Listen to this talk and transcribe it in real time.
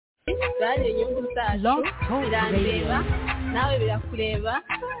kandi inyungu zacu birandeba nawe birakureba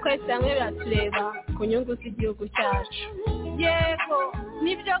twese hamwe biratureba ku nyungu z'igihugu cyacu yego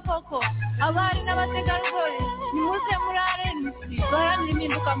nibyo koko abari n'abategarugori nimuze muri RNC baharanira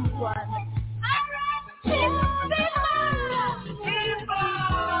impinduka mu Rwanda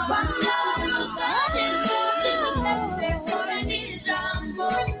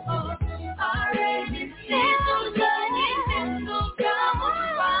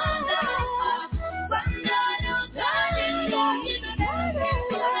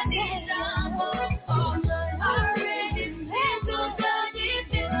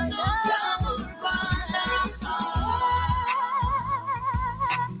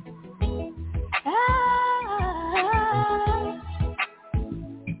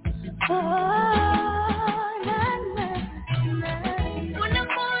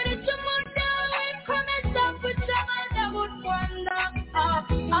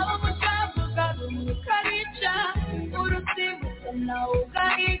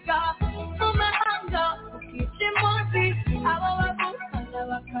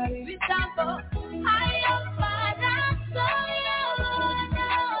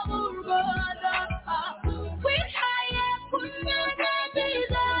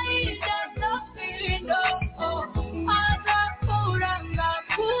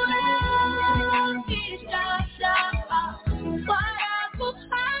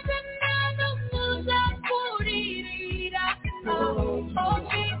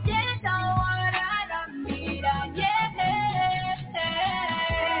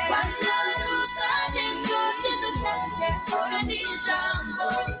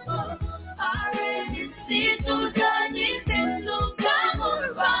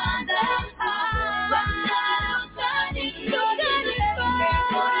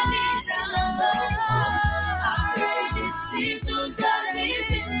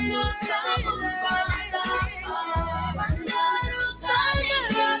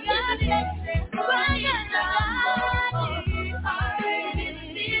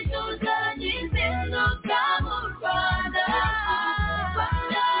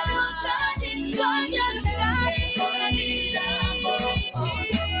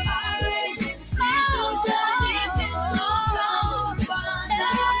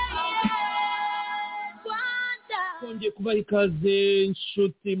kuba ikaze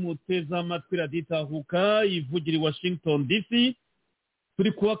nshuti muteza amatwi radiyo itahuka ivugira i Washington DC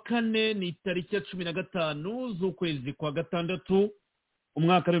turi kuwa kane ni tariki ya 15 z'ukwezi kwa gatandatu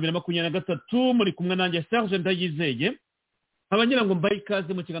umwaka wa 2023 muri kumwe nanjye Serge Ndayizeye abangira ngo mbaye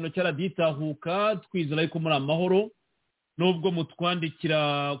ikaze mu kiganiro cya radiyo itahuka twizera yuko muri amahoro nubwo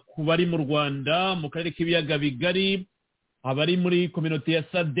mutwandikira ku bari mu Rwanda mu karere k'ibiyaga bigari abari muri community ya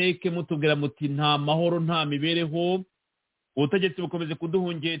SADC mutubwira muti nta mahoro nta mibereho ubutegetsi bukomeze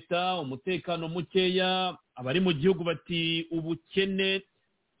kuduhungeta umutekano mukeya abari mu gihugu bati ubukene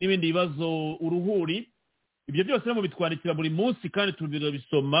n'ibindi bibazo uruhuri ibyo byose mu bitwandikira buri munsi kandi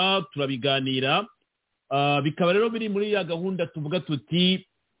turabisoma turabiganira bikaba rero biri muri ya gahunda tuvuga tuti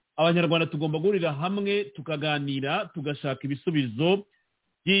abanyarwanda tugomba guhurira hamwe tukaganira tugashaka ibisubizo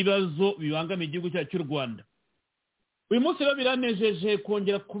by'ibibazo bibangamiye igihugu cyacu cy'u Rwanda uyu munsi rero biranejeje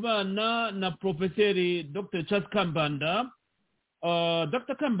kongera kubana na Profeseri Dr. Charles Kambanda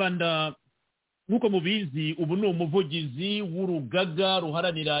Dr. Kambanda nk'uko mubizi ubu ni umuvugizi w'urugaga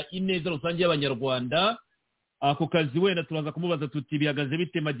ruharanira ineza rusange y'abanyarwanda ako kazi wenda turaza kumubaza tuti bihagaze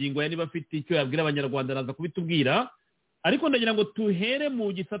bite magingo ya niba afite icyo yabwira abanyarwanda araza kubitubwira ariko ndagira ngo tuhere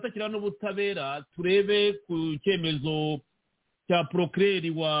mu gisata kirano n'ubutabera turebe ku cyemezo cya procureur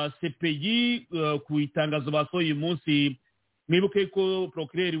wa CPI ku itangazo basohoye uyu munsi mwibuke ko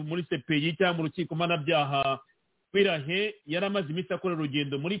procureur muri CPI cyangwa mu rukiko mpanabyaha Kwirahe yaramaze iminsi akora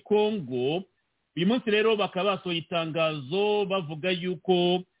urugendo muri Congo uyu munsi rero bakaba basohoye itangazo bavuga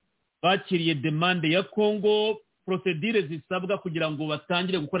yuko bakiriye demande ya Congo procedure zisabwa kugira ngo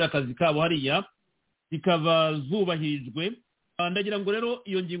batangire gukora akazi kabo hariya bikaba zubahirijwe ndagira ngo rero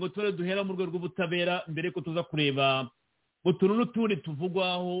iyo ngingo tore duhera mu rwego rw'ubutabera mbere ko tuza kureba utuntu n'utundi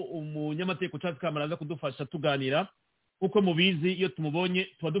tuvugwaho umunyamategeko Charles Kambanda aza kudufasha tuganira uko mubizi iyo tumubonye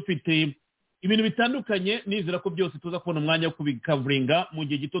tuba dufite ibintu bitandukanye nizera ko byose tuza kubona umwanya wo kubikavuringa mu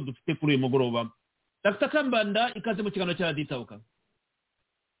gihe gito dufite kuri uyu mugoroba Dr. Kambanda ikaze mu kiganiro cya radiyo itahuka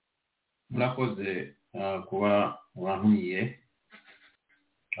murakoze kuba wantumiye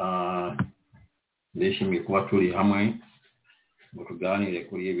ndishimiye kuba turi hamwe ngo tuganire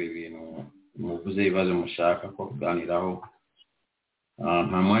kuri ibi bintu muvuze ibibazo mushaka ko kuganiraho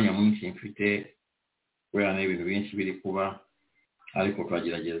nta mwanya mwinshi mfite kubera n'ibintu byinshi biri kuba ariko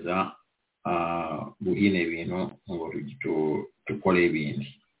turagerageza guhina ibintu ngo dukore ibindi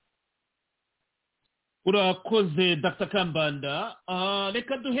urakoze Dr. Kambanda.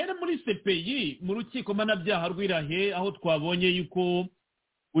 Reka duhere muri CPI mu rukiko mpanabyaha rw'Irahe aho twabonye yuko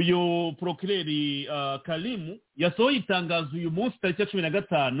uyu procureri Kalimu yasohoye itangazo uyu munsi tariki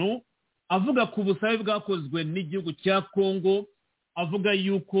 15 avuga ku busabe bwakozwe n'igihugu cya Kongo, avuga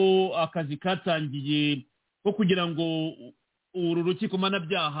yuko akazi katangiye ko kugira ngo uru rukiko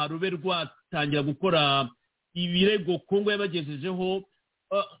mpanabyaha rube rwatangira gukora ibirego Kongo yabagejejeho.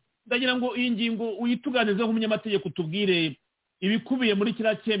 Ndagira ngo iyi ngingo uyituganizeho umunyamategeko tubwire ibikubiye muri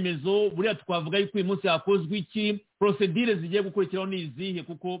kiriya cyemezo. Buriya twavuga yuko uyu munsi hakozwe iki, procedure zigiye gukurikiraho n'izihe,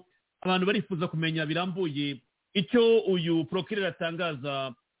 kuko abantu barifuza kumenya birambuye icyo uyu procureur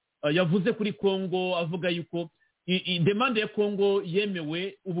atangaza yavuze kuri Kongo, avuga yuko demande ya Kongo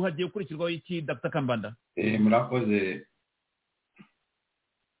yemewe. Ubu hagiye gukurikirwaho iki Dr. Kambanda? Murakoze.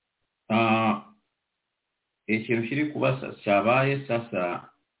 Ikintu kiri kuba cyabaye sasa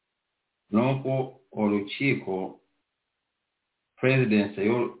nuko urukiko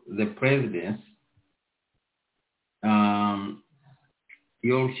the president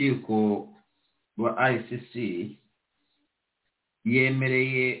y'urukiko rwa ICC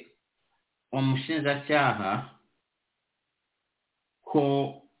yemereye umushinjacyaha ko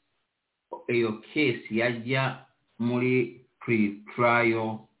iyo case yajya muri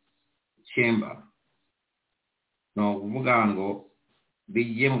pre-trial chamber, no kuvuga ngo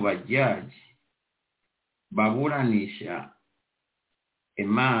bijye mu bajaji baburanisha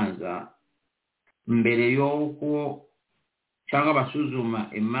imanza mbere y'uko cyangwa basuzuma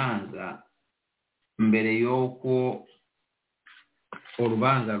imanza mbere y'uko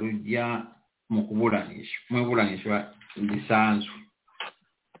urubanza rujya mu kuburanishwa bisanzwe.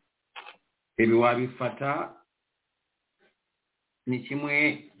 Ibi wabifata ni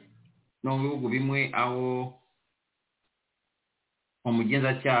kimwe no mu bihugu bimwe aho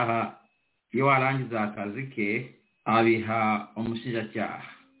umugenzacyaha iyo warangiza akazi ke abiha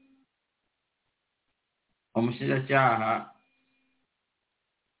umushinjacyaha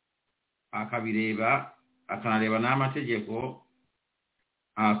akabireba, akanareba n'amategeko,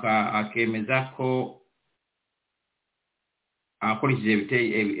 akemeza ko akurikije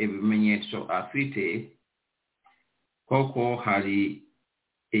ibimenyetso afite koko hari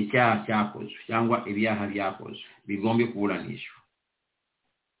icyaha cyakozwe cyangwa ibyaha byakozwe bigomba kuburanishwa.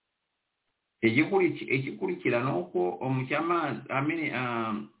 Igikurikirana uko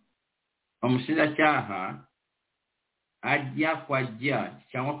umushinjacyaha ajya kwa judge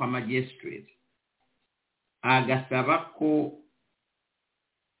cyangwa kwa magistrate agasaba ko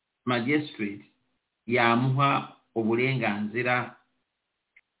magistrate yamuha uburenganzira,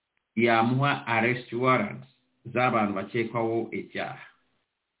 yamuha arrest warrant z'abantu bakekwaho icyaha.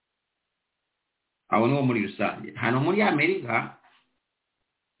 Abo ni muri rusange. Hano muri Amerika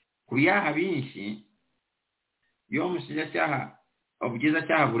ku byaha byinshi iyo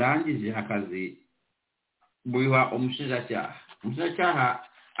umushinjacyaha burangije akazi buha umushinjacyaha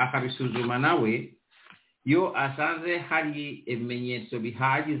akabisuzuma nawe. Yo asanze hari ibimenyetso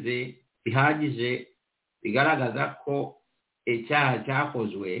bihagije bigaragaza ko icyaha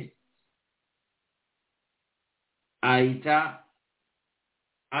cyakozwe, ahita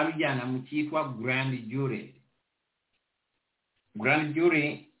abijyana mu cyitwa grand jury. Grand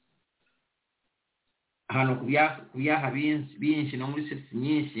jury hano ku byaha byinshi no muri states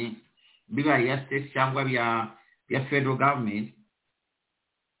nyinshi, biba ya state cyangwa bya federal government,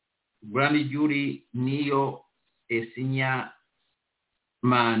 grand jury niyo esinya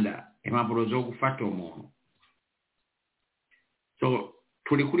manda impapuro zo gufata umuntu. So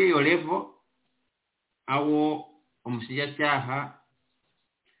turi kuri iyo level aho umushinjacyaha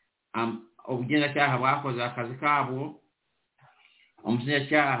ubugenzacyaha bwakoze akazi kabo,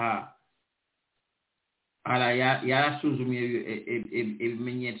 umushinjacyaha yarasuzumye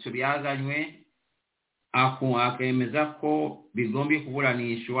ibimenyetso byazanywe, akemeza ko bigomba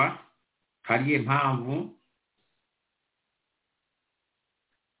kuburanishwa, hari impamvu.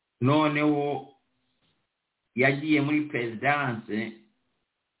 Noneho yagiye muri presidence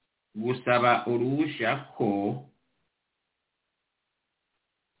gusaba uruhushya ko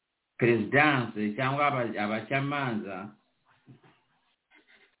presidence cyangwa abacamanza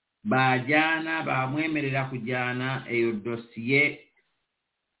bamwemerera kujyana iyo dosiye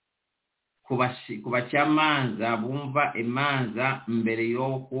ku bacamanza bumva imanza mbere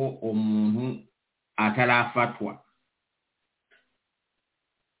y'uko umuntu atarafatwa.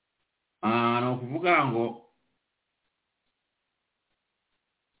 No kuvuga ngo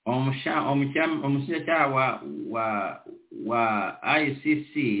umushinjacyaha wa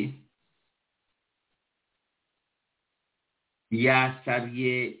ICC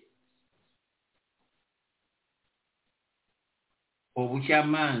yasabye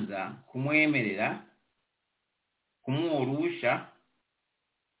obukyammanza kumwemerera kumuwa oluhushya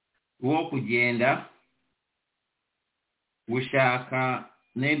lw'okugenda gushaka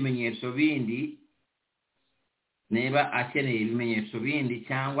n'ebimenyetso bindi neba akeneye ibimenyetso bindi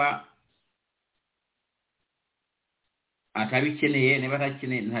cyangwa atabikeneye neba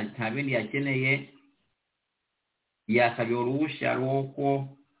atakeneye nta bindi yakeneye yasabye oluhushya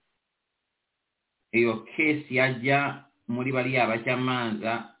lw'oko iyo kesi yajja muri bali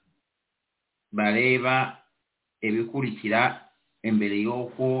abakyammanza bareba ebikurikira embere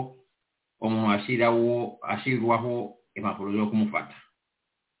y'oko omuntu ashirirwaho impapuro z'okumufata.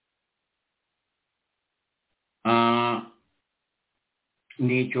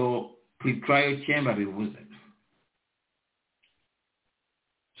 Nikyo pre-trial chamber bivuze.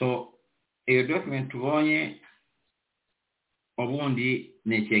 So eyo document tubonye obundi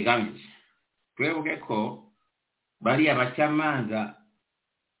nekyegamije twebuke ko bali abakyammanza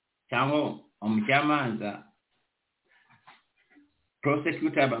cyangwa omukyammanza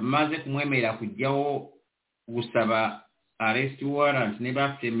prosecutor bamaze kumwemerera kujjawo gusaba arrest warrant neba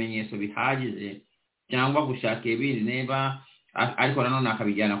afite ebimenyetso bihagize cyangwa gushaka ebindi neba ariko nanone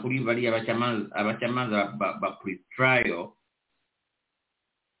akabijyana kuri bali abakyammanza ba pre-trial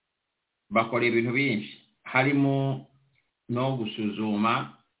bakora ibintu byinshi harimo no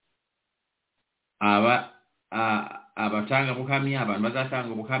gusuzuma abatanga buhamya abantu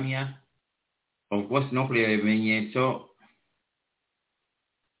bazatanga buhamya of course no kureba ibimenyetso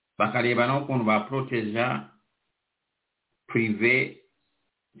bakareba n'ukuntu ba proteja privé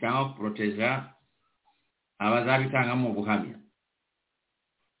cyangwa proteja abazabitanga mu buhamya.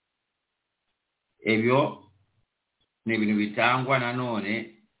 Ebyo ni ibintu bitangwa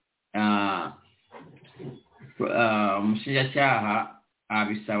nanone umushinjacyaha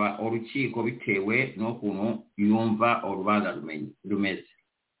abisaba urukiko bitewe n'ukuntu yumva urubanza rumeze.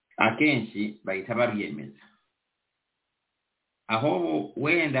 Akenshi bahita babyemeza. Aho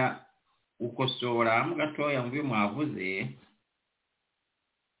wenda ukosora mu gatoya mvuye mwavuze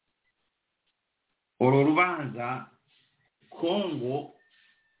uru rubanza Kongo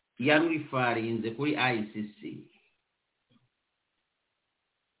yarurifarinze kuri ICC.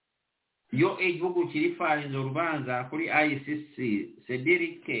 Yo egihugu kirifarinze urubanza kuri ICC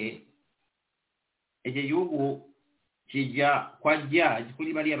sedirike ege gihugu kijya kwa judge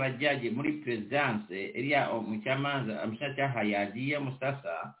kuri bali abajaji muri presidence eria omucyamanza amushacha yagiye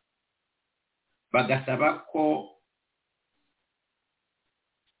musasa bagasaba ko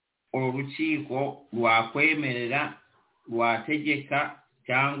urukiko rwakwemerera rwategeka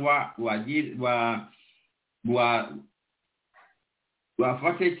cyangwa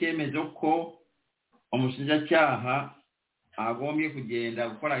rwafata icyemezo ko umushinjacyaha agombye kugenda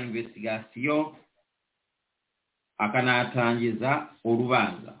gukora investigation akanatangiza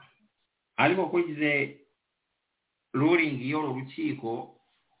urubanza. Ariko kugize ruling y'uru rukiko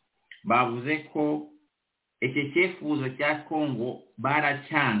bavuze ko iki cyefuzo cya Kongo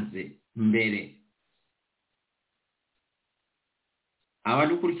baracyanze mbere.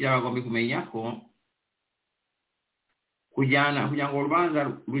 Abadukurikira bagomba kumenya ko kugira ngo urubanza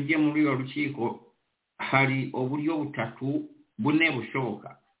rujye muri uru rukiko hari uburyo butatu bune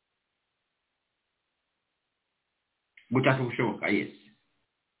bushoboka. Yes.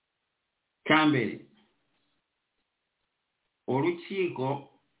 Kambere urukiko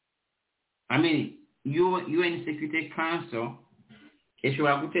UN Security Council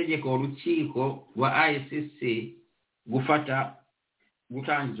eshobora gutegeka urukiko rwa ICC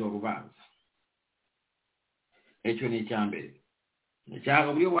gutangiza urubanza. Ekyo ni cyambere.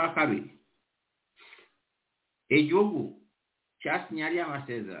 Cyangwa buri wa kabiri igihugu cyasinyari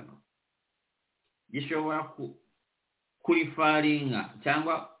amasezerano gishobora kurifaringa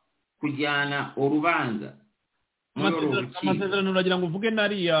cyangwa kujyana urubanza amasezerano uragira ngo uvuge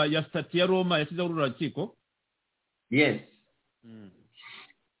nari ya stati ya Roma yasize urukiko. Yes.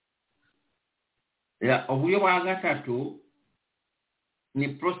 Ya obuyo bwa gatatu ni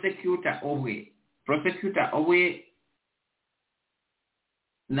prosecutor owe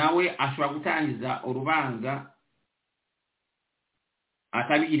nawe ashobora gutangiza urubanza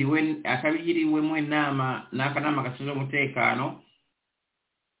atabigiriwemo inama n'akanama gashinzwe umutekano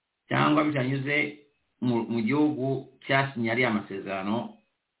cyangwa bitanyuze mu gihugu cyasinyari amasezerano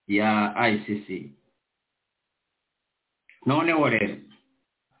ya ICC. Noneho rero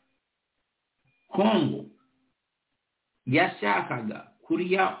Kongo yashakaga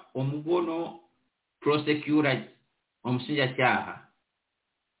kuriya umugono prosecutor omushinjacyaha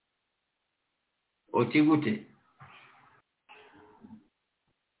otigute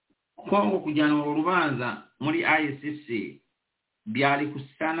Kongo kujyana urubanza muri ICC byari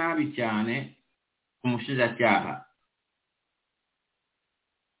kusa nabi cyane ku mushinjacyaha.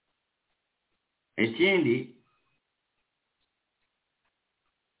 Ikindi,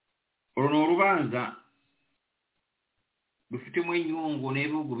 uru rubanza rufitemo inyungu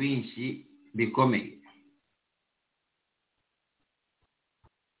n'ibihugu byinshi bikomeye.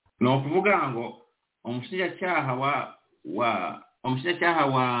 No kuvuga ngo umushinjacyaha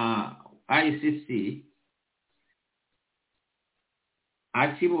wa ICC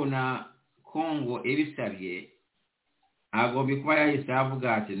akibona Kongo ebisabye agomba kuba yahise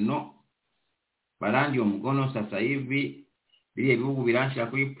avuga ati no, barandi umugono sasa hivi biriya bihugu biranshira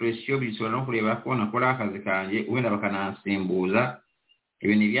kuri pressure bishobora no kureba ko nakora akazi kanje wenda bakanansimbuza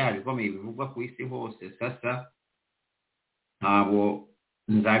ibintu byaha bikomeye bivugwa ku isi hose. Sasa ntabo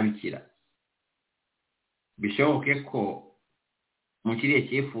nzabikira. Bishoboke ko mu kiriya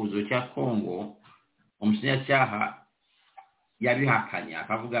cyifuzo cya Kongo umushinjacyaha yabihakanya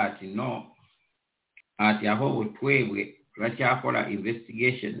akavuga ati no, ati aho twebwe turacyakora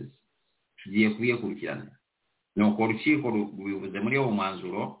investigations tugiye kubikurikirana. Nuko urukiko rubivuze muri uwo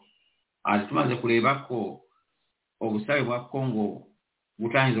mwanzuro ati tumaze kureba ko ubusabe bwa Kongo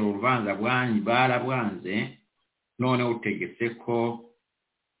butangiza urubanza barabwanze, none utegetse ko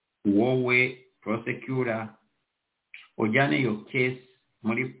wowe prosecutor ujyane iyo case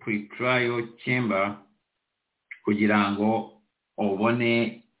muri pre-trial chamber kugira ngo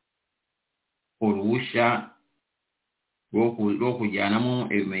ubone uruhushya rwo kujyanamo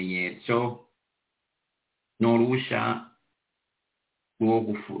ibimenyetso n'uruhushya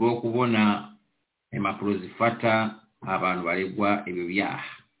rwo kubona impapuro zifata abantu baregwa ibi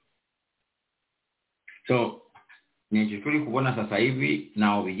byaha. So ni turi kubona sasa hivi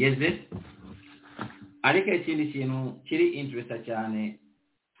naho bigeze. Ariko ikindi kintu kiri interest cyane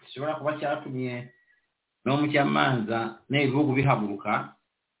gishobora kuba cyatumye no mu cyamanza n'ibihugu bihaguruka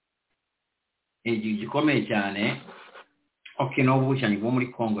gikomeye cyane. Okay, no bucyanyi bwo muri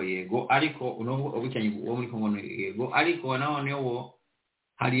Kongo yego, ariko ubucyanyi bwo muri Kongo yego, ariko none wo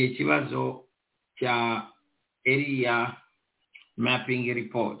hari ikibazo cya area mapping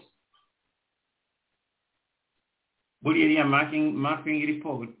report. Buri area mapping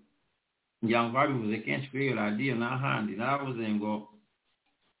report njango babivuze kenshi kuri iyo radio n'ahandi, naravuze ngo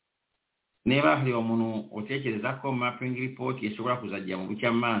niba hari umuntu utekereza ko mapping report ishobora kuzajya mu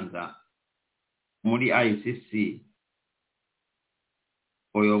bucyamanza muri ICC,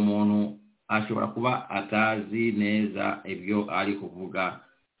 uyo muntu ashobora kuba atazi neza ibyo ari kuvuga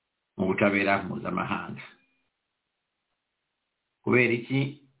mu butabera mpuzamahanga. Kubera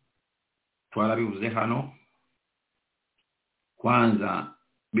iki twarabivuze hano? Kwanza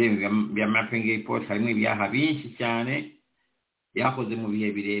bya mapping report harimo ibyaha byinshi cyane byakoze mu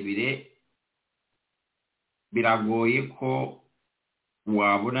bihe birebire, biragoye ko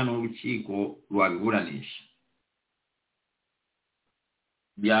wabona n'urukiko rwabiburanisha.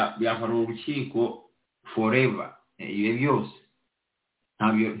 Byafara urukiko forever, ibi byose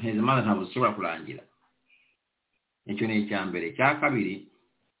ntabwo zishobora kurangira. Icyo ni icya mbere. Cya kabiri,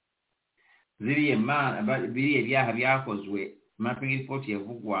 biriya byaha byakozwe mapping report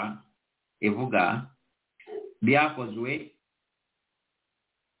ivuga byakozwe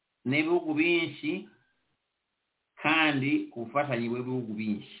n'ibihugu byinshi kandi ku bufatanye bw'ibihugu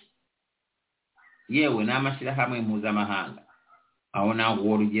byinshi, yewe n'amashyirahamwe mpuzamahanga. Aho naho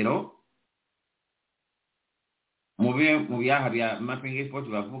urugero mu byaha bya mapping report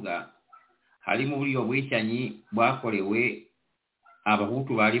bavuga harimo buriyo bwicanyi bwakorewe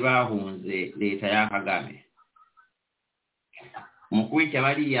abahutu bari bahunze leta ya Kagame. Mu kwica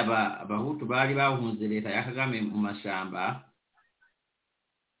bari abahutu bari bahunze leta ya Kagame mu mashamba,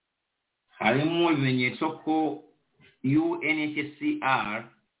 harimo ibimenyetso ko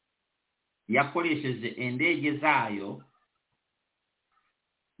UNHCR yakoresheje indege zayo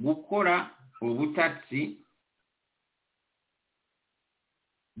gukora ubutatsi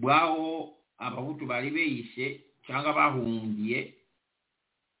bwaho abahutu bari beyishe cyangwa bahungiye.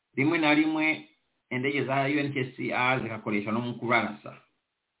 Rimwe na rimwe indege za UNHCR zikakoresha no mu kurasa.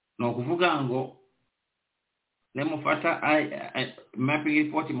 No kuvuga ngo nemufata mapping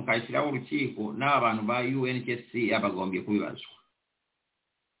report mukayishyiraho urukiko n'abantu ba UNHCR bagombye kubibazwa.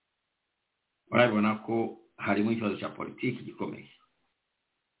 Urabona ko harimo ikibazo cya politiki gikomeye.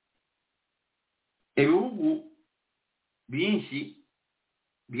 Ibihugu byinshi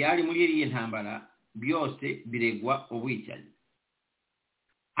byari muri iyi ntambara byose biregwa ubwicanyi,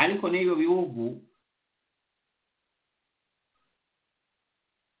 ariko n'ibyo bihugu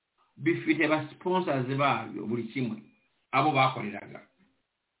bifite ba sponsors babyo buri kimwe, abo bakoreraga,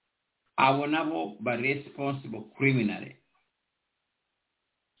 abo nabo ba responsible criminally.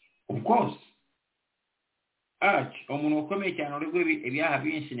 of course omuntu okomeye cyane oregwe ebyaha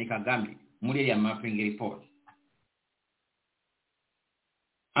byinshi ni Kagame muri ya mapping report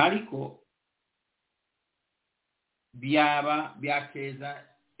ariko byateza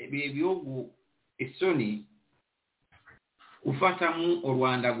ebihugu isoni ufatamu u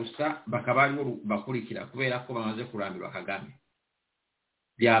Rwanda gusa bakabari bakurikira kubera ko bamaze kurambirwa Kagame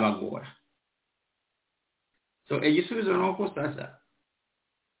byabagora. So igisubizo nuko sasa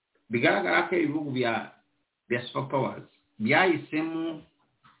bigaragara ko ibihugu bya superpowers byahisemo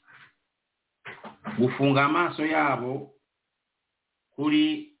gufunga amaso yabo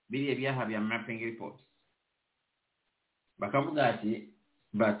kuri biriya byaha bya mapping reports bakavuga ati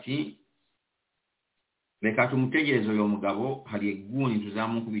reka tumutegereze uyo mugabo hari guni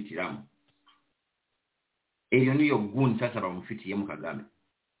tuzamukubitiramo. Iyo niyo guni sasa bamufitiye mu Kagame.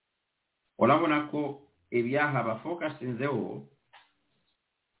 Urabona ko ibyaha bafocusinzeho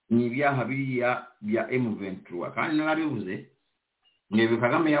ni ibyaha bya M23 kandi narabivuze ngewe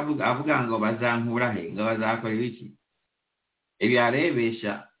Kagame avuga ngo bazankura he ngo bazakora iki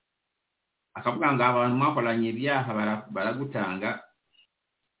ibyarebesha akavuga ngo abantu mwakoranye ibyaha baragutanga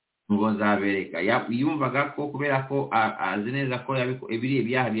ngo zabereka yumvaga ko kubera ko azi neza ko ibiri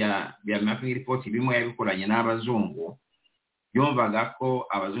ibyaha bya mapping report bimwe yabikoranye n'abazungu yumvaga ko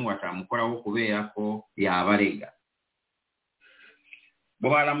abazungu batamukoraho kubera ko yabarega. Bo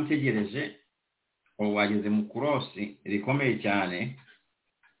baramutegereje wageze mu kurosi rikomeye cyane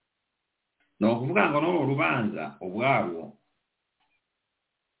no kuvuga ngo no rubanza ubwabo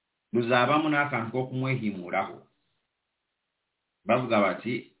ruzabamo n'akantu ko kumwehimuraho bavuga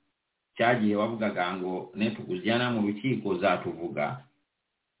bati cyagiye wavugaga ngo netugujyana mu rukiko zatuvuga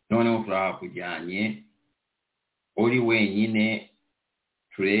noneho turakujyanye uri wenyine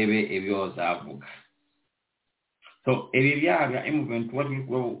turebe ibyo zavuga. So ibi byaha bya M23 turi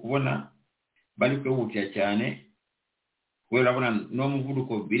kubona bari kwihutira cyane kubera abona no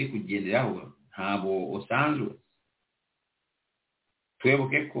muvuduko biri kugenderaho ntabo usanzwe.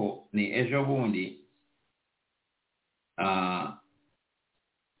 Twebuke ko ni ejo bundi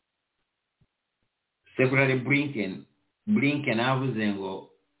Secretary Blinken avuze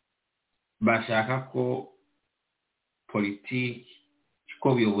ngo bashaka ko politiki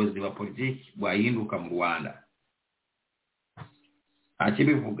ko ubuyobozi bwa politiki bwahinduka mu Rwanda.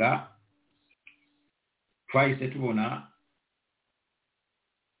 Akibivuga twahise tubona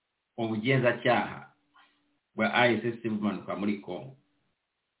ubugenzacyaha bwa ICC bumanuka muri Congo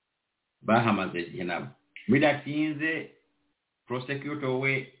bahamaze igihe nabo bidatinze prosecutor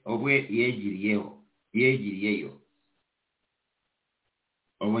obwe yegiriyeyo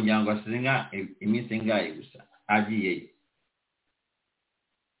obunyango asinga iminsi ngaye gusa agiyeyo.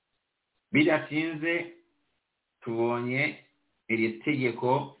 Bidatinze tubonye iri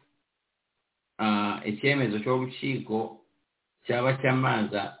tegeko icyemezo cy'urukiko cyaba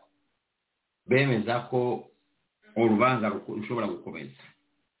cyamaza bemeza ko urubanza rushobora gukomeza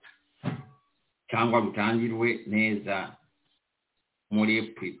cyangwa rutangirwe neza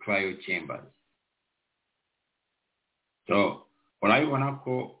muri pre-trial chambers. So urabibona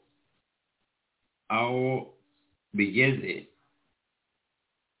ko aho bigeze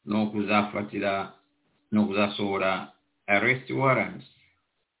no kuzafatira no kuzasohora arrest warrants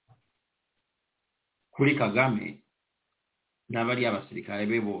kuri Kagame n'abari abasirikare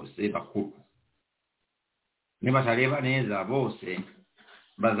be bose bakuru. Nibatareba neza bose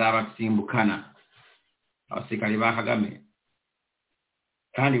bazabatsimbukana abasirikare ba Kagame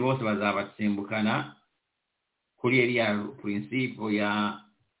kandi bose bazabatsimbukana kuri area principle ya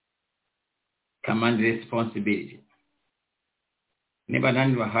command responsibility. Niba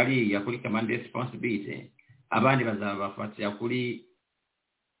nani bahari ya kuri command responsibility abandi bazabafatira kuri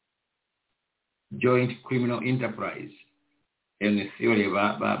joint criminal enterprise theory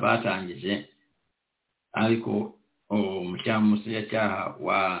batangije ariko umushyiramushyacyaha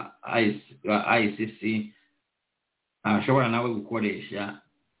wa ICC ashobora nawe gukoresha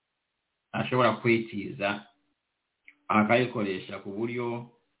ashobora kwitiza akayikoresha ku buryo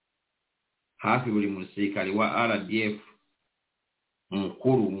hafi buri musirikari wa RDF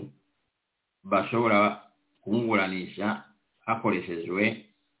mukuru bashobora kumuburanisha hakoreshejwe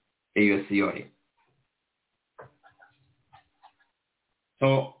iyo theory.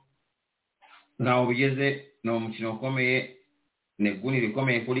 So naho bigeze no mukino ukomeye neguni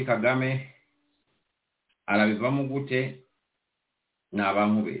rikomeye kuri Kagame arabivamo gute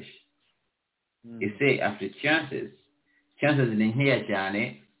n'abamubeshi. Ese after chances ni nkeya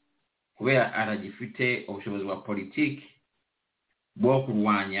cyane kubera aragifite ubushobozi bwa politiki bwo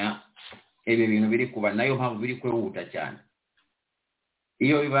kurwanya ebe bintu biri kuba nayo mpamvu biri kwihuta cyane.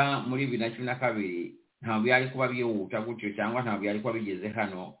 iyo biba muri 2012 ntabwo yari kuba byihuta gutyo cyangwa ntabwo yari kuba bigeze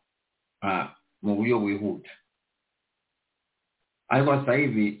hano mu buryo bwihuta. Ariko sasa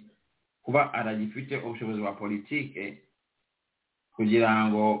hivi kuba aragifite ubushobozi bwa politike kugira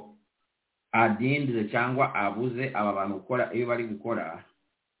ngo adindize cyangwa abuze aba bantu gukora iyo bari gukora,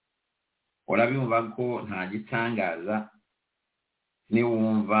 urabimva ko nta gitangaza ni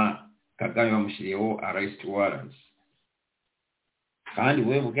wumva Kagame bamushyiriyeho arrest warrants. Kandi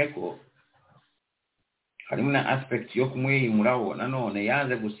webuke ko harimo na aspect yo kumwihimuraho nanone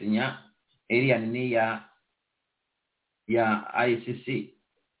yanze gusinya area nini ya ICC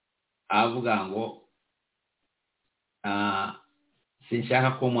avuga ngo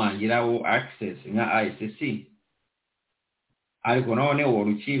sinshaka ko mwangiraho access nka ICC, ariko none uwo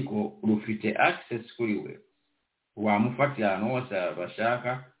rukiko rufite access kuri we, wamufatira nose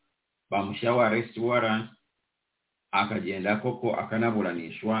bashaka bamushyiraho arrest warrant akagenda koko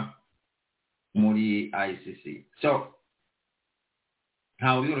akanaburanishwa muri ICC. So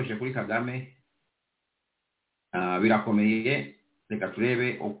ntawe biroshe kuri Kagame, birakomeye, reka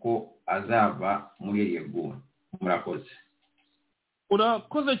turebe uko azava muri iriya guha. Murakoze.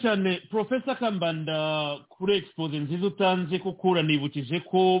 Urakoze cyane Professor Kambanda kuri expose nziza utanze, kuko nibukije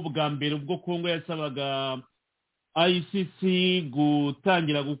ko bwa mbere ubwo Kongo yasabaga ICC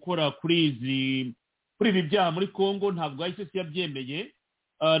gutangira gukora kuri ibi byaha muri Kongo, ntabwo ICC yabyemeye.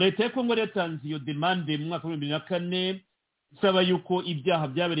 Leta ya Kongo yatanze iyo demande mu mwaka wa 2004 isaba yuko ibyaha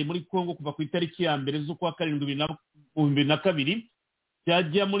byabereye muri Kongo kuva ku itariki ya mbere z'ukwa 7 2022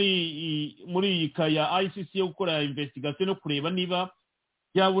 byajya muri kaya ICC yo gukora investigation no kureba niba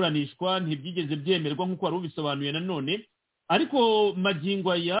byaburanishwa. Ntibyigeze byemerwa nk'uko wari ubisobanuye nanone, ariko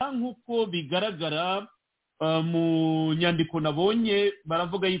magingo aya nk'uko bigaragara mu nyandiko nabonye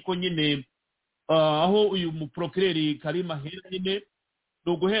baravuga yuko nyine aho uyu muprocureur Karima hera nyine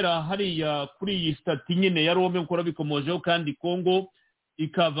no guhera hariya kuri iyi stati nyine ya Rome ukora bikomojeho, kandi Kongo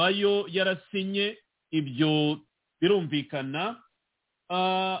ikavayo yarasinye ibyo birumvikana.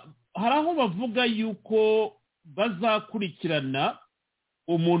 Hari aho bavuga yuko bazakurikirana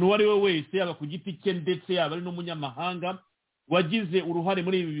umuntu wari we wese yaba ku giti cye ndetse yaba ari n'umunyamahanga wagize uruhare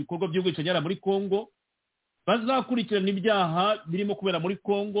muri ibi bikorwa by'ubwicanyi muri Kongo, bazakurikirana ibyaha birimo kubera muri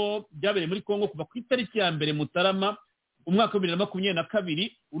Kongo, byabereye muri Kongo kuva ku itariki ya mbere Mutarama umwaka wa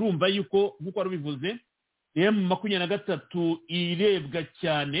 2022. Urumva yuko nk'uko wari ubivuze M23 irebwa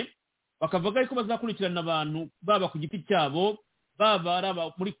cyane, bakavuga yuko bazakurikirana abantu baba ku giti cyabo, baba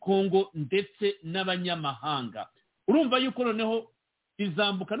araba muri Kongo ndetse n'abanyamahanga. Urumva yuko noneho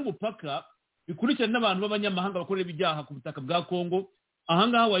bizambuka n'umupaka bikurikirana n'abantu b'abanyamahanga bakorera ibyaha ku butaka bwa Kongo.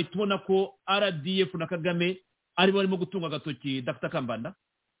 Ahangaha wahita ubona ko RDF na Kagame ari barimo gutunga agatoki. Dr. Kambanda.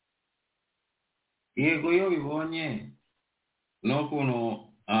 Yego, yo bibonye no kuno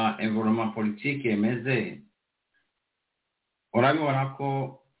environment politique emeze, urabibona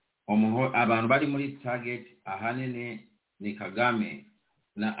ko abantu bari muri target ahanene ni Kagame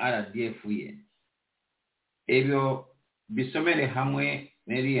na RDF ye. Ebyo bisomere hamwe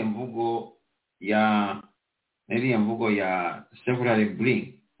n'iriya mvugo ya Secretary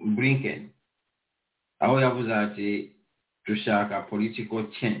Blinken aho yavuze ati dushaka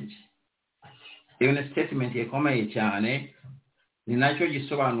political change. Iyo ni statement ikomeye cyane, ni nacyo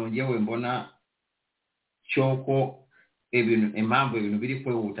gisobanuro ngewe mbona cyoko impamvu ibintu biri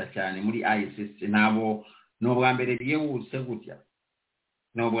kwihuta cyane muri ICC. Nabo no bwa mbere byihuse gutya,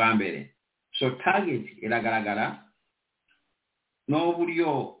 no bwa mbere. So target iragaragara, no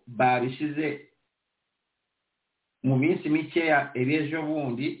buryo babishize mu minsi mikeya ebejo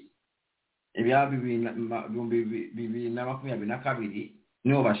bundi ebya 2022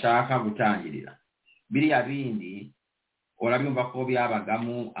 niho bashaka gutangirira. Biriya bindi urabimva ko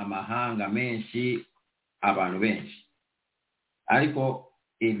byabagamo amahanga menshi, abantu benshi, ariko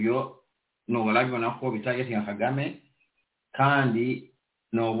ibyo no urabibona ko bitagetinga Kagame, kandi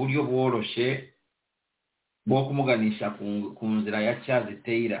no buryo bworoshe bwo kumuganisha ku nzira ya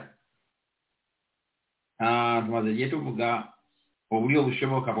cyazitera. Tumaze gihe tuvuga uburyo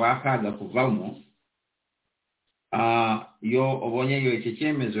bushoboka bwakaza kuvamo. Yo ubonye yo iki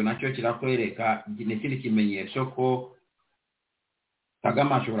cyemezo nacyo kirakwereka n'ikindi kimenyesho ko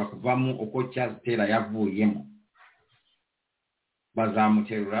Kagame ashobora kuvamo uko cyazitera yavuyemo,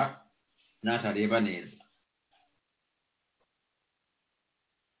 bazamuterura natareba neza.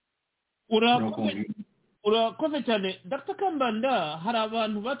 Urakoze cyane Dr. Kambanda. Hari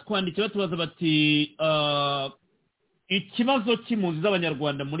abantu batwandikira tubaza bati ikibazo cy'impunzi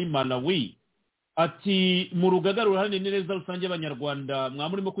z'abanyarwanda muri Malawi, ati mu rugaga ruharanira neza rusange y'abanyarwanda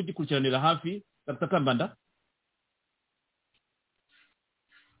mwamurimo kugikurikiranira hafi. Dr. Kambanda.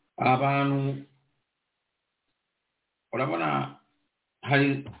 abantu urabona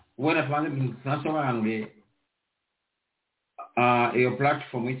hari wera twanze tunasobanure iyo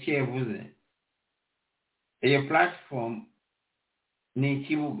platform icyevuze. Iyo platform ni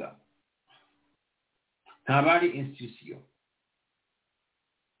ikibuga, ntabari institution.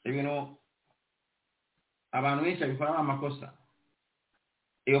 Ibintu abantu benshi bikora amakosa.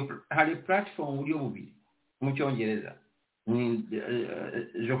 Iyo hari platform uri bubiri mu cyongereza,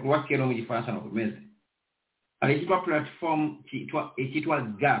 je crois que mu gifaransa no kumeze. Hari ikipa platform kitwa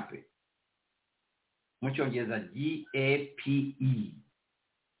GAPE mu cyongereza, GAPE.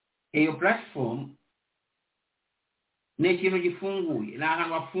 Iyo platform ni ikintu gifunguye, ni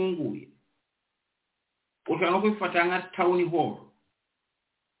ahantu hafunguye. Ushobora no kwifata nka town hall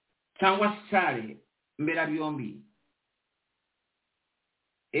cyangwa sale mbera byombi,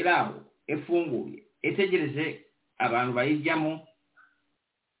 eraho efunguye etegereje abantu bayijyamo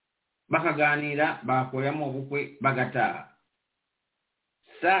bakaganira, bakoramo ubukwe, bagataha.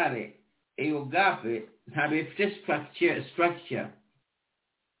 Sale iyo GAPE ntabwo ifite structure.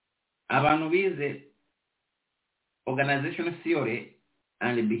 Abantu bize organizational theory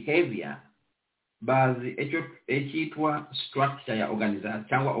and behavior bazi ekyitwa structure ya organization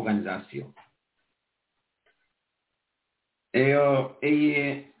cyangwa organization.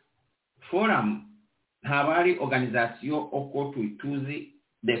 Eye forum ntabari organization oko tuituzi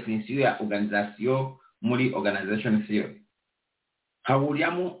definition ya organization muri organization theory.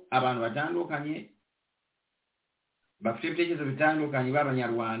 Hahuriamo abantu batandukanye bafite ibitekerezo bitandukanye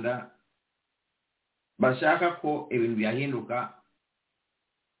b'Abanyarwanda bashaka ko ibintu byahinduka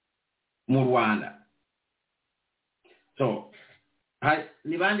mu Rwanda. So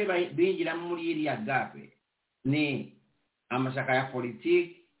ni bande bingira muri iriya GAPE? Ni amashyaka ya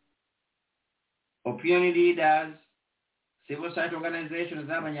politiki, opinion leaders, civil society organizations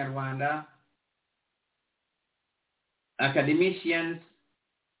z'Abanyarwanda, academicians,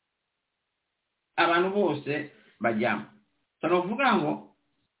 abantu bose bajyamo. So novuga ngo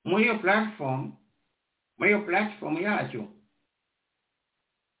muri iyo platform yacu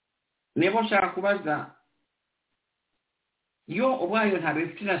nebo shaka kubaza yo obwayo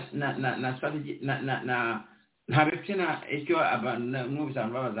ntabefite na strategy na ntabefite na icyo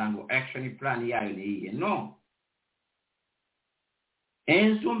n'ubisanzwe babazango action plan yayo niye. No,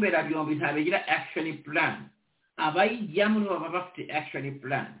 ensumbera byombi ntabegira action plan. Abayijyamo nibo baba bafite action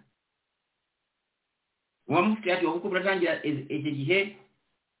plan. Wamufite ati uko buratangira iki gihe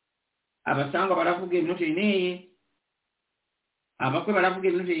abasanga baravuga ibintu neye, abakwe baravuga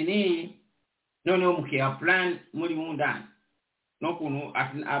ibintu neye, none umukiya plan muri mundani no kunu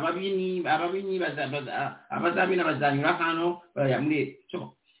ababini abazabina bazanyura hano muri.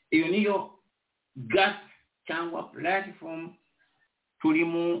 So iyo niyo gap cyangwa platform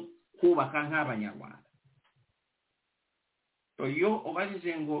turimo kubaka nk'Abanyarwanda. So yo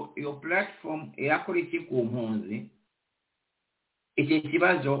obazize ngo iyo platform yakora iki ku mpunzi, iki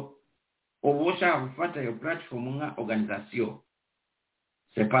kibazo obosha gufata iyo platform nka organisation.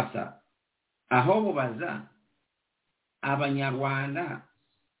 C'est pas ça. Aho bubaza Abanyarwanda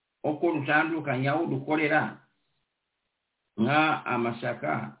oko rutandukanye aho dukorera nka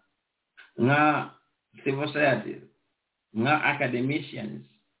amashaka, nka civil society, nka academicians,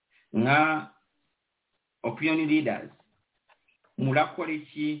 nka opinion leaders, murakora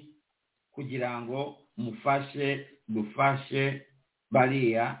iki kugira ngo dufashe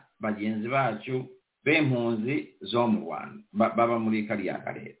bariya bagenzi bacu b'impunzi zo mu Rwanda baba muri kariya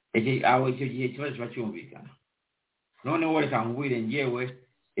karere? Aho icyo gihe kibazo bacyumvikana. None wowe reka nkubwire ngewe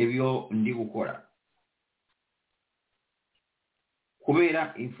ebyo ndi gukora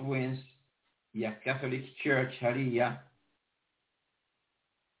kubera influence ya Catholic Church hariya,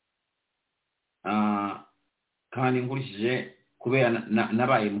 kandi nkurishije kubera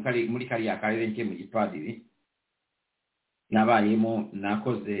nabaye muri kariya karere nke mu gipadiri, nabayemo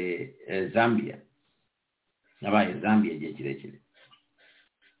nakoze Zambia, nabaye Zambia igihe kirekire.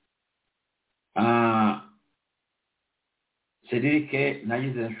 Cedric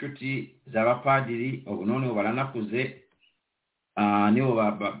nagize inshuti z'abapadiri, ubu none baranakuze, nibo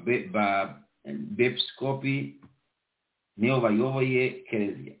ba bepiscopi, nibo bayoboye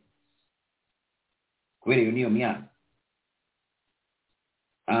Kereziya kubera iyo niyo myaka.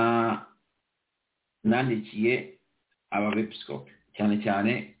 Nandikiye aba bepiscopi cyane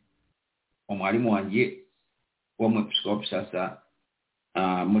cyane umwarimu wanjye wo mu episcopi sasa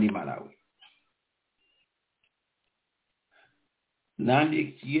muri Malawi.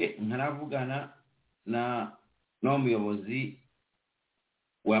 Nandikiye nkaravugana na n'umuyobozi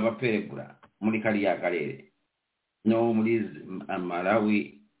w'abaperegura muri kariya karere no muri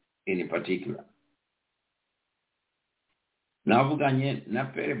Malawi in particular. Navuganye na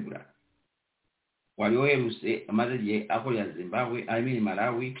Perebra walioeruse amaze gihe akorera Zimbabwe ari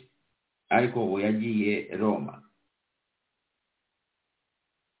Malawi ariko ubu yagiye Roma.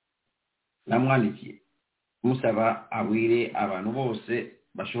 Namwandikiye musaba abwire abantu bose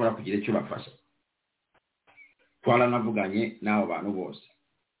bashobora kugira icyo bafasha. Twaranavuganye n'abo bantu bose.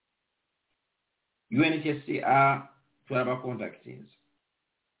 UNHCR turaba contactings.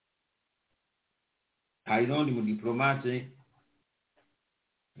 Hairondi mu diplomate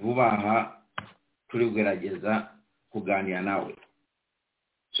vubaha turi kugerageza kuganira nawe.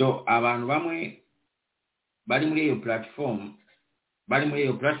 So abantu bamwe bari muri iyo platform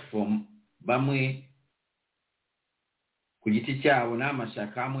bamwe ku giti cyabo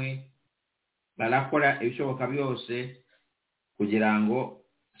n'amashaka amwe barakora ibishoboka byose kugira ngo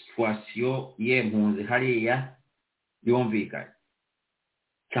situation y'impunzi hariya yumvikane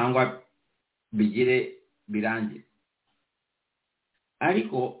cyangwa bigire birangire.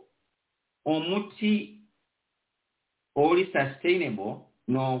 Ariko umuti ori sustainable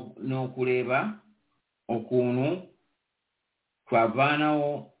no kureba ukuntu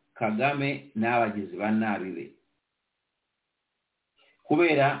twavanaho Kagame n'abagizi ba nabi be,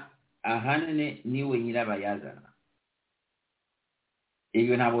 kubera ahanene niwe nyirabayazana.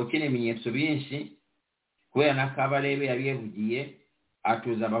 Ibyo ntabwo kene ibimenyetso byinshi, kubera n'akabarebe yabivugiye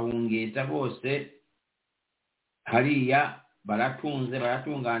atuza Guhungeta bose hariya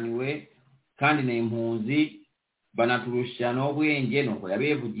baratunganiwe kandi na impunzi banaturusha n'ubwenge nuko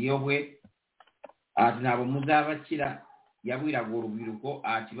yabivugiye bwe ati ntabwo muzabakira. Yabwiraga urubyiruko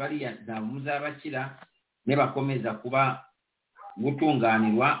ati bariya ntabwo muzabakira nebakomeza kuba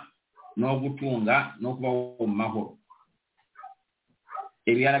gutunganirwa no gutunga no kuba mu mahoro.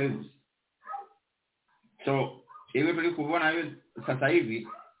 Ibi yarabivuze. So ibi turi kubona sasa hivi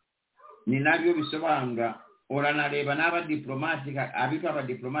ni nabyo bisobanura oranareba n'abadiplomatika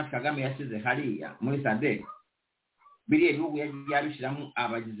abitwa Kagame yasize hariya muri SADC biriye bihugu yabishiramo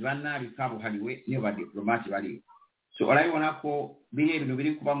abagizi ba nabi kabuhariwe niyo badiplomati bari. So urabona ko biriye ibintu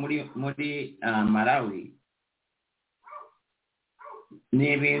biri kuba muri Malawi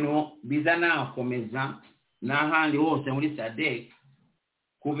ni ibintu bizana komeza n'ahandi hose muri SADC,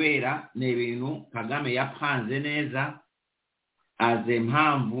 kubera ni ibintu Kagame yapanze neza aze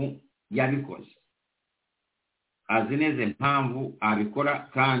mpamvu yabikoze, azi neza impamvu abikora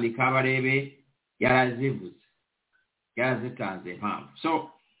kandi kabarebe yarazivuze yarazitanze impamvu.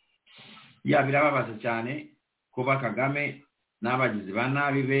 So birababaza cyane kuba Kagame n'abagizi ba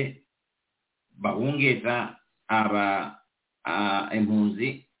nabi be Guhungeta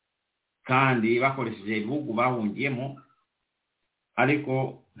impunzi kandi bakoresheje ibihugu bahungiyemo,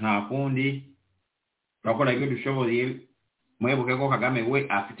 ariko nta kundi bakora ibyo dushoboye. Mwebuke ko Kagame we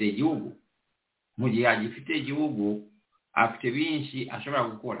afite igihugu, mu gihe agifite igihugu afite byinshi ashobora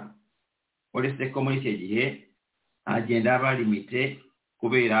gukora, uretse ko muri icyo gihe agenda balimite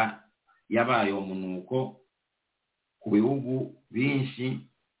kubera yabaye umunuko ku bihugu byinshi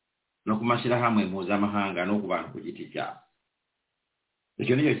no kumashirahamwe mpuzamahanga no ku bantu ku giti cyabo.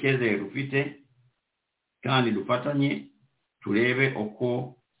 Icyo nicyo cyezere dufite, kandi dufatanye turebe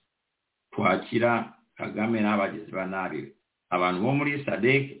uko twakira Kagame n'abagizi ba nabi. Abantu bo muri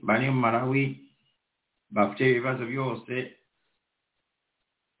SADC bari mu Malawi bafite ibibazo byose,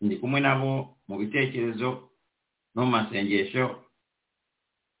 ndi kumwe nabo mu bitekerezo no mu masengesho.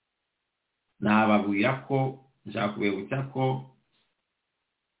 Nababwira ko nzakubebutsa ko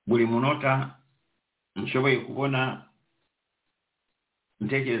buri munota nshoboye kubona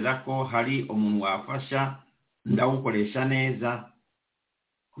ntekereza ko hari umuntu wafasha ndawukoresha neza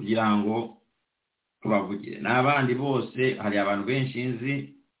kugira ngo tubavugire. N'abandi bose hari abantu benshi nzi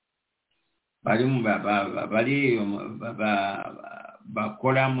bari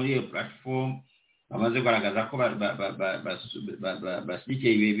bakora muri iyo platform bamaze kugaragaza ko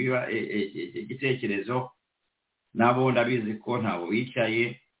bashyigikiye ibiba igitekerezo. Nabo ndabizi ko ntawo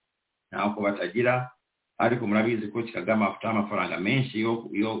bicaye ntako batagira, ariko murabizi ko Kagame afite amafaranga menshi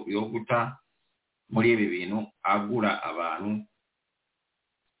yo guta muri ibi bintu agura abantu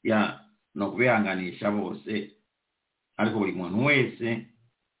no kubihanganisha bose. Ariko buri muntu wese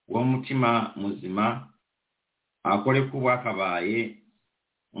w'umutima muzima akore kuba kabaye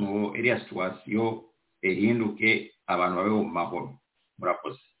ngo iriya situation ehinduke abantu babe mu mahoro.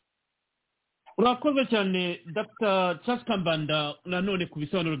 Murakoze. Urakoze cyane Dr. Charles Kambanda, nanone ku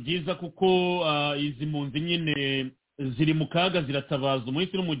bisobanuro byiza, kuko izi mpunzi nyine ziri mu kaga ziratabaza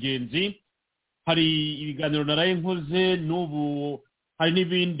umunsi n'umugenzi. Hari ibiganiro naraye nkoze n'ubu hari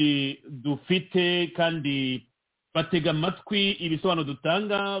n'ibindi dufite, kandi batega amatwi ibisobanuro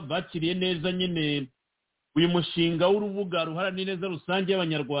dutanga, bakiriye neza nyine uyu mushinga w'urubuga ruharanira neza rusange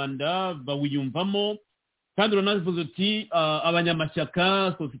y'abanyarwanda, bawiyumvamo. Kandi uranavuze uti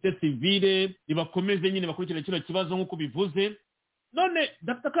abanyamashyaka, sosiyete sivile nibakomeze nyine bakurikirana kino kibazo nk'uko bivuze. None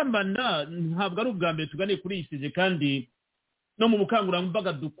Dr. Kambanda, ntabwo ari ubwa mbere tuganiye kuri iyi sije, kandi no mu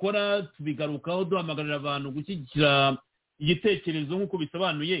bukangurambaga dukora tubigarukaho duhamagarira abantu gushyigikira igitekerezo nk'uko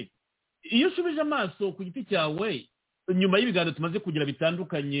bisobanuye. Iyo ushubije amaso ku giti cyawe nyuma y'ibiganiro tumaze kugira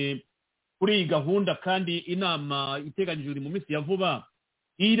bitandukanye kuri iyi gahunda, kandi inama iteganyijwe mu minsi ya vuba,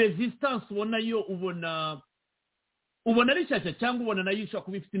 iyi resistance ubona yo ubona ari nshyashya cyangwa ubona nayo ishobora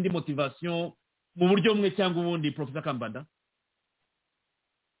kuba ifite indi motivation mu buryo bumwe cyangwa ubundi, Professor Kambanda?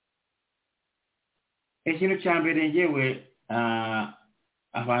 Ikintu cya mbere ngewe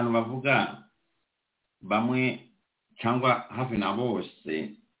abantu bavuga bamwe cyangwa hafi na bose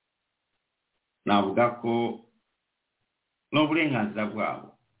navuga ko n'uburenganzira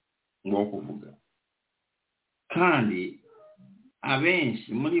bwabo ngo kuvuga, kandi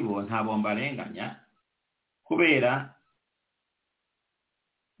abenshi muri bo ntabwo mbarenganya kubera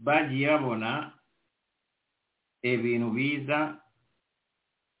bagiye babona ibintu biza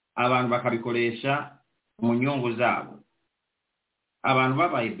abantu bakabikoresha mu nyungu zabo. Abantu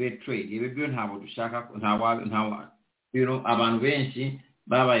babaye betrayed, ibyo ntabwo dushaka, abantu benshi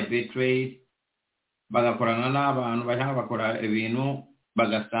babaye betrayed, bagakorana n'abantu bakora ibintu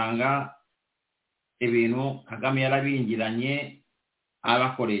bagasanga ibintu Kagame yarabingiranye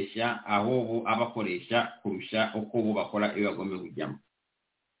abakoresha, aho abakoresha kurusha uko bo bakora ibagombe kujyamo.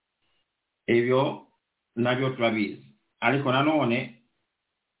 Ibyo nabyo turabizi, ariko nanone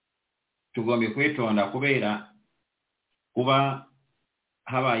tugombe kwitonda kubera kuba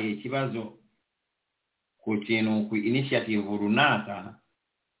habaye ikibazo ku kintu, ku initiative runaka,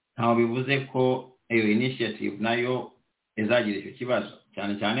 ntaho bivuze ko iyo initiative nayo izagira icyo kibazo,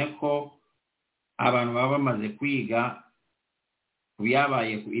 cyane cyane ko abantu baba bamaze kwiga ku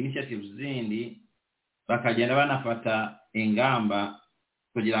byabaye ku initiative zindi, bakagenda banafata ingamba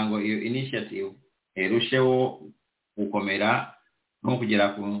kugira ngo iyo initiative irusheho gukomera no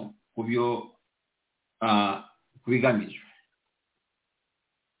kugera ku byo kubigamijwe.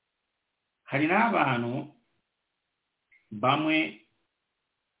 Hari n'abantu bamwe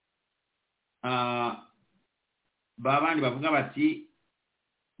babandi bavuga bati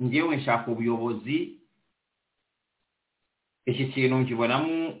ngewe nshaka ubuyobozi, iki kintu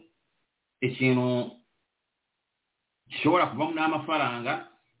nkibonamo ikintu gishobora kuvamo n'amafaranga,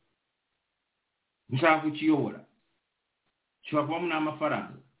 nshaka kukiyobora, gishobora kuvamo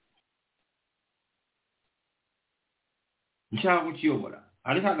n'amafaranga, nshaka kukiyobora.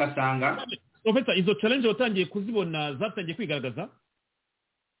 Ariko agasanga Professor, izo challenge watangiye kuzibona zatangiye kwigaragaza?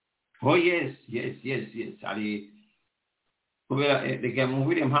 Oh yes. Ari kubera reka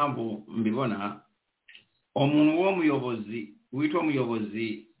mubire impamvu mbibona, umuntu wo muyobozi witwa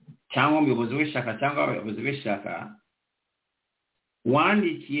muyobozi cyangwa umuyobozi w'ishaka cyangwa abayobozi b'ishaka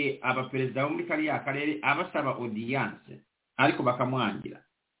wandikiye abaperezida bo muri kariya karere abasaba audience, ariko bakamwangira,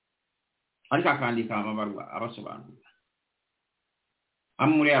 ariko akandika amabaruwa abasobanurira.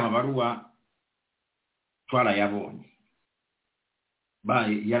 Amwe muri aya mabaruwa twarayabonye,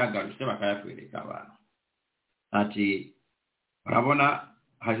 yaragarutse bakayatwereka abantu ati urabona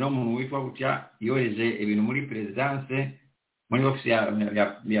hari n'umuntu witwa gutya yoheje ibintu muri presidence, muri ofisi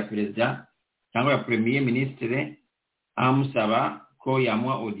ya perezida cyangwa ya premier ministre, amusaba ko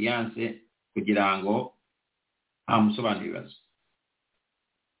yamuha audience kugira ngo amusobanurire ibibazo.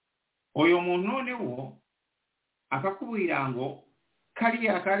 Uyu muntu noneho akakubwira ngo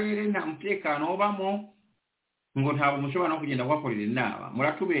kariya karere nta mutekano ubamo, ngo ntabwo mushobora no kugenda kwakorera inama,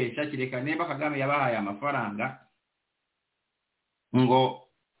 muratubesha, kireka niba Kagame yabahaye amafaranga ngo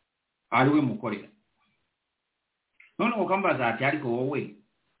ariwe mukorera. None ukambaza ati ariko wowe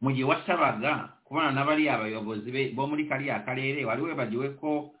mu gihe wasabaga kubana n'abari abayobozi bo muri kariya karere, wari webagiwe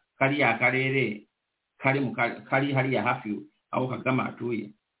ko kariya karere kari hariya hafi aho Kagame atuye?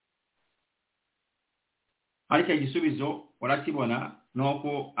 Ariko igisubizo urakibona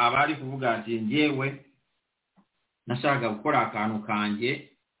nuko abari kuvuga ati ngewe nashaka gukora akantu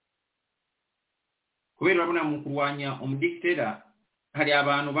kanjye, kubera urabona mu kurwanya umudictator hari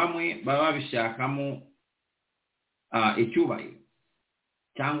abantu bamwe baba bishakamo icyubahiro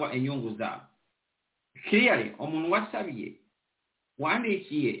cyangwa inyungu zabo. Clearly umuntu wasabiye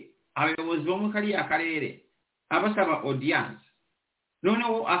wandikiye abayobozi bo mu kariya karere abasaba audience,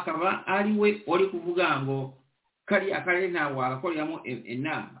 noneho akaba ari we uri kuvuga ngo kariya karere ntawe wagakoreramo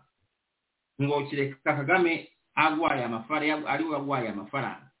inama, ngo kireka Kagame agwaye amafaranga, ari we agwaye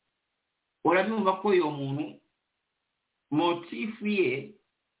amafaranga. Urabyumva ko uyo muntu motifu ye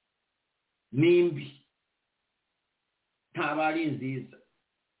nimbi ntabali nziza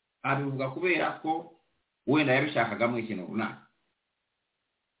abivuga kubera ko wenda yabishakagamo ikintu runaka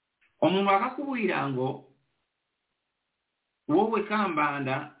omuntu akakubwira ngo wowe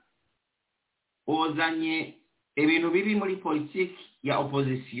Kambanda ozanye ebintu bibi muri politiki ya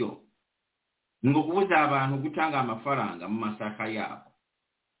opposition ngo kubuza abantu gutanga amafaranga mu masaka yabo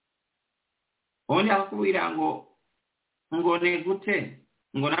ondi akakubwira ngo negute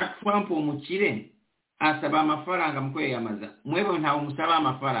ngo na Trump umukire asaba amafaranga mukweyamaza mwebwe ntawe musaba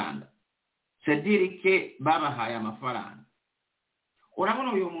amafaranga sedirike babahaye amafaranga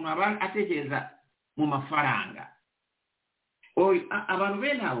urabona uyu muntu aba atekereza mu mafaranga abantu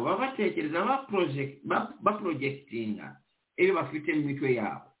bene abo baba batekereza projectinga ebyo bafite mu mitwe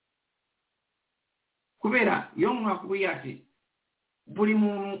yabo kubera yo umuntu akubwiye ati buri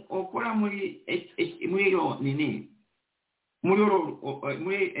muntu okora muri yo nini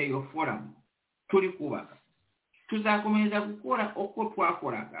muri eyo forum turi kubaka tuzakomeza gukora uko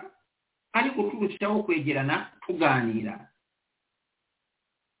twakoraga ariko turushaho kwegerana tuganira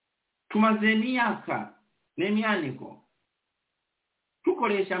tumaze imyaka n'imyaniko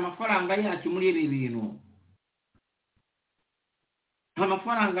tukoresha amafaranga yacu muri ibi bintu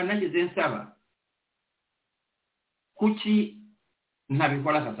amafaranga nagize nsaba kuki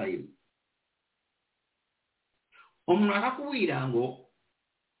ntabikora sasa hivi umuntu akakubwira ngo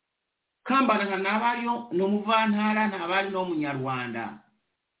Kambanda nabariyo no muvantara nabari no munyarwanda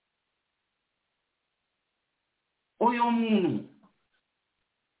oyo muntu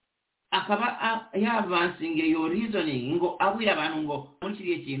akaba yavansinge yo reasoning ngo abwira abantu ngo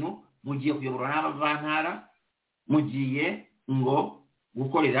munkiriye kintu mugiye kuyobora n'abavantara mugiye ngo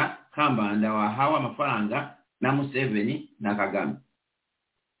gukorera Kambanda wahawe amafaranga na Museveni na Kagame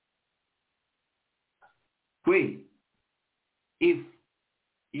kwe if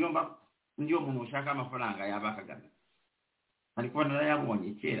yomba ndio muntu ushaka amafaranga yaba Kagame ariko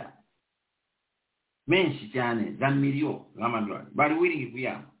narayabonye kera menshi cyane za miliyo z'amadolari bari willing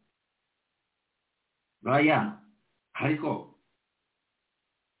kuyama baya ariko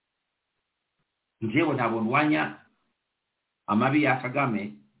njyewe ntabonwanya amabi ya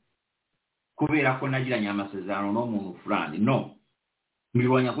Kagame kubera ko nagiranye amasezerano no muntu fulani no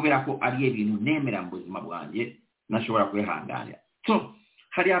mbibonye kubera ko ari ibintu nemera mu buzima bwanjye nashobora kwihanganira so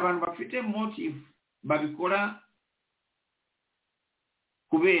hari abantu bafite motive babikora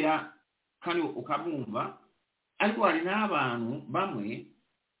kubera kandi ukabumva ariko hari n'abantu bamwe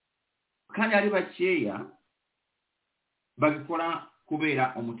kandi ari bakeya babikora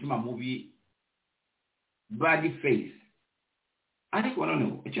kubera umutima mubi bad face ariko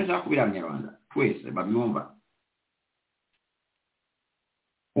noneho icyo nshaka kubira abanyarwanda twese babyumva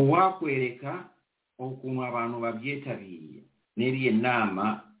uwakwereka ukuntu abantu babyitabiriye n'iriye nama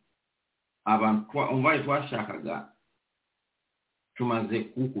abantu umvaye twashakaga tumaze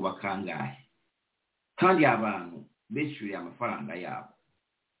kukuba kangahe kandi abantu beshyuriye amafaranga yabo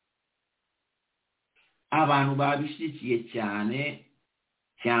abantu babishyigikiye cyane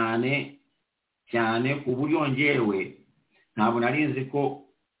cyane cyane ku buryo ngewe ntabwo narinzi ko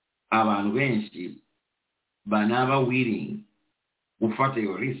abantu benshi banaba willing gufata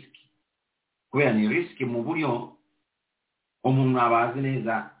iyo risk kubera ni risk mu buryo umuntu abazi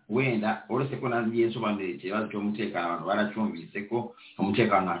neza wenda uretse ko nangiye nsobanurira ikibazo cy'umutekano abantu baracyumvise ko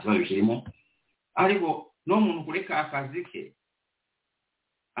umutekano nta kibazo kirimo ariko n'umuntu kureka akazi ke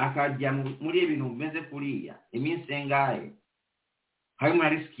akajya muri ibintu bimeze kuriya iminsi engahe harimo na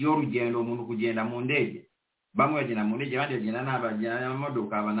risk y'urugendo umuntu kugenda mu ndege bamwe bagenda mu ndege abandi bagenda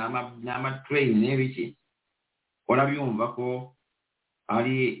n'amamodoka n'amatrain n'ibiki urabyumva ko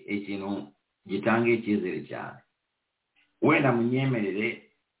ari ikintu gitanga icyizere cyane wenda munyemerere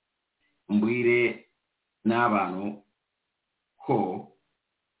mbwire n'abantu ko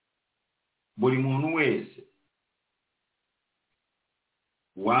buri muntu wese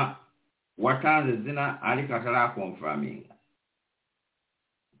watanze zina ariko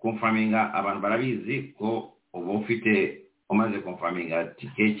atarakonfaminga abantu barabizi ko uba ufite umaze konfaminga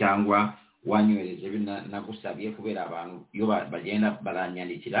tike cyangwa wanyohereje nagusabye kubera abantu iyo bagenda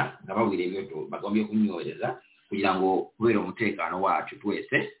baranyandikira ngababwire ibyo bagombye kunyohereza kugira ngo kubera umutekano wacu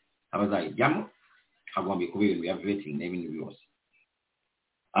twese abazayijyamo hagombye kuba ibintu bya vetting n'ibindi byose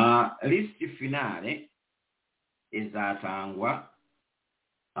list finale izatangwa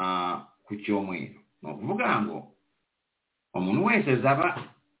ku cyumweru ni ukuvuga ngo umuntu wese zaba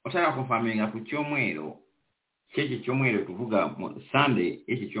utarakonfaminga ku cyumweru cy'iki cyumweru tuvuga Sunday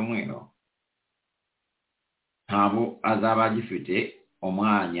iki cyumweru ntabwo azaba agifite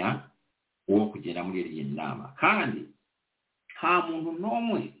umwanya wo kugenda muri iyi nama kandi nta muntu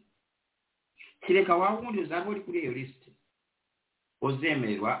n'umwe kireka wawundi uzaba uri kuri iyo lisiti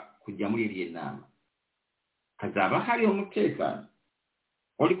uzemererwa kujya muri iriya nama. Hazaba hari umutekano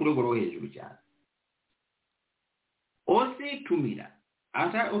uri ku rwego rwo hejuru cyane. Ositumira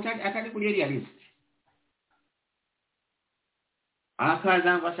atari kuri iriya lisiti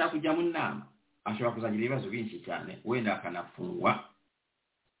akaza ngo ashaka kujya mu nama, ashobora kuzagira ibibazo byinshi cyane, wenda akanafungwa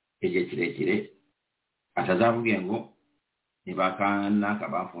igihe kirekire, atazavuge ngo ntibakanaka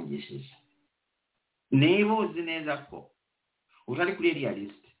bafungishije. Niba uzi neza ko utari kuri iriya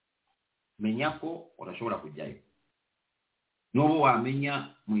lisiti, menya ko urashobora kujyayo. N'ubu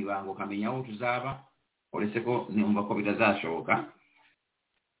wamenya mu ibanga ukamenya aho tuzaba, uretse ko numva ko bitazashoboka,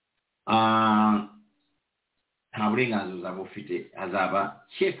 nta burenganzira uzaba ufite. Hazaba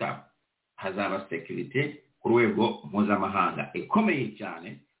check-up, hazaba security ku rwego mpuzamahanga ikomeye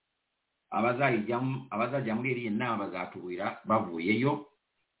cyane. Abazajya muri iriya nama bazatubwira bavuyeyo,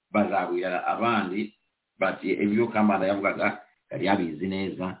 bazabwira abandi bati ibyo Kambanda yavugaga yari yabizi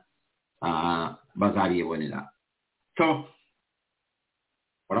neza, bazabibonera. So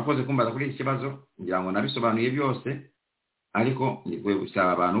urakoze kumbaza kuri iki kibazo, ngira ngo nabisobanuye byose, ariko ngiye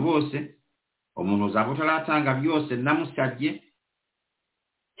gusaba abantu bose, umuntu uzaba utaratanga byose namusabye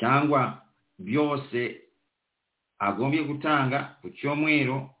cyangwa byose agombye gutanga ku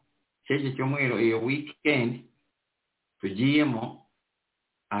cyumweru iyo weekend tugiyemo,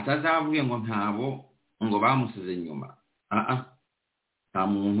 atazavuye ngo ntabo ngo bamusize nyuma. Nta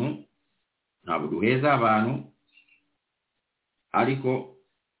muntu, ntabwo duheza abantu, ariko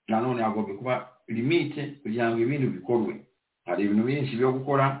nanone agomba kuba limite kugira ngo ibintu bikorwe. Hari ibintu byinshi byo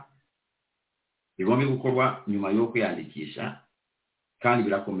gukora bigomba gukorwa nyuma yo kwiyandikisha, kandi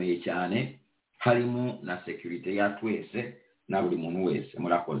birakomeye cyane, harimo na security ya twese na buri muntu wese.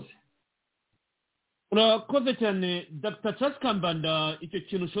 Murakoze. Urakoze cyane Dr. Charles Kambanda. Icyo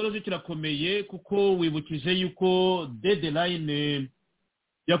kintu ushoroje kirakomeye, kuko wibukije yuko deadline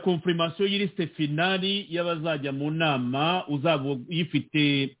ya confirmation y'iliste finali y'abazajya mu nama uzaba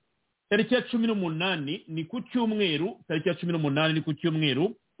uyifite tariki ya 18, ni ku cyumweru. Tariki ya 18 ni ku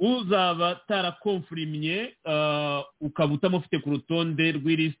cyumweru. Uzaba tarakonfirmye ukaba utamufite ku rutonde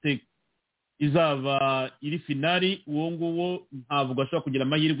rw'iliste izaba iri finali, uwo nguwo ntabwo ashobora kugira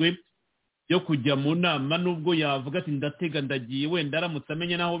amahirwe yo kujya mu nama, nubwo yavuga ati ndatega ndagiye, wenda aramutse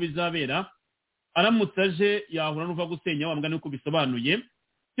amenye naho bizabera, aramutse aje yahura n'uva gusenya wambwa nuko bisobanuye.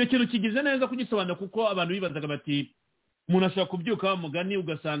 Icyo kintu kigize neza kugisobanura, kuko abantu bibazaga bati umuntu ashobora kubyuka wa mugani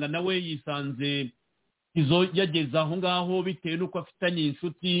ugasanga nawe yisanze izo yageze aho ngaho bitewe n'uko afitanye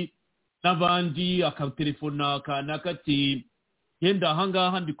inshuti n'abandi, akatelefona kanaka ati yenda aha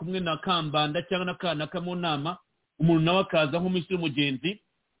ngaha ndi kumwe na Kambanda cyangwa na kanaka mu nama, umuntu nawe akaza nk'umushyira umugenzi.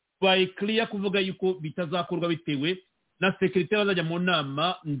 Baye clear kuvuga yuko bitazakorwa bitewe na secretary bazajya mu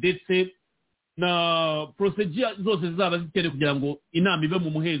nama, ndetse na procedure zose zaba ziterewe kugira ngo inama ibe mu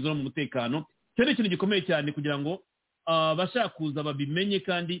muhezo no mu mutekano. Cyo ni ikintu gikomeye cyane kugira ngo bashaka kuza babimenye,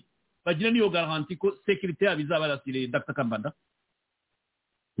 kandi bagira niyo garanti ko security yabo izaba arasire. Dr. Kambanda,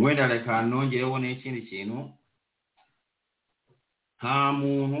 wenda reka nongereho n'ikindi kintu. Nta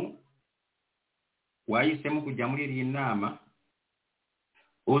muntu wahisemo kujya muri iyi nama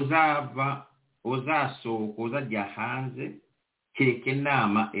uzasohoka uzajya hanze kereka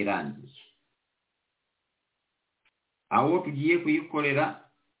inama irangiye. Aho tugiye kuyikorera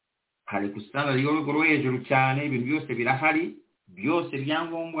hari kusana rwego rwo hejuru cyane, ibintu byose birahari, byose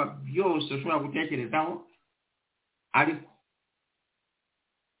byangombwa byose ushobora gutekerezaho, ariko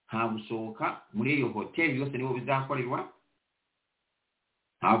nta gusohoka muri iyo hoteli yose niho bizakorerwa.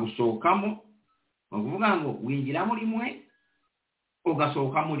 Nta gusohokamo, ni ukuvuga ngo winjira muri mwe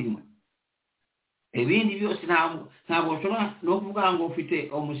ugasohoka muri mwe. Ibindi byose ntabwo ushobora no kuvuga ngo ufite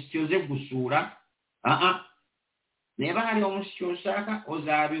umushyitsi uze gusura. Niba hari umushyitsi ushaka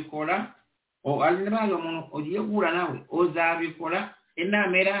uzabikora, niba hari umuntu ugiye guhura nawe uzabikora,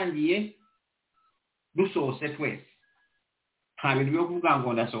 inama irangiye dusohotse twese. Nta bintu byo kuvuga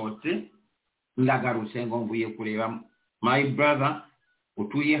ngo ndasohotse ndagarutse ngo mvuye kureba my brother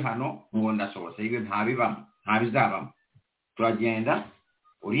utuye hano ngo ndasohotse. Ibyo ntabibamo, ntabizabamo. Turagenda,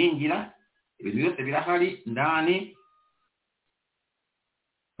 urinjira, ibintu byose birahari ndani,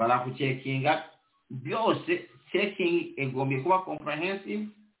 barakucekinga byose. Checking igomba kuba comprehensive.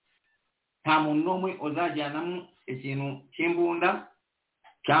 Nta muntu n'umwe uzajyanamo ikintu cy'imbunda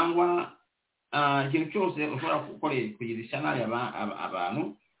cyangwa ikintu cyose ushobora kugirisha nabi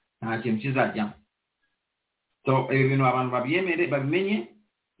abantu, nta kintu kizajyamo. So ibi bintu abantu babimenye.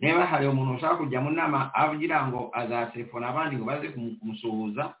 Niba hari umuntu ushaka kujya mu nama avugira ngo azatelefona abandi ngo baze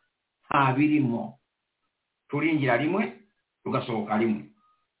kumusuhuza, nta birimo. Turinjira rimwe, tugasohoka rimwe.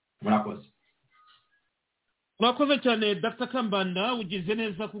 Murakoze. Mwakoze cyane Dr. Kambanda, ugize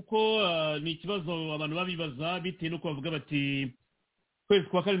neza kuko ni ikibazo abantu babibaza bitewe nuko bavuga bati kwezi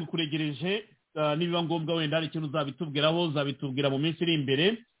kwa karindwi kuregereje, nibiba ngombwa wenda hari ikintu uzabitubwiraho, uzabitubwira mu minsi iri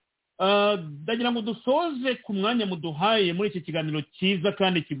imbere. Ndagira ngo dusoze ku mwanya muduhaye muri iki kiganiro cyiza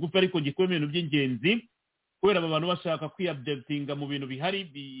kandi kigufi ariko gikubiyemo ibintu by'ingenzi, kubera aba bantu bashaka kwiupdatinga mu bintu bihari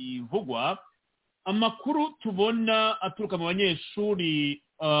bivugwa. Amakuru tubona aturuka mu banyeshuri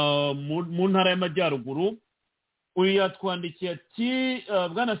mu ntara y'Amajyaruguru, uyu yatwandikiye ati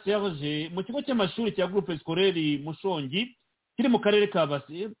bwana Serge, mu kigo cy'amashuri cya groupe scolaire Mushongi kiri mu karere ka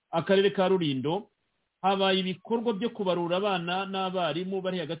Basi, akarere ka Rulindo, habaye ibikorwa byo kubarura abana n'abarimu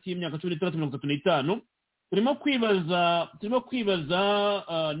bari hagati y'imyaka 16 na 35. Turimo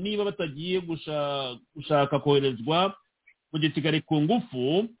kwibaza niba batagiye gushaka koherezwa mu gisigari ku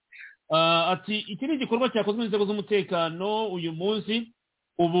ngufu. Ati iki ni igikorwa cyakozwe n'inzego z'umutekano uyu munsi,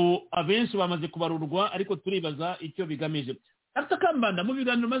 ubu abenshi bamaze kubarurwa ariko turibaza icyo bigamije. Dr. Kambanda, mu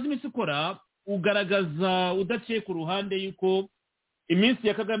biganiro maze iminsi ukora ugaragaza udaciye ku ruhande yuko iminsi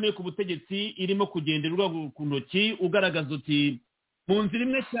ya Kagame ku butegetsi irimo kugenderwa ku ntoki, ugaragaza uti mu nzira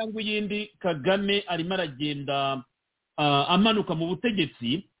imwe cyangwa iyindi Kagame arimo aragenda amanuka mu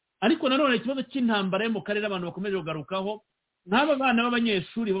butegetsi. Ariko nanone ikibazo cy'intambara yo mu karere abantu bakomeje kugarukaho, n'aba bana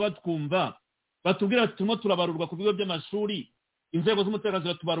b'abanyeshuri baba twumva batubwira ati turimo turabarurwa ku bigo by'amashuri, inzego z'umutekano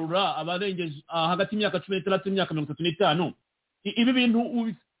ziratubarura abarengeje hagati y'imyaka 16 n'imyaka 35. Ibi bintu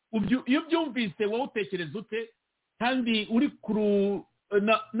iyo byumvise wowe utekereza ute? Kandi uri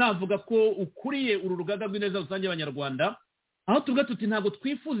navuga ko ukuriye uru rugaga rw'ineza rusange y'Abanyarwanda, aho tuvuga tuti ntabwo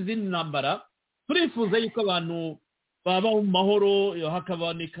twifuza izindi ntambara, turifuza yuko abantu baba mu mahoro,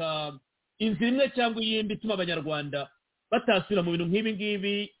 hakaboneka inzira imwe cyangwa iyindi ituma Abanyarwanda batasubira mu bintu nk'ibi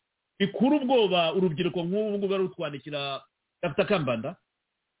ngibi bikura ubwoba urubyiruko nk'ubu ngubu rutwandikira. Dr. Kambanda,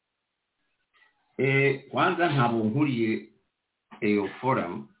 kwanza ntabwo nkuriye iyo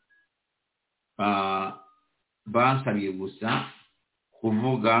forum, bansabiye gusa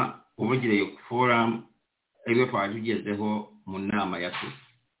kuvugira iyo forum ibyo twagezeho mu nama yacu.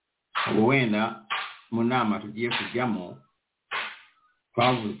 Ubu wenda mu nama tugiye kujyamo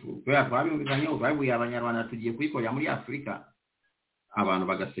twabimvikanyeho, twabwiye Abanyarwanda tugiye kuyikorera muri Afurika, abantu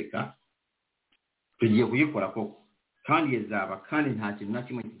bagaseka. Tugiye kuyikora koko kandi yazaba, kandi nta kintu na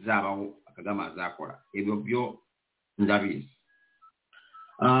kimwe kizabaho Kagame azakora. Ibyo byo ndabizi.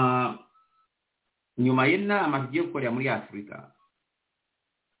 Nyuma y'inama tugiye gukorera muri Afurika,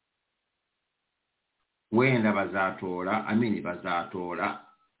 wenda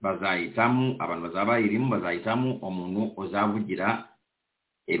bazahitamu abantu bazaba irimo, bazahitamu umuntu uzavugira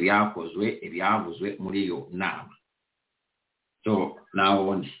ibyavuzwe muri iyo nama. So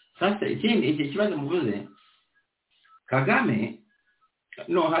naho ndi sasa iki kibazo muvuze Kagame,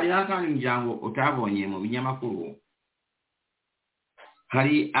 no hari n'akandi njyango utabonye mu binyamakuru.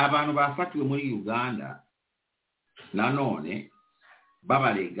 Hari abantu bafatiwe muri Uganda nanone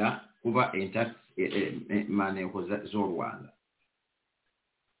babarega kuba maneko z'u Rwanda.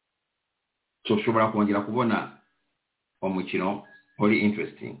 So ushobora kongera kubona umukino uri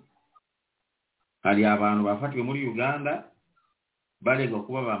interesting. Hari abantu bafatiwe muri Uganda barega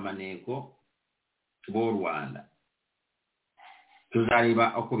kuba bamaneko b'u Rwanda.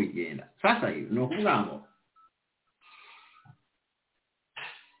 Tuzareba uko bigenda. Sasa hivi no kuvuga ngo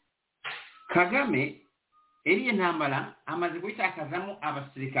Kagame iriye ntambara amaze gutakazamo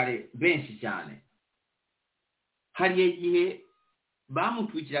abasirikare benshi cyane. Hari igihe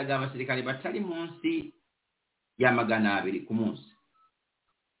bamutwikiraga abasirikare batari munsi ya 200 ku munsi.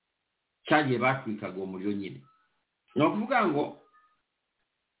 Cyagiye batwikaga umuriro nyine. No kuvuga ngo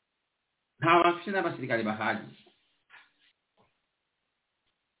nta bafite n'abasirikare bahagije.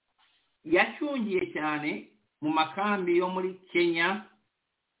 Yacyungiye cyane mu makambi yo muri Kenya,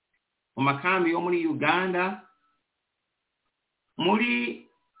 mu makambi yo muri Uganda, muri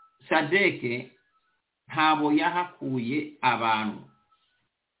Sadeke ntabo yahakuye abantu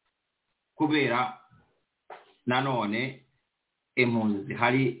kubera nanone impunzi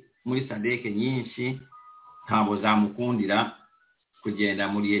hari muri Sadeke nyinshi ntabo zamukundira kugenda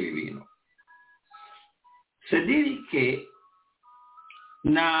muri ibi bintu. Sadeke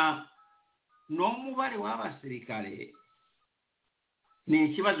na n'umubare w'abasirikare ni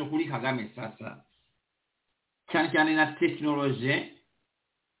ikibazo kuri Kagame sasa, cyane na tekinoloji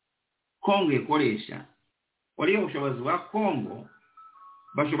Kongo ikoresha. Waliyo ubushobozi bwa Kongo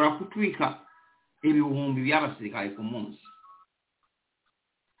bashobora kutwika ibihumbi by'abasirikare ku munsi.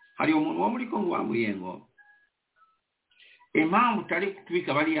 Hari umuntu wo muri Kongo wambwiye ngo impamvu tari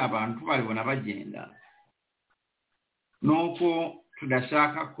kutwika bari abantu baribona bagenda nuko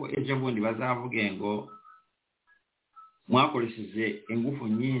tudashaka ko ejo bundi bazavuge ngo mwakoresheje ingufu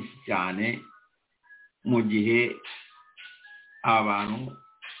nyinshi cyane mu gihe abantu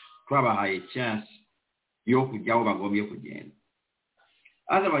twabahaye chance yo kujyaho bagombye kugenda.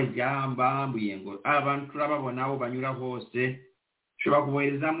 Otherwise yambambuye ngo abantu turababona aho banyura hose shobora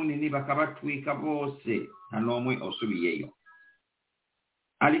kubohereza munini bakabatwika bose nta n'umwe usubiyeyo.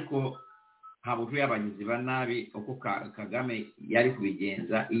 Ariko habo y'abagizi banabi uko Kagame yari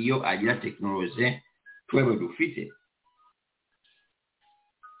kubigenza iyo agira technology twebwe dufite.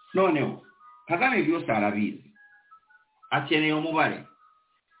 Noneho Kagame byose arabizi, akeneye umubare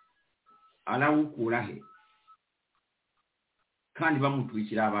arawukura he kandi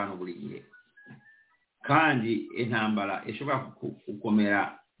bamutwikira abantu buri gihe, kandi intambara ishobora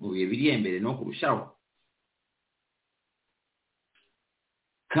gukomera mu bihe biri imbere no kurushaho,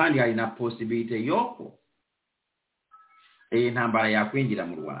 kandi hari na possibility yoko intambara yakwinjira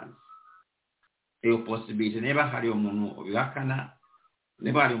mu Rwanda. Iyo possibility niba hari umuntu ubihakana,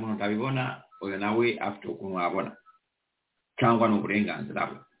 niba hari umuntu utabibona, oyo nawe afite ukuntu abona cyangwa n'uburenganzira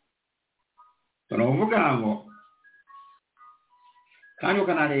bwe. Tunavuga ngo kandi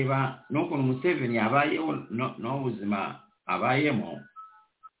ukanareba n'ukuntu Museveni yabayeho n'ubuzima abayemo.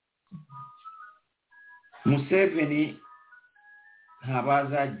 Museveni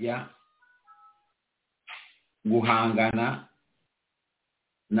ntabazajya guhangana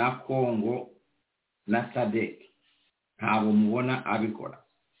na Kongo na Sadek, ntabwo mubona abikora.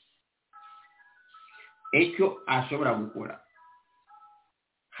 Icyo ashobora gukora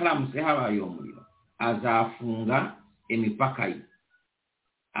haramutse habaye umuriro, azafunga imipaka ye,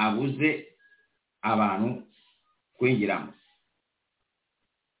 abuze abantu kwinjiramo.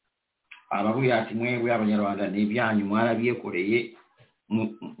 Abavuye ati mwebwe abanyarwanda n'ibyanyu mwarabiyekoreye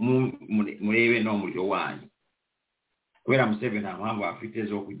murebe no muryo wanyu. Kubera Museveni nta mpamvu afite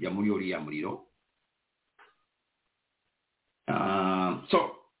zo kujya muri uriya muriro. So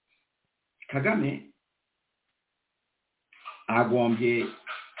Kagame agombye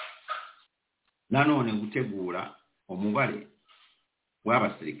nanone gutegura umubare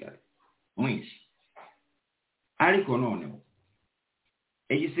w'abasirikare mwinshi. Ariko noneho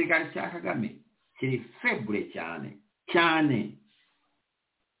igisirikare cya Kagame kiri feble cyane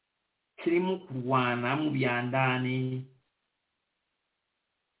kirimo kurwana mu byandani,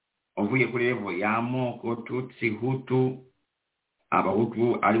 uvuye kuri level y'amoko Tutsi Hutu.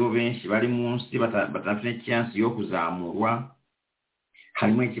 Abahutu aribo benshi bari munsi batafite chance yo kuzamurwa.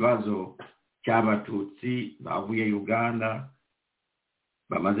 Harimo ikibazo cy'abatutsi bavuye Uganda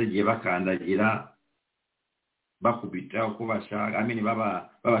bamaze giye bakandagira bakubita uko bashaka,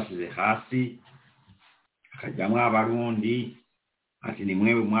 babashize hasi. Akajyamo abarundi ati ni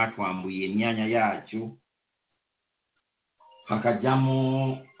mwewe mwatwambuye imyanya yacu.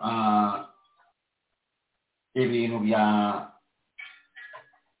 Hakajyamo ibintu bya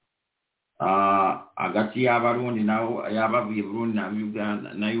agati y'abarundi naho yabavuye Burundi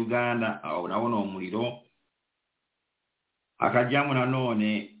na Uganda aho nabona umuriro. Akajyamo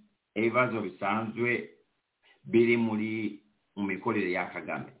nanone ibibazo bisanzwe biri muri mu mikorere ya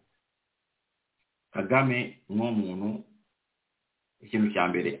Kagame. Kagame nk'umuntu ikintu cya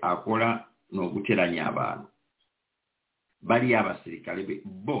mbere akora no guteranya abantu. Bari abasirikare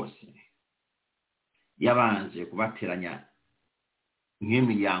bose yabanje kubateranya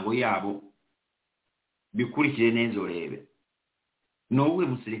nk'imiryango yabo, bikurikire neza urebe nowe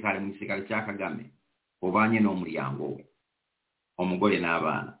musirikare mu gisirikare cya Kagame ubanye no muryango we, umugore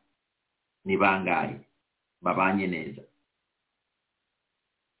n'abana ni bangahe babanye neza.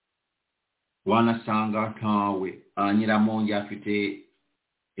 Wanasanga ntawe Nyiramongi afite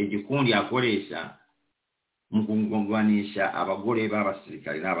igikundi akoresha mu kungwanisha abagore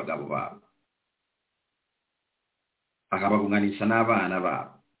b'abasirikare n'abagabo babo, akabagunganisha n'abana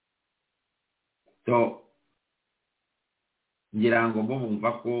babo. So ngira ngo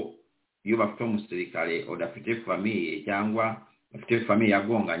bumva ko iyo bafite umusirikare udafite famiye cyangwa bafite famiye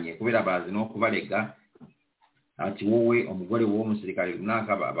yagonganye, kubera bazi no kubarega ati wowe umugore wo musirikare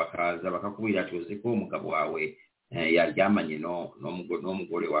runaka bakaza bakakubwira tuzi ko umugabo wawe yaryamanye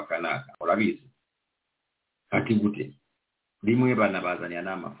n'umugore wa kanaka, urabizi ati gute, rimwe banabazanya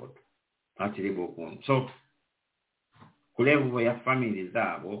n'amafoto ati ribo kuntu. So kulevo ya family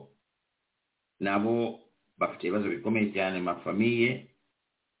zabo nabo bafite ibibazo bikomeye cyane mafamiye,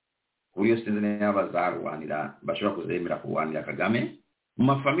 kuyo sinzi n'abazarwanira bashobora kuzemera kurwanira Kagame mu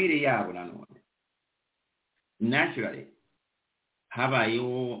mafamiye yabo. Nanone naturally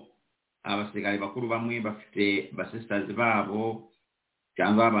habayeho abasirikare bakuru bamwe bafite basisters babo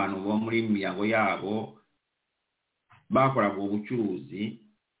cyangwa abantu bo muri miryango yabo bakoraga ubucuruzi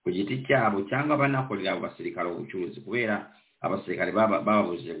ku giti cyabo cyangwa banakorera abasirikare ubucuruzi kubera abasirikare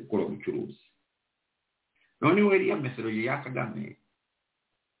bababujije gukora ubucuruzi. None we iriya methodology ya Kagame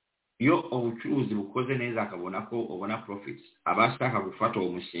yo ubucuruzi bukoze neza akabona ko ubona profits, abashaka gufata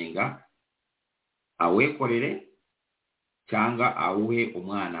uwo mushinga awekorere cyangwa awuhe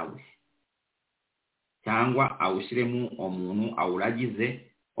umwana we cyangwa awushyiremo umuntu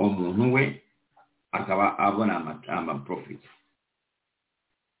awuragize umuntu we akaba abona ama profits.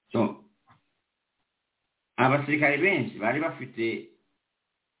 So abasirikare benshi bari bafite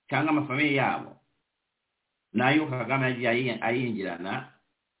cyangwa amafamiye yabo nayo Kagame yagiye ayingirana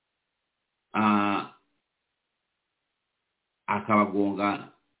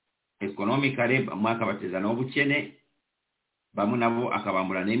akabagonga economically, mwaka bateza n'obukene, bamwe nabo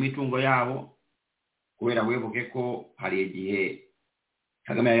akabambura n'emitungo yabo kubera webuke ko hari igihe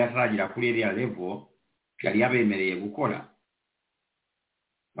Kagame yari ataragira kuri iriya level yari yabemereye gukora,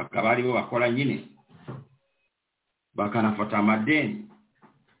 bakaba aribo bakora nyine bakanafata amadeni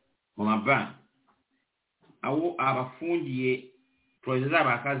mu mabanki aho abafungiye projet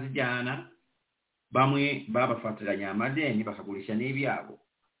z'abakazijyana bamwe babafatiranya amadeni bakagurisha n'ibyabo,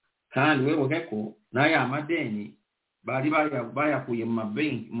 kandi webuke ko n'aya amadeni bari bayakuye mu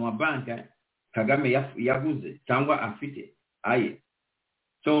mabanki Kagame yaguze cyangwa afite aye.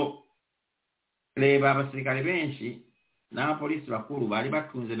 So reba abasirikare benshi n'abapolisi bakuru bari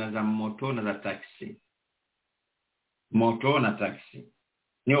batunze na za moto na za taxi, moto na taxi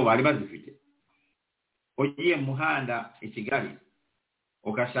niyo bari bazifite. Ugiye muhanda i Kigali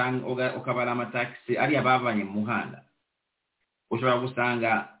ukabara amataxi ari abavanye mu muhanda, ushobora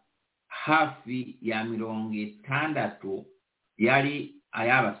gusanga hafi ya 60 yari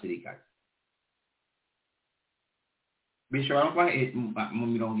ay'abasirikare, bishobora kuba mu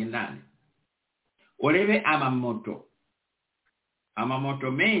 80. Urebe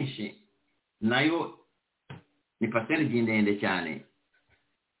amamoto menshi nayo ni percentage ndende cyane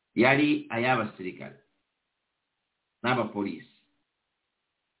yari ay'abasirikare n'abapolisi,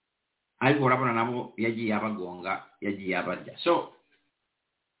 ariko urabona nabo yagiye abagonga, yagiye abarya. So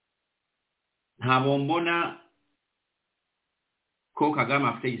ntabwo mbona ko Kagame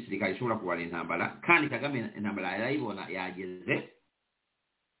afite igisirikare ishobora kubara intambara, kandi Kagame intambara yarayibona yageze.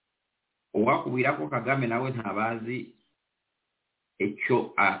 Uwakubwira ko Kagame nawe ntabazi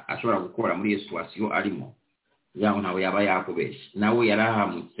icyo ashobora gukora muri iyo situation arimo, yaho nawe yaba yakubesha. Nawe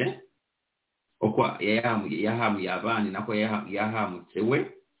yarahamutse uko yahamuye abandi nako yahamutse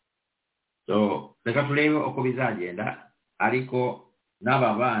we. So reka turebe uko bizagenda, ariko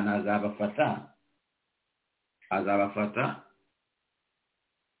n'aba bana azabafata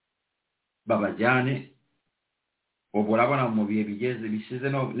babajyane. Ubu urabona mu bihe bishize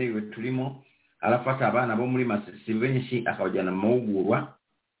no niwe turimo, arafata abana bo muri Masisi benshi akabajyana mu mahugurwa.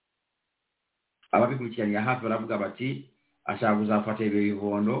 Ababikurikiranye hafi baravuga bati ashaka kuzafata ibyo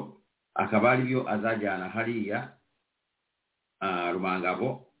bibondo akaba ari byo azajyana hariya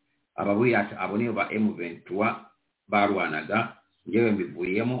Rumangabo. Ababuye ati abo niyo ba M23 barwanaga, ngewe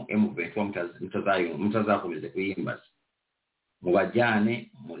mbivuyemo. M23 mutazakomeze kuyimbaza,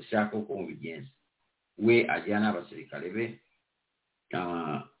 mubajyane muri shaka uko mubigenza. We ajyana abasirikare be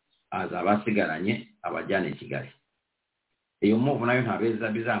azabasigaranye abajyane i Kigali. Iyo move nayo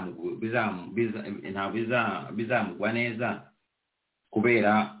bizamugwa neza,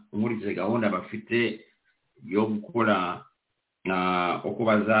 kubera muri gahunda bafite yo gukora uko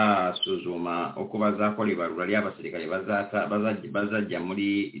bazasuzuma uko bazakora ibarura ry'abasirikare bazajya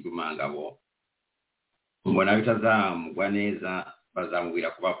muri Rumangabo. Mbona bitazamugwa neza,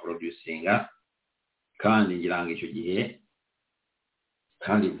 bazamubwira kuba producinga, kandi ngira ngo icyo gihe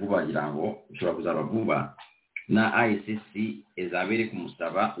kandi vuba, ngira ngo bishobora kuzaba vuba, na ICC ezabere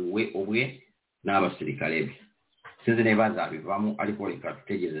kumusaba ubwe n'abasirikare be. Sinzi niba bazabivamo, ariko reka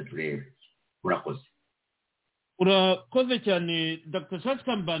tutegereze turebe. Murakoze. Urakoze cyane Dr. Charles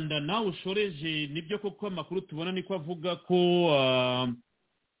Kambanda, nawe ushoreje nibyo koko amakuru tubona niko avuga ko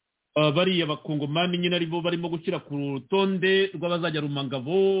bariya bakongomani nyine aribo barimo gushyira ku rutonde rw'abazajya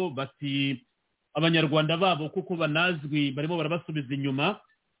Rumangabo, bati abanyarwanda babo kuko banazwi barimo barabasubiza inyuma.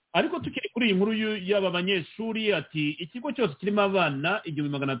 Ariko tukiri kuri iyi nkuru y'aba banyeshuri, ati ikigo cyose kirimo abana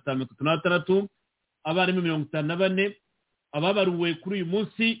 1536, abarimu 54, ababaruwe kuri uyu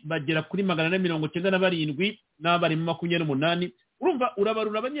munsi bagera kuri 497, n'abarimu 28. Urumva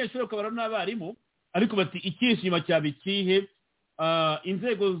urabarura abanyeshuri ukabarura n'abarimu, ariko bati ikishima cyaba ikihe?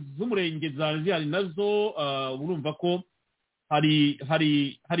 Inzego z'umurenge zari nazo urumva ko hari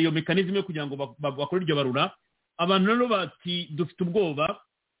iyo mekanizme kugira ngo bakore iryo barura. Abantu rero bati dufite ubwoba.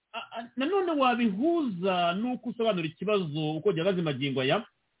 nanone wabihuza nuko usobanura ikibazo uko gihagaze magingo aya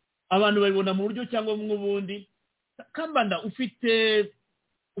abantu babibona mu buryo cyangwa mu bundi. Kambanda ufite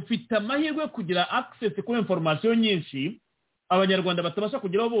amahirwe kugira access ku information nyinshi abanyarwanda batabasha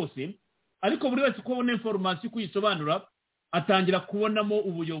kugeraho bose, ariko buri wese uko abona information kuyisobanura atangira kubonamo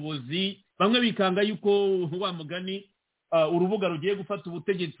ubuyobozi. Bamwe bikanga yuko wa mugani urubuga rugiye gufata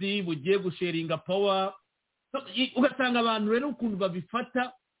ubutegetsi bugiye gusharinga power, ugasanga abantu rero ukuntu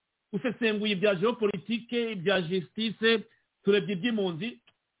babifata usesenguye ibya geopolitike, ibya justice, turebye iby'impunzi.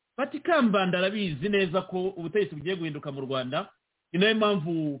 Bati Kambanda arabizi neza ko ubutegetsi bugiye guhinduka mu Rwanda, ni nayo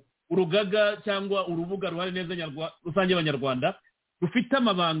mpamvu urugaga cyangwa urubuga ruhari neza rusange abanyarwanda rufite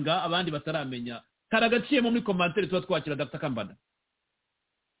amabanga abandi bataramenya. Karagaciyemo muri commentaire tuba twakira Dr. Kambanda.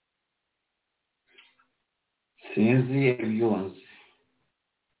 Sinzi ibyonzi.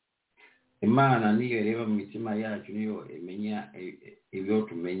 Imana niyo reba mu mitima yacu, niyo imenya ibyo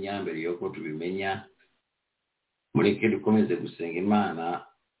tumenya mbere yuko tubimenya. Mureke dukomeze gusenga Imana,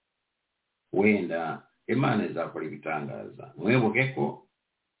 wenda Imana izakora ibitangaza. Mwibuke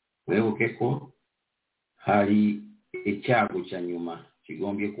ko hari icyago cya nyuma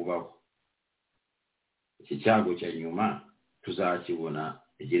kigombye kubaho. Iki cyago cya nyuma tuzakibona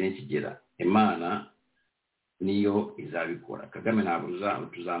igihe nikigera. Imana niyo izabikora. Kagame ntabwo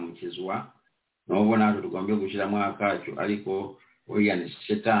tuzamukizwa n'ubwo natwe tugomba gushyiramo akacu, ariko uriya ni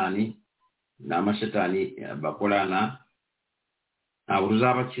shetani n'amashetani bakorana. Ntabwo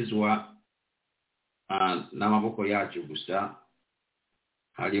tuzabakizwa n'amaboko yacu gusa,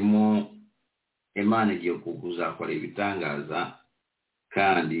 harimo Imana igiye kuzakora ibitangaza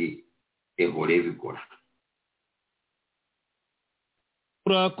kandi ehore bikora.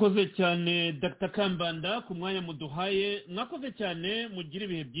 Urakoze cyane Dr. Kambanda ku mwanya muduhaye. Mwakoze cyane, mugira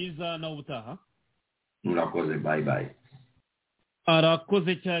ibihe byiza nawe ubutaha. Murakoze, bye bye.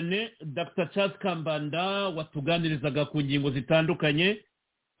 Arakoze cyane Dr. Charles Kambanda watuganirizaga ku ngingo zitandukanye,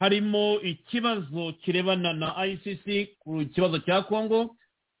 harimo ikibazo kirebana na ICC, ku kibazo cya Kongo,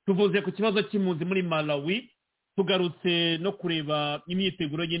 tuvuze ku kibazo cy'impunzi muri Malawi, tugarutse no kureba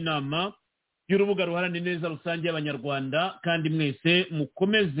imyiteguro y'inama y'urubuga ruharanira neza rusange y'abanyarwanda. Kandi mwese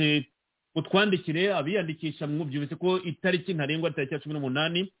mukomeze mutwandikire, abiyandikisha mwubyumvise ko itariki ntarengwa tariki ya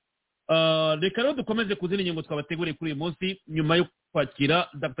 18. Reka rero dukomeze kuzina ingingo twabateguriye kuri uyu munsi nyuma yo kwakira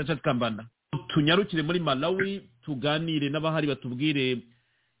Dr. Charles Kambanda. Tunyarukire muri Malawi tuganire n'abahari batubwire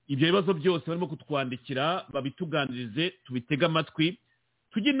ibyo bibazo byose barimo kutwandikira, babituganirize, tubitega amatwi,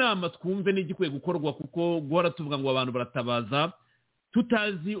 tujye inama twumve n'igikwiye gukorwa, kuko guhora tuvuga ngo abantu baratabaza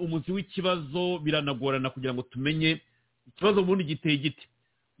tutazi umuzi w'ikibazo biranagorana kugira ngo tumenye ikibazo ubundi giteye giti.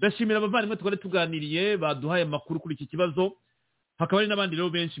 Ndashimira abavandimwe twari tuganiriye baduhaye amakuru kuri iki kibazo. Hakaba hari n'abandi rero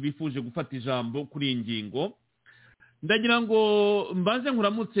benshi bifuje gufata ijambo kuri iyi ngingo. Ndagira ngo mbaze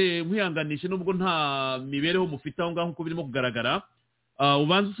nkuramutse nkwihanganishe nubwo nta mibereho mufite aho ngaho uko birimo kugaragara.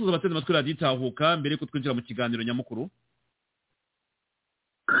 Ubanza usuza abateze amatwi radiyo Itahuka mbere yuko twinjira mu kiganiro nyamukuru.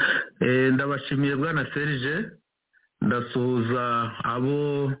 Ndabashimiye bwana Serge, ndasuhuza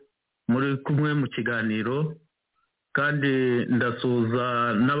abo muri kumwe mu kiganiro, kandi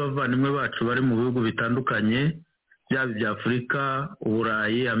ndasuhuza n'abavandimwe bacu bari mu bihugu bitandukanye byaba ibya Afurika,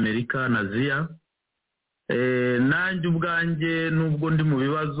 Uburayi, Amerika na Aziya. Nanjye ubwanjye nubwo ndi mu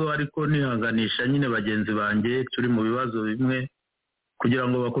bibazo ariko nihanganisha nyine bagenzi banjye turi mu bibazo bimwe, kugira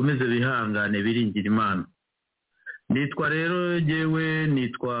ngo bakomeze bihangane biringira Imana. Nitwa rero jewe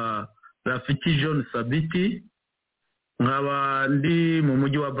nitwa Rafiki John Sabiti, nkaba ndi mu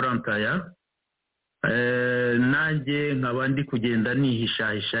mujyi wa Brantaya. Nanjye nkaba ndi kugenda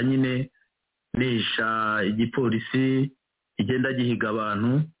nihishahisha nyine, nihisha igipolisi kigenda gihiga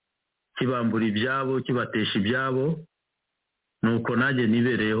abantu, kibambura ibyabo, kibatesha ibyabo, nuko nanjye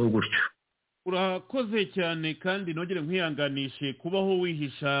nibereyeho gutyo. Urakoze cyane, kandi nongere nkwihanganishe kubaho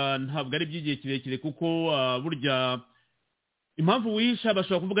wihisha ntabwo ari by'igihe kirekire, kuko burya impamvu wihisha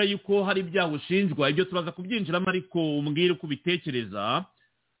bashobora kuvuga yuko hari ibyaha ushinjwa. Ibyo turaza kubyinjiramo, ariko umbwire uko ubitekereza.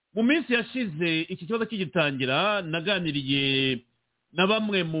 Mu minsi yashize iki kibazo kigitangira, naganiriye na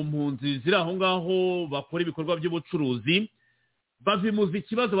bamwe mu mpunzi ziri aho ngaho bakora ibikorwa by'ubucuruzi. Bavimuza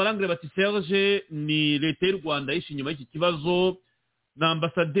ikibazo barangire bati Serge, ni leta y'u Rwanda yishe inyuma y'iki kibazo, na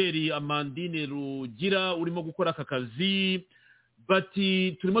ambasaderi Amandine Rugira urimo gukora aka kazi.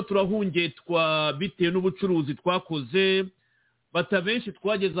 Bati turimo turahungetwa bitewe n'ubucuruzi twakoze. Bata benshi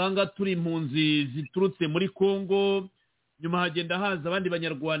twageze aha ngaha turi impunzi ziturutse muri Kongo, nyuma hagenda haza abandi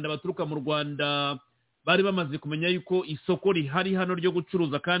banyarwanda baturuka mu Rwanda bari bamaze kumenya yuko isoko rihari hano ryo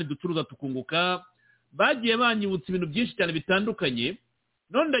gucuruza kandi ducuruza tukunguka. Bagiye banyibutsa ibintu byinshi cyane bitandukanye.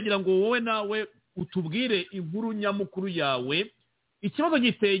 None ndagira ngo wowe nawe utubwire inkuru nyamukuru yawe ikibazo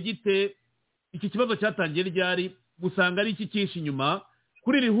giteye gite iki kibazo cyatangiye ryari gusanga ari iki cyinshi inyuma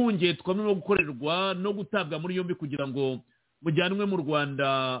kuri iri hungetwa no gukorerwa no gutabwa muri yombi kugira ngo mujyanwe mu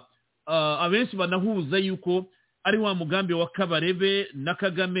Rwanda abenshi banahuza yuko ari wa mugambi wa Kabarebe na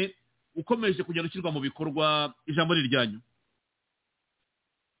Kagame ukomeje kugenda ushyirwa mu bikorwa ijambo riryanyu.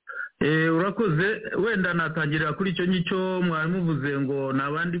 Urakoze wenda natangirira kuri icyo ngicyo mwari muvuze ngo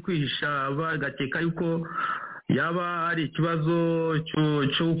nabandi kwihisha bagakeka yuko yaba ari ikibazo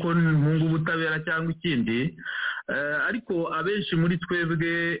cy'uko ntunga ubutabera cyangwa ikindi, ariko abenshi muri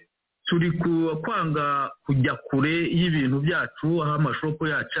twebwe turi kwanga kujya kure y'ibintu byacu aho amashopo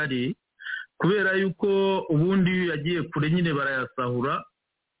yacu ari, kubera yuko ubundi yagiye kure nyine barayasahura,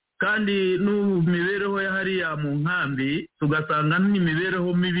 kandi n'imibereho ya hariya mu nkambi tugasanga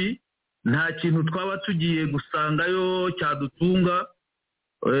n'imibereho mibi, nta kintu twaba tugiye gusangayo cyadutunga,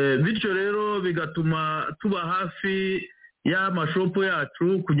 bityo rero bigatuma tuba hafi y'amashopo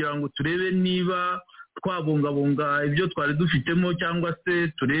yacu kugira ngo turebe niba twabungabunga ibyo twari dufitemo cyangwa se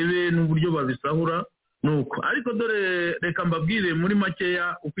turebe n'uburyo babisahura nuko. Ariko dore reka mbabwire muri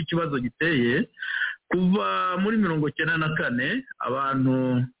makeya uko ikibazo giteye. Kuva muri 1994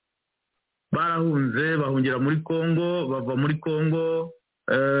 abantu barahunze bahungira muri Kongo, bava muri Kongo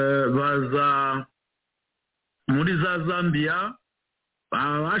baza muri za Zambia,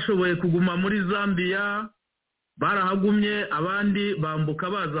 bashoboye kuguma muri Zambia barahagumye, abandi bambuka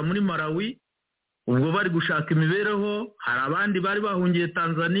baza muri Malawi ubwo bari gushaka imibereho. Hari abandi bari bahungiye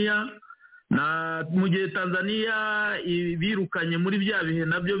Tanzania, na mu gihe Tanzania birukanye muri bya bihe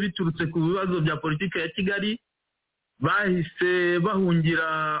nabyo biturutse ku bibazo bya politike ya Kigali, bahise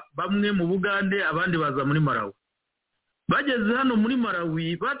bahungira bamwe mu Bugande, abandi baza muri Malawi. Bageze hano muri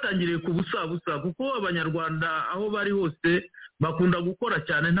Malawi batangiriye ku busabusa, kuko abanyarwanda aho bari hose bakunda gukora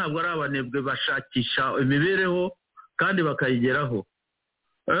cyane, ntabwo ari abanebwe, bashakisha imibereho kandi bakayigeraho.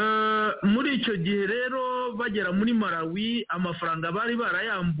 Muri icyo gihe rero bagera muri Malawi, amafaranga bari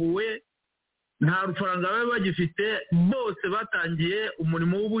barayambuwe, nta rufaranga bari bagifite, bose batangiye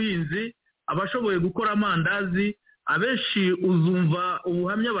umurimo w'ubuhinzi, abashoboye gukora amandazi. Abenshi uzumva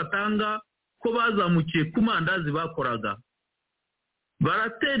ubuhamya batanga ko bazamukiye ku mandazi bakoraga.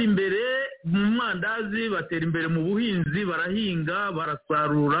 Baratera imbere mu mandazi, batera imbere mu buhinzi, barahinga,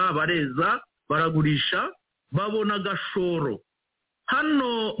 barasarura, bareza, baragurisha, babona agashoro.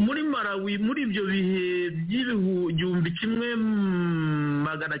 Hano muri Malawi muri ibyo bihe by'ibihumbi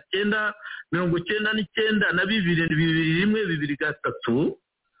 1999 na 2001-2003,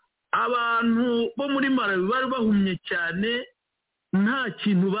 abantu bo muri Malawi bari bahumye cyane, nta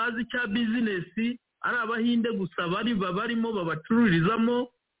kintu bazi cya bizinesi, ari abahinde gusa barimo babacururizamo,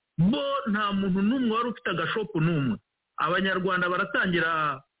 bo nta muntu n'umwe wari ufite agashopu n'umwe. Abanyarwanda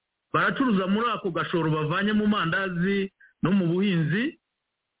baratangira baracuruza muri ako gashoro bavanye mu mandazi no mu buhinzi,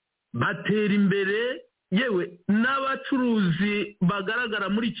 batera imbere, yewe n'abacuruzi bagaragara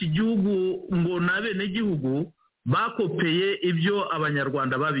muri iki gihugu ngo n'abene gihugu bakopeye ibyo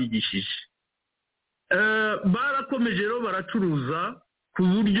abanyarwanda babigishije. Barakomeje rero baracuruza ku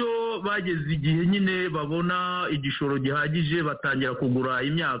buryo bageze igihe nyine babona igishoro gihagije, batangira kugura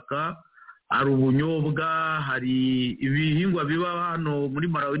imyaka, hari ubunyobwa, hari ibihingwa biba hano muri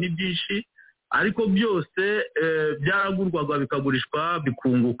Malawi ni byinshi, ariko byose byaragurwaga bikagurishwa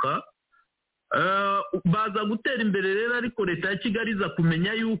bikunguka. Baza gutera imbere rero, ariko leta ya Kigali iza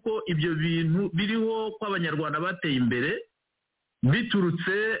kumenya yuko ibyo bintu biriho, ko abanyarwanda bateye imbere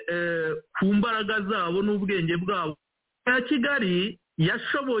biturutse ku mbaraga zabo n'ubwenge bwabo. Ya Kigali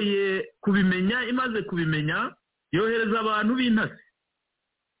yashoboye kubimenya, imaze kubimenya yohereza abantu b'intasi.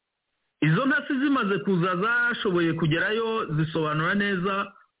 Izo ntasi zimaze kuza zashoboye kugerayo, zisobanura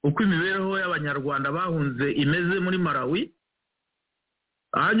neza uko imibereho y'abanyarwanda bahunze imeze muri Malawi.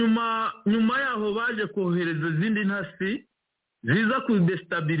 Hanyuma nyuma yaho baje kohereza izindi ntasi ziza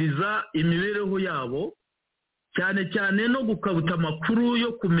kudestabiliza imibereho yabo, cyane cyane no gukabuta amakuru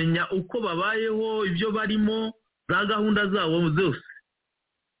yo kumenya uko babayeho, ibyo barimo, za gahunda zabo zose.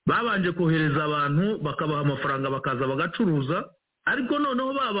 Babanje kohereza abantu bakabaha amafaranga bakaza bagacuruza, ariko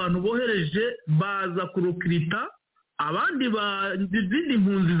noneho ba bantu bohereje baza kurukirita abandi izindi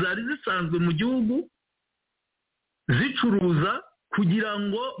mpunzi zari zisanzwe mu gihugu zicuruza, kugira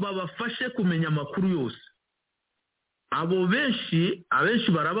ngo babafashe kumenya amakuru yose. Abo abenshi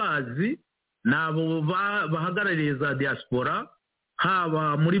barabazi, nabo bahagarariye za diaspora,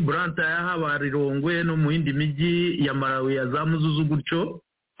 haba muri Brantaya, haba Rirongwe no mu yindi mijyi ya Malawi ya za Muzuzu gutyo.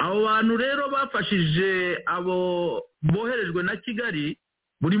 Abo bantu rero bafashije abo boherejwe na Kigali,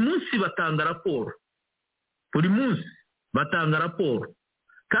 buri munsi batanga raporo,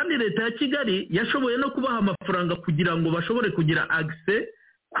 kandi leta ya Kigali yashoboye no kubaha amafaranga kugira ngo bashobore kugira access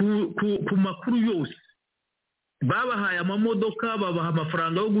ku makuru yose. Babahaye amamodoka, babaha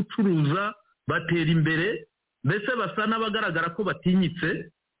amafaranga yo gucuruza, batera imbere, mbese basa n'abagaragara ko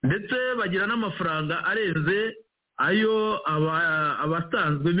batinyitse, ndetse bagira n'amafaranga arenze ayo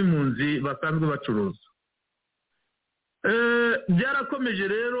abasanzwe b'impunzi basanzwe bacuruza. Byarakomeje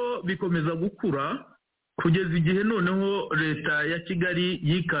rero bikomeza gukura kugeza igihe noneho leta ya Kigali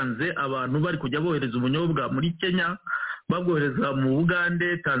yikanze abantu bari kujya bohereza ubunyobwa muri Kenya, babwohereza mu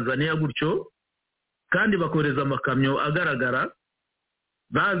Bugande, Tanzania gutyo, kandi bakohereza amakamyo agaragara.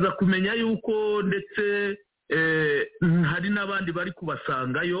 Baza kumenya yuko ndetse hari n'abandi bari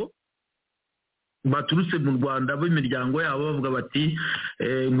kubasangayo baturutse mu Rwanda b'imiryango yabo, bavuga bati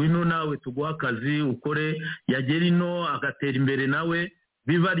ngwino nawe tuguha akazi ukore, yagera ino agatera imbere nawe.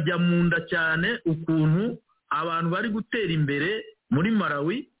 Bibarya mu nda cyane ukuntu abantu bari gutera imbere muri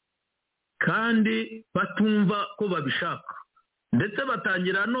Malawi kandi batumva ko babishaka, ndetse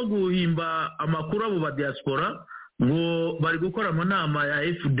batangira no guhimba amakuru abo ba diaspora ngo bari gukora amanama ya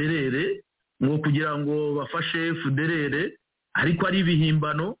FDLR ngo kugira ngo bafashe FDLR, ariko ari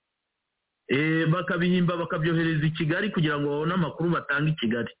ibihimbano. Bakabihimba bakabyohereza i Kigali kugira ngo babone amakuru batanga i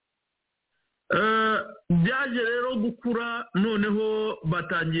Kigali. Byaje rero gukura, noneho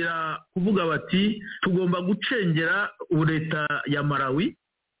batangira kuvuga bati tugomba gucengera leta ya Malawi.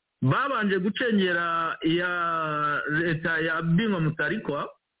 Babanje gucengera ya leta ya Bingwa Mutarikwa,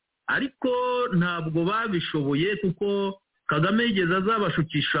 ariko ntabwo babishoboye kuko Kagame yigeze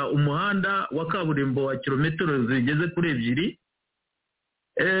azabashukisha umuhanda wa kaburimbo wa kilometero zigeze kuri 2,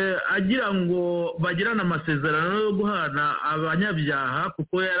 agira ngo bagirane amasezerano yo guhana abanyabyaha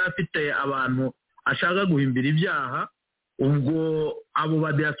kuko yari afite abantu ashaka guhimbira ibyaha. Ubwo abo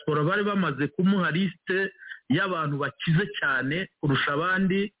ba diaspora bari bamaze kumuha liste y'abantu bakize cyane kurusha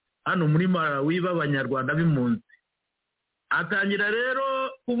abandi hano muri Malawi b'abanyarwanda b'impunzi. Atangira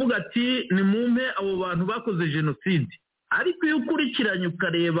rero kuvuga ati ni mumpe abo bantu bakoze genocide, ariko iyo ukurikiranye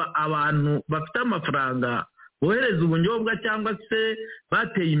ukareba abantu bafite amafaranga bohereza ubunyobwa cyangwa se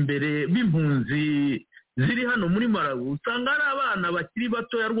bateye imbere b'impunzi ziri hano muri Malawi, usanga ari abana bakiri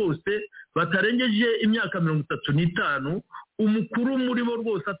batoya rwose batarengeje imyaka 35, umukuru muri bo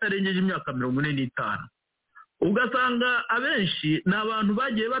rwose atarengeje imyaka 45. Ugasanga abenshi ni abantu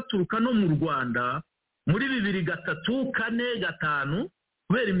bagiye baturuka no mu Rwanda muri 2003, 4, 5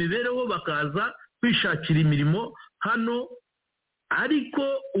 kubera imibereho bakaza kwishakira imirimo hano, ariko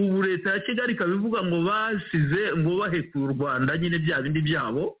ubu leta ya Kigali kabivuga ngo basize ngo bahekuye u Rwanda nyine bya bindi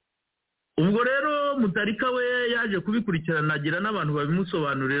byabo. Ubwo rero Mutarika we yaje kubikurikirana, agira n'abantu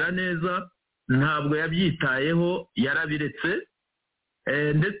babimusobanurira neza, ntabwo yabyitayeho, yarabiretse.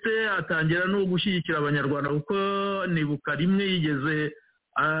 Ndetse atangira no gushyigikira abanyarwanda kuko nibuka rimwe yigeze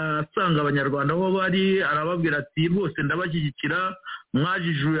asanga abanyarwanda aho bari, arababwira ati rwose ndabashyigikira,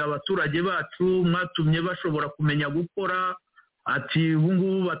 mwajijuye abaturage bacu, mwatumye bashobora kumenya gukora. Ati ubu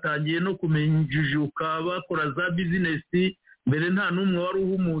ngubu batangiye no kumenjujuka bakora za bizinesi, mbere nta n'umwe wari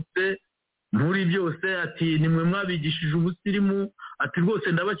uhumutse muri byose. Ati nimwe mwabigishije ubusirimu. Ati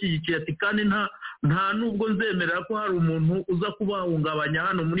rwose ndabashyigikiye, ati kandi nta nubwo nzemerera ko hari umuntu uza kubahungabanya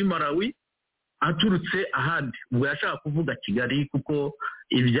hano muri Malawi aturutse ahandi. Ubwo yashaka kuvuga Kigali kuko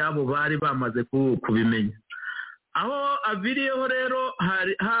ibyabo bari bamaze kubimenya. Aho aviriyeho rero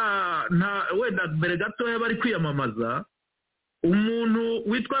wenda mbere gatoya bari kwiyamamaza, umuntu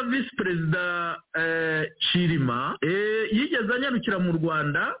witwa Vice Perezida Chirima yigeze anyarukira mu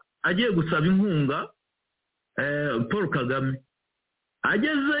Rwanda agiye gusaba inkunga Paul Kagame.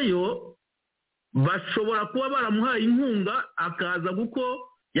 Agezeyo bashobora kuba baramuhaye inkunga akaza, kuko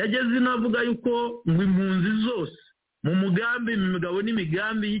yageze inavuga yuko ngo impunzi zose mu mugambi, mu migabo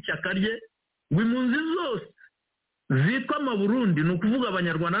n'imigambi y'ishyaka rye, ngo impunzi zose zitwa Amaburundi, ni ukuvuga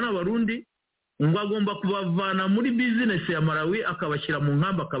abanyarwanda n'abarundi, ngo agomba kubavana muri business ya Malawi akabashyira mu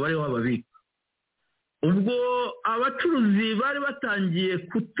nkamba akaba ariho babika. Ubwo abacuruzi bari batangiye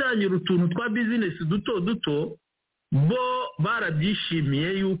gutangira utuntu twa business duto duto, bo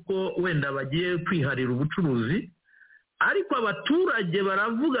barabyishimiye yuko wenda bagiye kwiharira ubucuruzi, ariko abaturage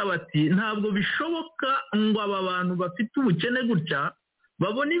baravuga bati ntabwo bishoboka ngo aba bantu bafite ubukene gutya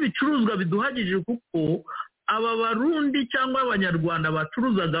babone ibicuruzwa biduhagije, kuko aba barundi cyangwa abanyarwanda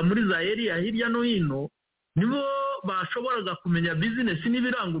bacuruzaga muri za area hirya no hino nibo bashoboraga kumenya business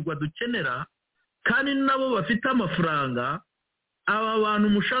n'ibirangurwa dukenera, kandi nabo bafite amafaranga. Aba bantu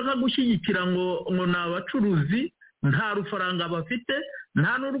mushaka gushyigikira ngo ni abacuruzi, nta rufaranga bafite,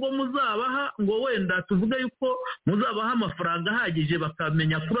 nta n'urwo muzabaha ngo wenda tuvuge yuko muzabaha amafaranga ahagije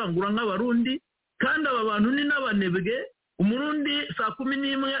bakamenya kurangura nk'abarundi, kandi aba bantu ni n'abanebwe umurundi saa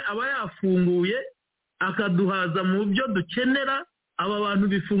 11 aba yafunguye akaduhaza mu byo dukenera. Aba bantu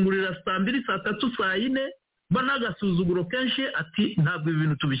bifungurira saa 2 saa 3 saa 4 banagasuzuguro kenshi ati ntabwo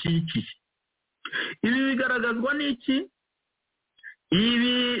ibintu tubishyigikiye. Ibi bigaragazwa n'iki?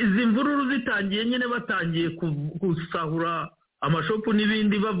 Izi mvururu zitangiye nyine batangiye gusahura amashopu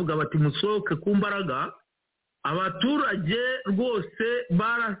n'ibindi bavuga bati musohoke ku mbaraga, abaturage rwose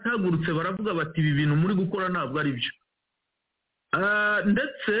barahagurutse baravuga bati ibi bintu muri gukora ntabwo ari byo.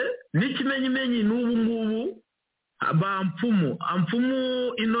 Ndetse n'ikimenyimenyi n'ubu ngubu amfumu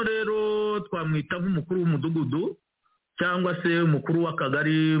ino rero twamwita nk'umukuru w'umudugudu cyangwa se umukuru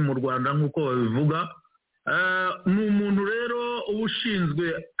w'akagari mu Rwanda nk'uko babivuga. Ni umuntu rero uba ushinzwe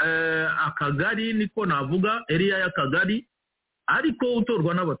akagari, niko navuga area y'akagari, ariko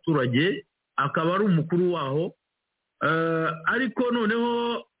utorwa n'abaturage, akaba ari umukuru waho. Ariko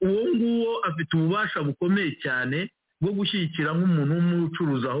noneho uwo nguwo afite ububasha bukomeye cyane bwo gushyigikira nk'umuntu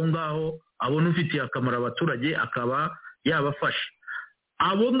w'umucuruzi aho ngaho abona ufitiye akamaro abaturage akaba yabafasha.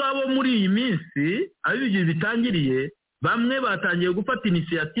 Abo ngabo muri iyi minsi abigiye bitangiriye, bamwe batangiye gufata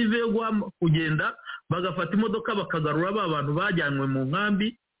initiative yo kugenda bagafata imodoka bakagarura ba bantu bajyanwe mu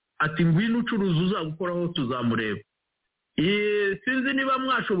nkambi, ati ngwino ucuruza uzagukoraho tuzamureba. Sinzi niba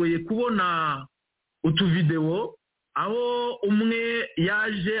mwashoboye kubona utuvideo aho umwe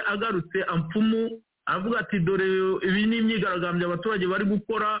yaje agarutse amfumu avuga ati dore ibi ni imyigaragambyo abaturage bari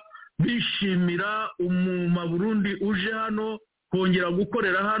gukora bishimira Burundi uje hano kongera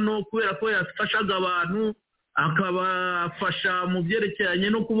gukorera hano kubera ko yafashaga abantu, akabafasha mu byerekeranye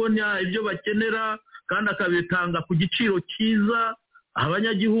no kubona ibyo bakenera kandi akabitanga ku giciro cyiza,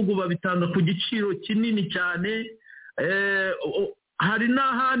 abanyagihugu babitanga ku giciro kinini cyane. Hari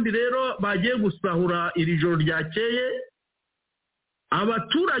n'ahandi rero bagiye gusahura iri joro ryakeye,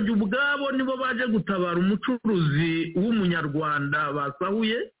 abaturage ubwabo nibo baje gutabara umucuruzi w'umunyarwanda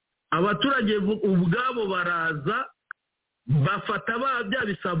basahuye. Abaturage ubwabo baraza bafata bya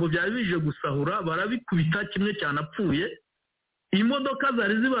bisambo byari bije gusahura barabikubita, kimwe cyane apfuye. Imodoka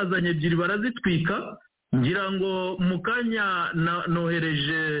zari zibazanye ebyiri barazitwika. Ngira ngo mu kanya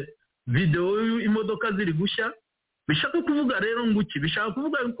nohereje video imodoka ziri gushya. Bishaka kuvuga rero nguki, bishaka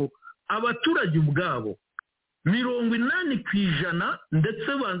kuvuga ko abaturage ubwabo 80% ndetse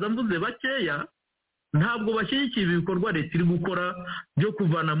banza mvuze bakeya ntabwo bashyigikiye ibikorwa leta iri gukora byo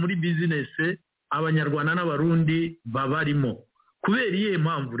kuvana muri business abanyarwanda n'abarundi babarimo. Kubera iyihe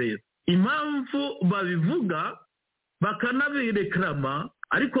mpamvu rero? Impamvu babivuga bakanabireklama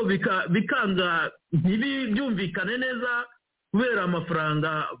ariko bikanga ntibyumvikane neza kubera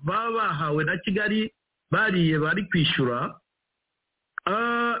amafaranga baba bahawe na Kigali bari kwishyura.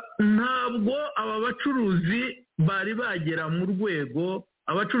 Ntabwo aba bacuruzi bari bagera mu rwego,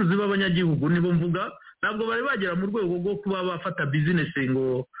 abacuruzi b'abanyagihugu nibo mvuga, ntabwo bari bagera mu rwego rwo kuba bafata business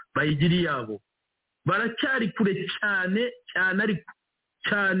ngo bayigire yabo. Baracyari kure cyane ariko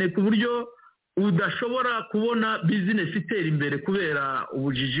cyane ku buryo udashobora kubona business itera imbere kubera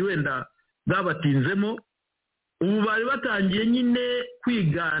ubujiji wenda bwabatinzemo. Ubu bari batangiye nyine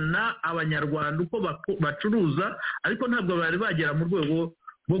kwigana abanyarwanda uko bacuruza, ariko ntabwo bari bagera mu rwego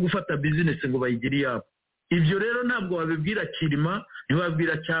rwo gufata business ngo bayigire yabo. Ibyo rero ntabwo babibwira Kirima,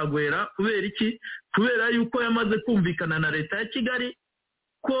 ntibabwira Cyagwera. Kubera iki? Kubera yuko yamaze kumvikana na leta ya Kigali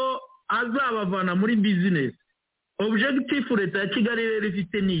ko azabavana muri business. Objectif leta ya Kigali rero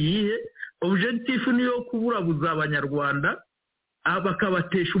ifite ni iyihe? Objectif niyo kuburabuza abanyarwanda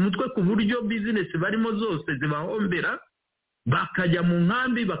bakabatesha umutwe ku buryo business barimo zose zibahombera, bakajya mu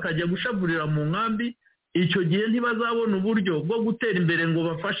nkambi, bakajya gushavurira mu nkambi. Icyo gihe ntibazabona uburyo bwo gutera imbere ngo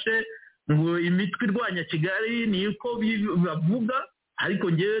bafashe ngo imitwe irwanya Kigali, niko bavuga. Ariko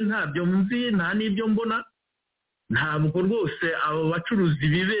ngewe ntabyo nzi, nta n'ibyo mbona. Ntabwo rwose abo bacuruzi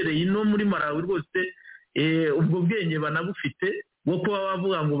bibereye ino muri Malawi rwose ubwo bwenge banabufite bwo kuba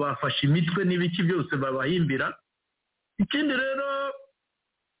bavuga ngo bafashe imitwe n'ibiki byose babahimbira. Ikindi rero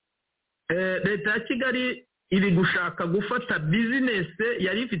leta ya Kigali iri gushaka gufata business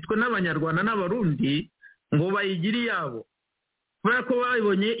yari ifitwe n'abanyarwanda n'abarundi ngo bayigire yabo kubera ko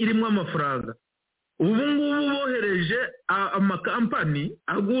bayibonye irimo amafaranga. Ubu ngubu bohereje amakampani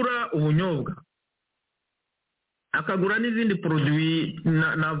agura ubunyobwa, akagura n'izindi produit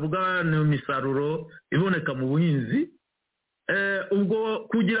navuga n'imisaruro iboneka mu buhinzi, ubwo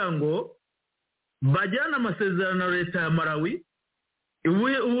kugira ngo bajyana amasezerano leta ya Malawi,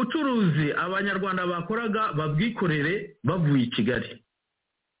 ubucuruzi abanyarwanda bakoraga babwikorere bavuye i Kigali.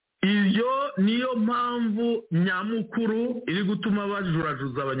 Iyo niyo mpamvu nyamukuru iri gutuma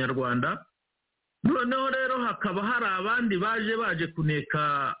bajurajuza abanyarwanda. Noneho rero hakaba hari abandi baje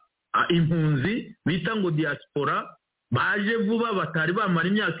kuneka impunzi bita ngo diaspora, baje vuba batari bamara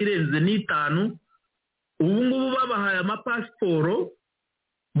imyaka irenze n'itanu ubu ngubu babahaye amapasiporo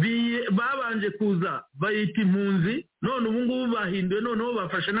babanje kuza bayita impunzi none ubu ngubu bahinduye noneho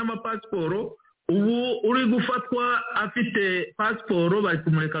bafashe n'amapasiporo ubu uri gufatwa afite pasiporo bari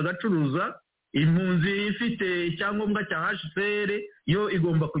kumureka agacuruza impunzi ifite icyangombwa cya HCR yo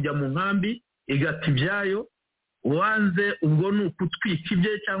igomba kujya mu nkambi igata ibyayo uwanze ubwo ni ukutwika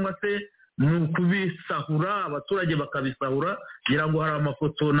ibye cyangwa se ni ukubisahura abaturage bakabisahura kugira ngo hari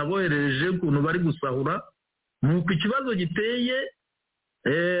amafoto naboherereje ukuntu bari gusahura ni uko ikibazo giteye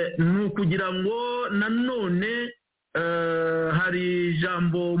ni ukugira ngo nanone hari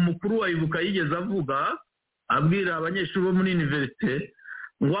ijambo mukuru wa Ibuka yigeze avuga abwira abanyeshuri bo muri universite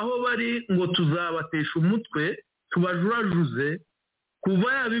ngo aho bari ngo tuzabatesha umutwe tubajurajuze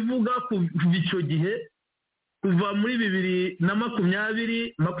kuva yabivuga kuva icyo gihe kuva muri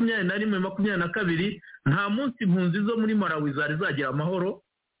 2020 21 22 nta munsi impunzi zo muri Malawi zari zagira amahoro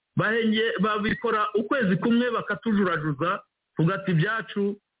babikora ukwezi kumwe bakatujurajuza tugata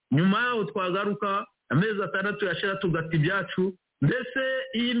ibyacu nyuma yaho twagaruka amezi 6 yashira tugata ibyacu mbese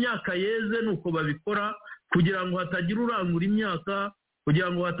iyi myaka yeze nuko babikora kugira ngo hatagira urangura imyaka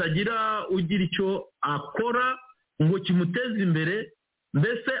kugira ngo hatagira ugira icyo akora ngo kimuteze imbere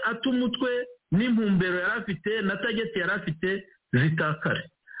mbese atumutwe n'impumbero yarafite na target yarafite zitakare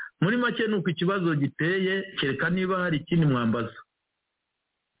muri make nuko ikibazo giteye kereka niba hari ikindi mwambaza.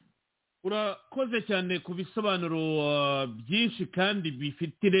 Urakoze cyane ku bisobanuro byinshi kandi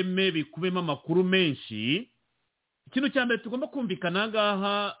bifite ireme bikubiyemo amakuru menshi. Ikintu cya mbere tugomba kumvikana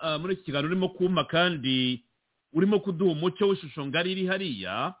ngaha muri iki kiganiro urimo kumpa kandi urimo kuduha umucyo w'ishusho ngari iri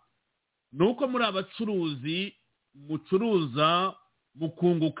hariya ni uko muri abacuruzi mucuruza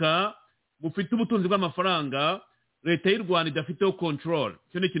mukunguka mufite ubutunzi bw'amafaranga leta y'u Rwanda idafiteho control.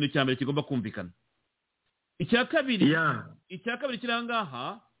 Icyo ni ikintu cya mbere kigomba kumvikana. Icya kabiri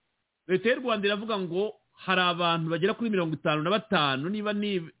kirangaha leta y'u Rwanda iravuga ngo hari abantu bagera kuri 55 niba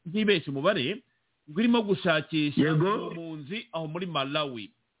ntibeshye umubare ngo irimo gushakisha impunzi aho muri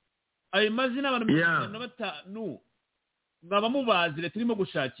Malawi. Ayo mazina abantu 55 mwaba mubazi leta irimo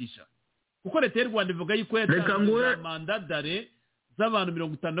gushakisha kuko leta y'u Rwanda ivuga yuko yatanze mandadare z'abantu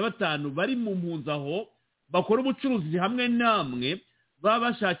 55 bari mu mpunzi aho bakora ubucuruzi hamwe namwe baba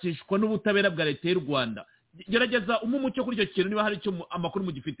bashakishwa n'ubutabera bwa leta y'u Rwanda. Gerageza umucyo kuri icyo kintu niba hari icyo amakuru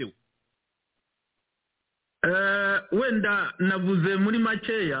mugifiteho. Wenda navuze muri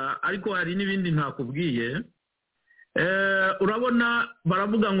makeya ariko hari n'ibindi ntakubwiye. Urabona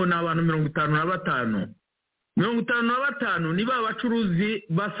baravuga ngo ni abantu 55 niba abacuruzi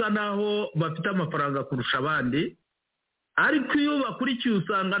basa naho bafite amafaranga kurusha abandi ariko iyo bakurikiye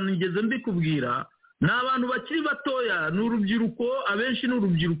usanga nigeze mbikubwira ni abantu bakiri batoya n'urubyiruko abenshi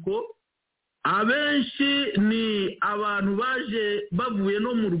n'urubyiruko abenshi ni abantu baje bavuye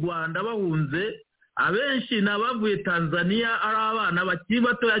no mu Rwanda bahunze abenshi nabavuye Tanzania ari abana bakiri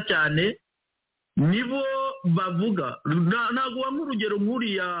batoya cyane nibo bavuga naguha nk'urugero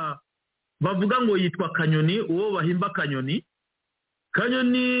nk'uriya bavuga ngo yitwa Kanyoni uwo bahimba Kanyoni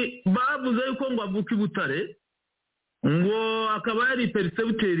bavuze yuko ngo avuka i Butare ngo akaba yari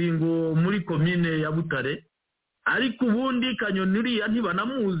percepteur ngo muri commune ya Butare ariko ubundi Kanyoni uriya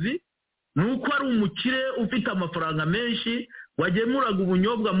ntibanamuzi nuko ari umukire ufite amafaranga menshi wagemuraga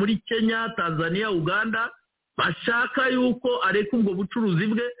ubunyobwa muri Kenya Tanzania Uganda bashaka yuko areka ubwo bucuruzi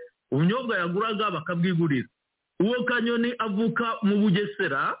bwe ubunyobwa yaguraga bakabwigurira. Uwo Kanyoni avuka mu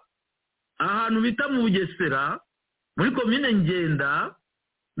Bugesera ahantu bita mu Bugesera muri commune Ngenda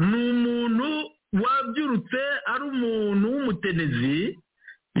ni umuntu wabyurutse ari umuntu w'umutenezi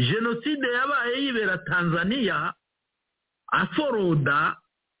jenoside yabaye yibera Tanzania aforoda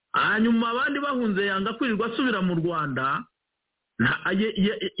hanyuma abandi bahunze yanga kwirirwa asubira mu Rwanda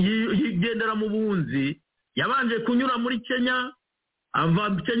yigendera mu buhunzi yabanje kunyura muri Kenya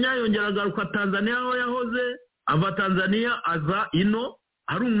ava Kenya yongera agaruka Tanzania aho yahoze ava Tanzania aza ino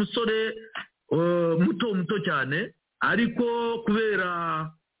ari umusore muto cyane ariko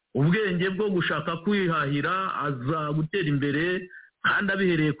kubera ubwenge bwo gushaka kwihahira aza gutera imbere kandi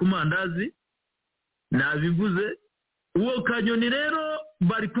abihereye ku mandazi nabivuze. Uwo Kanyoni rero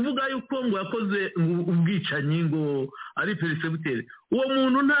bari kuvuga yuko ngo yakoze ubwicanyi ngo ari percepteur. Uwo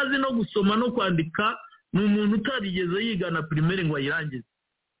muntu ntazi no gusoma no kwandika ni umuntu utarigeze yigana primaire ngo ayirangize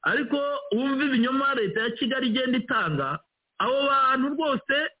ariko wumva ibinyoma leta ya Kigali igenda itanga abo bantu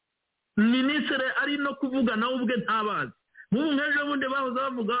rwose ministre ari no kuvuga nawe ubwe ntabazi mu nkeje bundi bahoze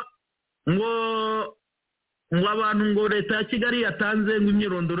bavuga ngo abantu ngo leta ya Kigali yatanze ngo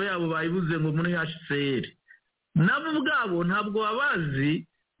imyirondoro yabo bayibuze ngo muri HCR nabo ubwabo ntabwo babazi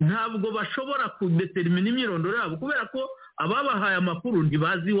ntabwo bashobora kudetermina imyirondoro yabo kubera ko ababahaye amakuru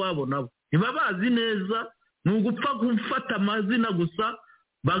ntibazi iwabo nabo ntibabazi neza ni ugupfa gufata amazina gusa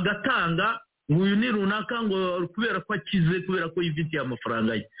bagatanga uyu ni runaka ngo kubera ko akize kubera ko yifitiye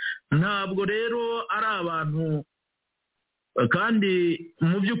amafaranga ye ntabwo rero ari abantu kandi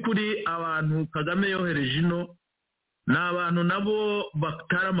mu by'ukuri abantu Kagame yohereje ino ni abantu nabo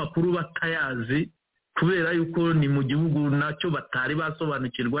batari amakuru batayazi kubera yuko ni mu gihugu nacyo batari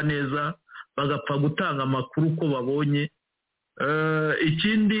basobanukirwa neza bagapfa gutanga amakuru uko babonye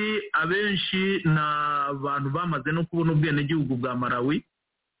ikindi abenshi ni abantu bamaze no kubona ubwenegihugu bwa Malawi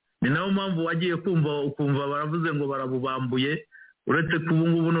ni nayo mpamvu wagiye ukumva baravuze ngo barabubambuye uretse ko ubu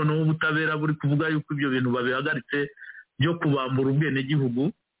ngubu noneho ubutabera buri kuvuga yuko ibyo bintu babihagaritse byo kubambura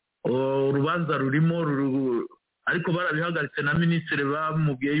ubwenegihugu urubanza rurimo ariko barabihagaritse na minisitiri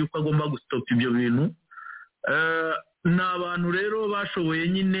bamubwiye yuko agomba gustopa ibyo bintu ni abantu rero bashoboye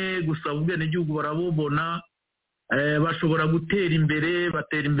nyine gusaba ubwenegihugu barabubona bashobora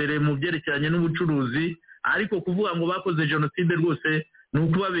batera imbere mu byerekeranye n'ubucuruzi ariko kuvuga ngo bakoze jenoside rwose ni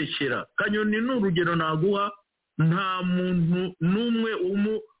ukubabeshyera Kanyoni ni urugero naguha nta muntu n'umwe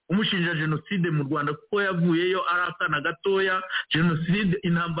umushinja jenoside mu Rwanda kuko yavuyeyo ari akana gatoya jenoside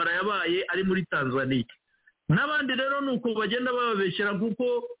intambara yabaye ari muri Tanzania n'abandi rero ni uko bagenda bababeshyera kuko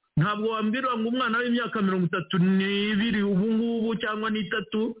ntabwo wambwira ngo umwana w'imyaka 32 ubu ngubu cyangwa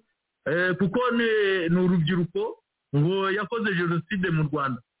n'itatu kuko ni urubyiruko ngo yakoze jenoside mu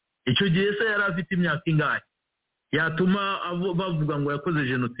Rwanda icyo gihe se yari afite imyaka ingahe yatuma bavuga ngo yakoze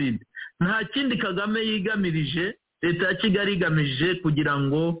jenoside nta kindi Kagame yigamirije leta ya Kigali igamije kugira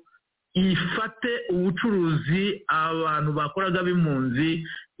ngo ifate ubucuruzi abantu bakoraga b'impunzi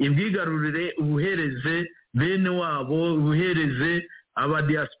ibwigarurire ubuhereze bene wabo ubuhereze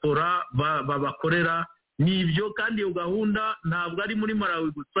abadiaspora babakorera nibyo kandi iyo gahunda ntabwo ari muri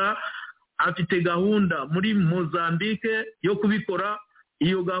Malawi gusa afite gahunda muri Mozambique yo kubikora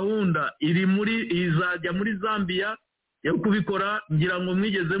iyo gahunda izajya muri Zambia yo kubikora ngira ngo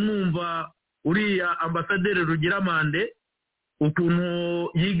mwigeze mwumva uriya ambasaderi Rugiramande ukuntu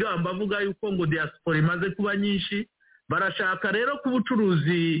yigamba avuga yuko ngo diaspora imaze kuba nyinshi barashaka rero ku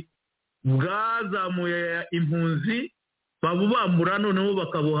bucuruzi bwazamuye impunzi babubambura noneho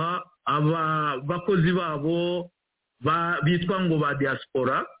bakabuha abakozi babo bitwa ngo ba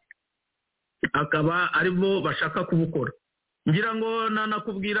diaspora akaba aribo bashaka kubukora ngira ngo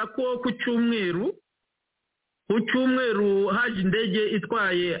nanakubwira ko ku cyumweru haje indege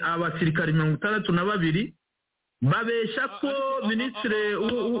itwaye abasirikari 62 babesha ko minisitiri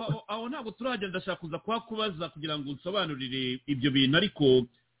aho ntabwo turajya ndashaka kuza kubaza kugira ngo unsobanurire ibyo bintu ariko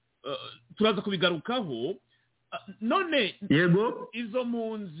turaza kubigarukaho none yego izo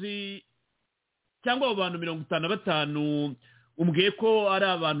mpunzi cyangwa abo bantu 55 umbwiye ko ari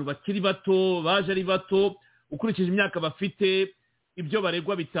abantu bakiri bato baje ari bato ukurikije imyaka bafite ibyo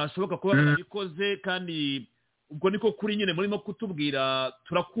baregwa bitashoboka kuba barabikoze kandi ubwo niko kuri nyine murimo kutubwira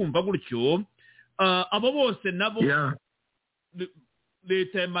turakumva gutyo abo bose nabo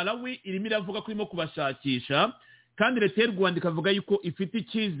leta ya Malawi irimo iravuga ko irimo kubashakisha kandi leta y'u Rwanda ikavuga yuko ifite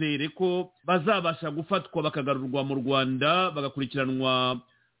icyizere ko bazabasha gufatwa bakagarurwa mu Rwanda bagakurikiranwa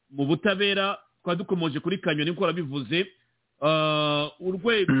mu butabera twari dukomoje kuri Kanyoni ko rabivuze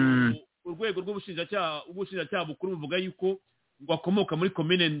urwego rw'ubushinjacyaha bukuru buvuga yuko ngo akomoka muri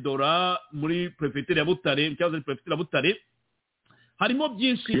komine Ndora muri prefecture ya Butare cyangwa muri prefecture ya Butare harimo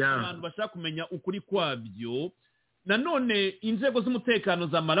byinshi abantu bashaka kumenya ukuri kwabyo nanone inzego z'umutekano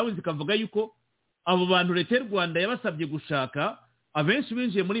za Malawi zikavuga yuko abo bantu leta y'u Rwanda yabasabye gushaka abenshi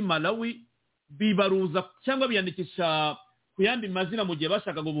binjiye muri Malawi bibaruza cyangwa biyandikisha ku yandi mazina mu gihe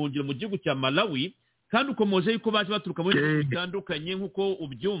bashaka ngo buhungire mu gihugu cya Malawi kandi ukomoje yuko baje baturuka muri bihugu bitandukanye nk'uko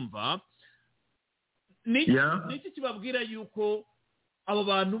ubyumva ni iki kibabwira yuko abo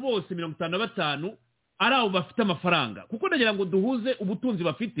bantu bose 55 ari abo bafite amafaranga kuko ndagira ngo duhuze ubutunzi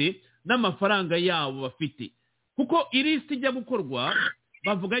bafite n'amafaranga yabo bafite kuko ilisiti ijya gukorwa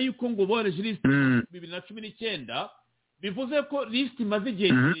bavuga yuko ngo bohereje ilisiti 2019 bivuze ko lisiti imaze igihe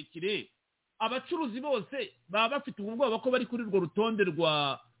kirekire abacuruzi bose baba bafite ubwoba ko bari kuri urwo rutonde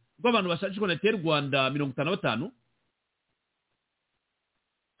rw'abantu bashakishwa na leta y'u Rwanda 55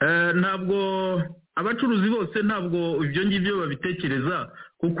 ntabwo abacuruzi bose ntabwo ibyo ngibyo babitekereza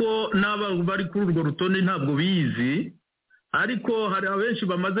kuko n'aba bari kuri urwo rutonde ntabwo biyizi ariko hari abenshi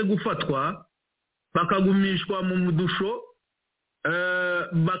bamaze gufatwa bakagumishwa mu mudusho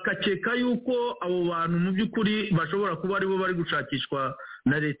bakakeka yuko abo bantu mu by'ukuri bashobora kuba aribo bari gushakishwa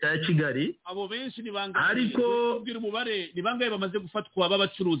na leta ya Kigali abo benshi ni bangahe ariko ubwira umubare ni bangahe bamaze gufatwa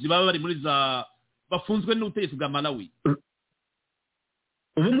b'abacuruzi baba bari muri za bafunzwe n'ubutegetsi bwa Malawi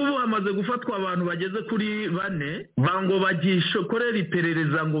ubu ngubu hamaze gufatwa abantu bageze kuri 4 bango bagishokorera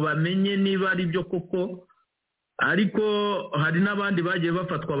iperereza ngo bamenye niba ari byo koko, ariko hari n'abandi bagiye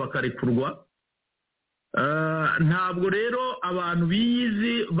bafatwa bakarekurwa. Ntabwo rero abantu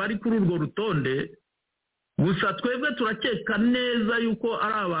biyizi bari kuri urwo rutonde, gusa twebwe turakeka neza yuko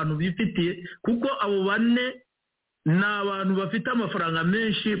ari abantu bifitiye, kuko abo 4 ni abantu bafite amafaranga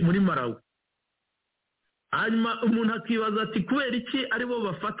menshi muri Malawi. Hanyuma umuntu akibaza ati kubera iki aribo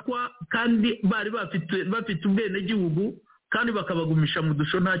bafatwa kandi bari bafite ubwenegihugu kandi bakabagumisha mu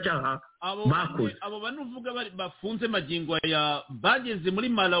dusho nta cyaha bakoze. Abo bantu uvuga bafunze magingo ya bageze muri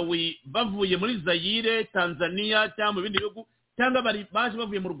Malawi bavuye muri Zaire, Tanzania cyangwa mu bindi bihugu, cyangwa baje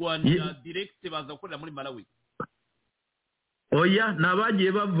bavuye mu Rwanda direct baza gukorera muri Malawi? Oya,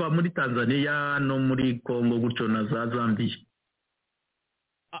 nabagiye bava muri Tanzania no muri Congo gutyo na za Zambia.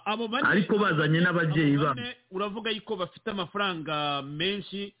 Ariko bazanye n'ababyeyi babo. Uravuga yuko bafite amafaranga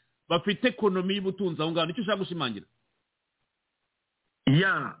menshi, bafite ekonomi y'ubutunzi aho ngaho, nicyo ushaka gushimangira?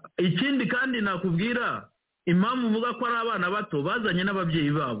 Ya, ikindi kandi nakubwira impamvu uvuga ko ari abana bato, bazanye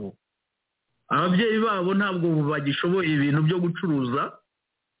n'ababyeyi babo. Ababyeyi babo ntabwo bagishoboye ibintu byo gucuruza,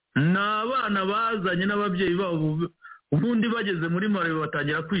 n'abana bazanye n'ababyeyi babo, ubundi bageze muri Malawi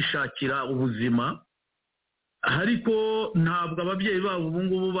batangira kwishakira ubuzima. Ariko ntabwo ababyeyi babo ubu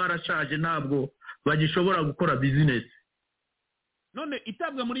ngubu barashaje, ntabwo bagishobora gukora business. None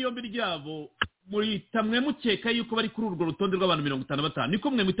itabwa muri yombi ryabo muri tamwe mukeka yuko bari kuri urwo rutonde rw'abantu 55,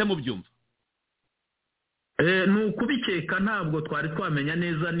 niko mwe mutemo byumva? Ni ukubikeka, ntabwo twari twamenya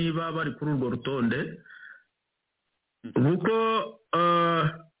neza niba bari kuri urwo rutonde, kuko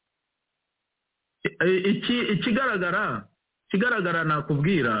ikigaragara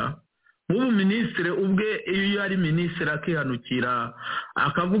nakubwira, nk'ubu minisitiri ubwe iyo yari minisitiri akihanukira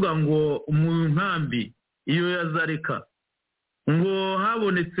akavuga ngo mu nkambi iyo yazareka ngo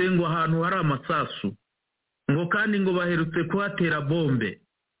habonetse ngo ahantu hari amasasu, ngo kandi ngo baherutse kuhatera bombe.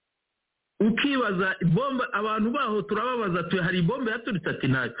 Ukibaza bombe, abantu baho turababaza ati hari bombe yaturitse, ati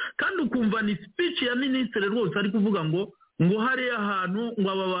ntayo. Kandi ukumva ni speech ya minisitiri rwose ari kuvuga ngo hari ahantu ngo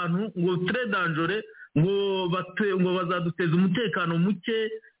aba bantu ngo très dangereux, ngo bazaduteza umutekano muke,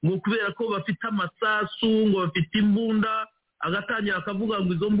 ngo kubera ko bafite amasasu, ngo bafite imbunda, agatangira akavuga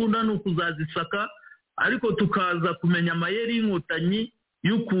ngo izo mbunda ni ukuzazisaka. Ariko tukaza kumenya amayeri y'inkotanyi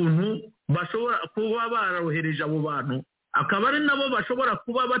y'ukuntu bashobora kuba barohereje abo bantu, akaba ari nabo bashobora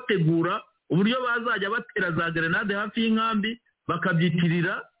kuba bategura uburyo bazajya batera za grenade hafi y'inkambi,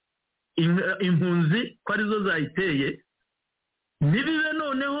 bakabyitirira impunzi ko arizo zayiteye. Nibibe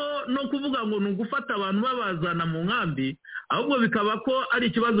noneho no kuvuga ngo nugufata abantu babazana mu nkambi, ahubwo bikaba ko ari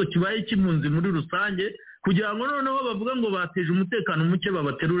ikibazo kibaye cy'impunzi muri rusange, kugira ngo noneho bavuga ngo bateje umutekano muke,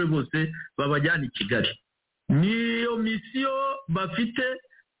 babaterure bose babajyana i Kigali. Niyo misiyo bafite,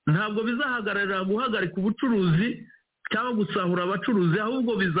 ntabwo bizahagararira guhagarika ubucuruzi cyangwa gusahura abacuruzi,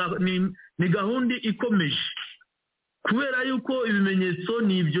 ahubwo ni gahunda ikomeje, kubera yuko ibimenyetso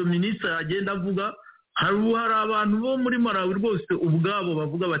ni ibyo minisitiri agenda avuga. Hari abantu bo muri Malawi rwose ubwabo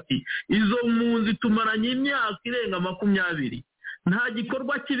bavuga bati izo mpunzi tumaranye imyaka irenga 20, nta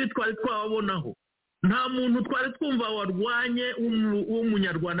gikorwa kibi twari twababonaho, nta muntu twari twumva warwanye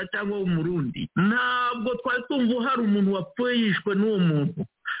w'umunyarwanda cyangwa w'umurundi, ntabwo twari twumva hari umuntu wapfuye yishwe n'uwo muntu,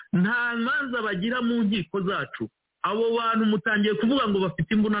 nta manza bagira mu nkiko zacu. Abo bantu mutangiye kuvuga ngo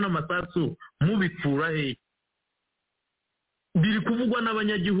bafite imbunda n'amasasu, mubikura he? Biri kuvugwa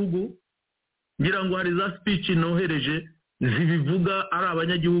n'abanyagihugu, ngira ngo hari za speech nohereje zibivuga, ari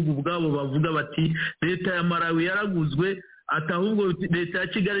abanyagihugu ubwabo bavuga bati leta ya Malawi yaraguzwe, atahubwo leta ya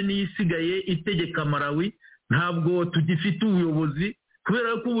Kigali niyo isigaye itegeka Malawi, ntabwo tugifite ubuyobozi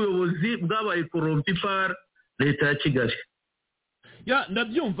kubera ko ubuyobozi bwabaye corrompi par leta ya Kigali. Ya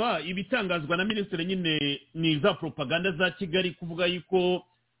ndabyumva ibitangazwa na minisitiri, nyine ni za propaganda za Kigali kuvuga yuko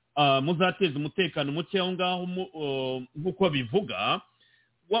muzateza umutekano muke aho ngaho nk'uko bivuga.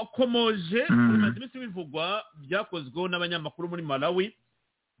 Wakomoje bimaze iminsi bivugwa, byakozweho n'abanyamakuru muri Malawi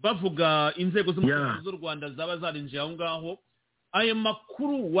bavuga inzego z'umutekano z'u Rwanda zaba zarinjiye aho ngaho. Ayo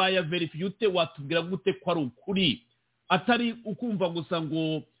makuru wayaverifiye ute? Watubwira gute ko ari ukuri, atari ukumva gusa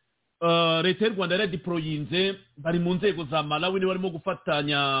ngo leta y'u Rwanda yaradiployinze bari mu nzego za Malawi ni barimo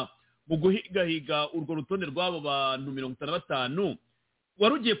gufatanya mu guhigahiga urwo rutonde rw'abo bantu 55?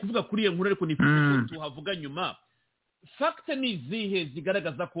 Wari ugiye kuvuga kuri iyo nkuru, ariko ni tuhavuga nyuma. Fakte ni zihe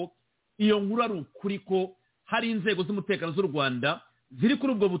zigaragaza ko iyo nkuru ari ukuri, ko hari inzego z'umutekano z'u Rwanda ziri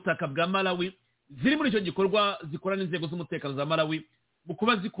kuri ubwo butaka bwa Malawi, ziri muri icyo gikorwa zikora n'inzego z'umutekano za Malawi mu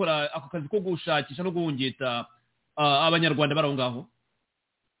kuba zikora ako kazi ko gushakisha no guhungeta abanyarwanda bari aho ngaho?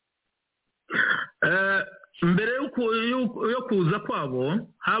 mbere yo kuza kwabo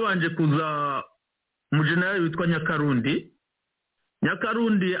habanje kuza umujenerali witwa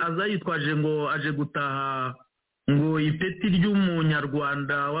Nyakarundi aza yitwaje ngo aje gutaha ngo ipeti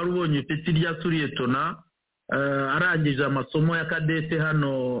ry'umunyarwanda wari ubonye ipeti rya suriyetona arangije amasomo ya kadete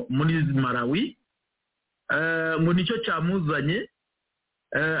hano muri Malawi ngo nicyo cyamuzanye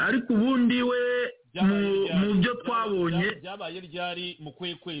ariko ubundi we mu byo twabonye byabaye ryari mu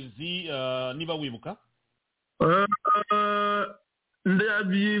kwezi niba wibuka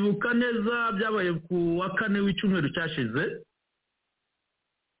ndabyibuka neza byabaye ku wa 4 w'icyumweru cyashize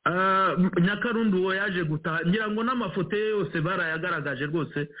Nyakarundi uwo yaje gutaha ngira ngo n'amafoto ye yose barayagaragaje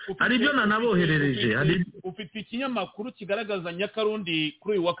rwose hari ibyo nanaboherereje ufite ikinyamakuru kigaragaza Nyakarundi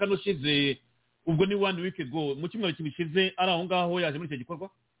kuri uyu wa 4 ushize ubwo ni 1 week ago mu cyumweru kibishize ari aho ngaho yaje muri icyo gikorwa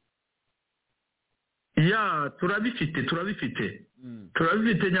ya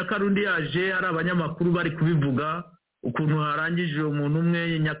turabifite Nyakarundi yaje ari abanyamakuru bari kubivuga ukuntu harangije umuntu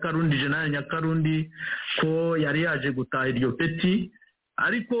umwe Nyakarundi General Nyakarundi ko yari yaje gutaha iryo peti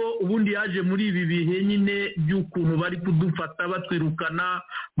ariko ubundi yaje muri ibi bihe nyine by'ukuntu bari kudufata batwirukana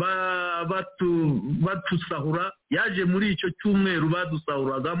batusahura yaje muri icyo cyumweru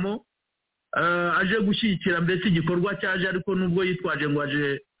badusahuragamo aje gushyigikira mbese igikorwa cyaje ariko nubwo yitwaje ngo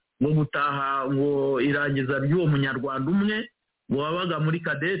aje ngo gutaha ngo irangiza ry'uwo munyarwanda umwe ngo wabaga muri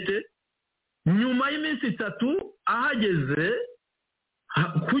kadete nyuma y'iminsi 3 ahageze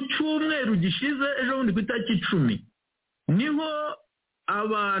ku cyumweru gishize ejo bundi ku itariki 10 niho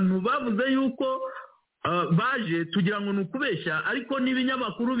abantu bavuze yuko baje tugira ngo nukubeshya ariko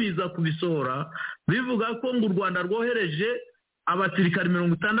n'ibinyamakuru biza kubisohora bivuga ko ngo u Rwanda rwohereje abasirikari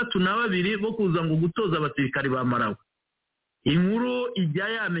 62 bo kuza ngo gutoza abasirikari ba Malawi inkuru ijya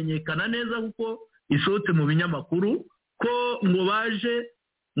yamenyekana neza kuko isohotse mu binyamakuru ko ngo baje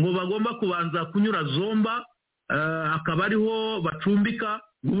ngo bagomba kubanza kunyura Zomba akaba ariho bacumbika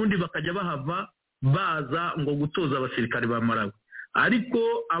ubundi bakajya bahava baza ngo gutoza abasirikari ba Malawi ariko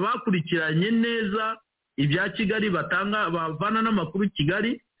abakurikiranye neza ibya Kigali bavana n'amakuru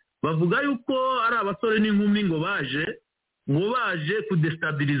Kigali bavuga yuko ari abasore n'inkumi ngo baje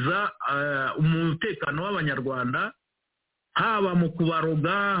kudestabiliza umutekano w'abanyarwanda haba mu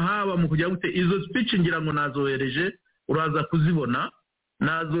kubaroga haba mu kujya gute izo speech ngira ngo nazohereje uraza kuzibona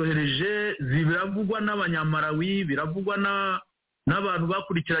nazohereje zibiravugwa n'abanyamarawi biravugwa n'abantu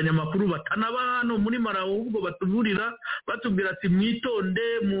bakurikiranye amakuru batanaba hano muri Malawi ubwo batubwira ati mwitonde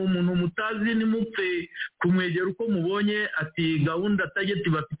mu muntu mutazi nimupfe kumwegera uko mubonye ati gahunda tageti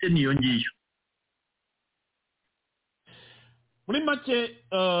bafite niyo ngiyo muri make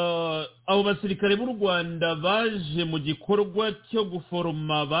abo basirikare b'u Rwanda baje mu gikorwa cyo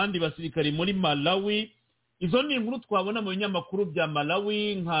guforoma abandi basirikare muri Malawi izo ni inkuru twabona mu binyamakuru bya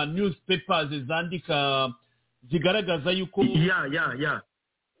Malawi nka newspapers zandika zigaragaza yuko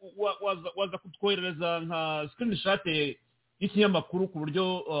waza kutwoherereza nka screenshot y'ikinyamakuru ku buryo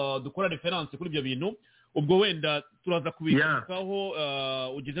dukora reference kuri ibyo bintu ubwo wenda turaza kubikaho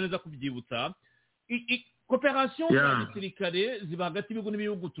ugeze neza kubyibutsa cooperation y'abasirikare ziba hagati y'ibihugu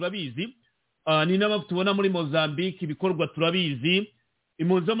n'ibihugu turabizi ni inama tubona muri Mozambique ibikorwa turabizi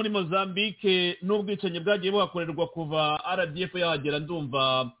impunzi zo muri Mozambique n'ubwicanyi bwagiye buhakorerwa kuva RDF yahagera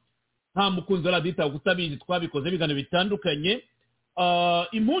ndumva nta mukunzi aradita kutabizi twabikoze bigano bitandukanye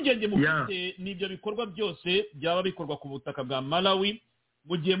impungenge mu bite n'ibyo bikorwa byose byaba bikorwa ku butaka bwa Malawi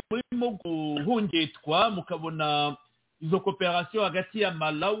mu gihe murimo guhungetwa mukabona izo cooperation hagati ya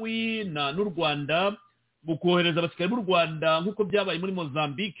Malawi n'u Rwanda mu kohereza abasirikare b'u Rwanda nk'uko byabaye muri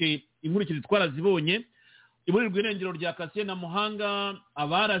Mozambique inkurikizi twarazibonye iburirwa irengero rya Kasiye na Muhanga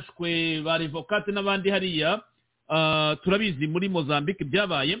abarashwe ba Revocate n'abandi hariya turabizi muri Mozambique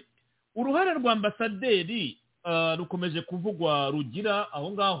byabaye uruhare rwa ambasaderi rukomeje kuvugwa rugira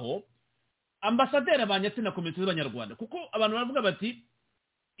aho ngaho ambasaderi abanyatsi na komite z'abanyarwanda kuko abantu baravuga bati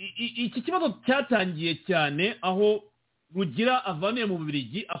iki kibazo cyatangiye cyane aho rugira avaniye mu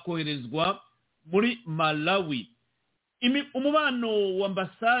Bubiligi akoherezwa muri Malawi umubano wa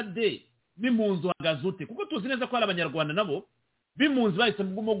ambasade b'impunzi uhagaze ute kuko tuzi neza ko hari abanyarwanda nabo b'impunzi bahise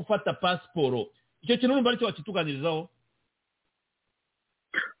mu gufata pasiporo icyo kintu numva aricyo bakituganirizaho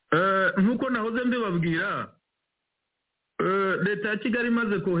nkuko nahoze mbibabwira leta ya Kigali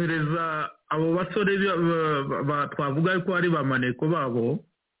imaze kohereza abo basore twavuga ko ari bamaneko babo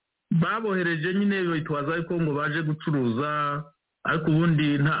babohereje nyine bitwaza ko ngo baje gucuruza ariko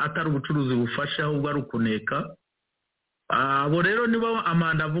ubundi atari ubucuruzi bufasha ahubwo ari ukuneka abo rero nibo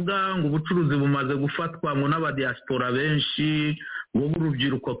amanda avuga ngo ubucuruzi bumaze gufatwa ngo n'abadiaspora benshi bo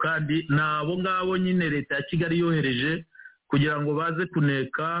b'urubyiruko kandi nabo ngabo nyine leta ya Kigali yohereje kugira ngo baze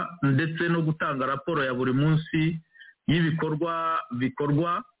kuneka ndetse no gutanga raporo ya buri munsi y'ibikorwa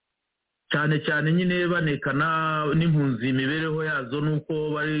bikorwa cyane cyane nyine banekana n'impunzi imibereho yazo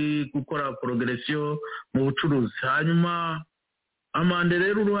nuko bari gukora progression mu bucuruzi. Hanyuma Amande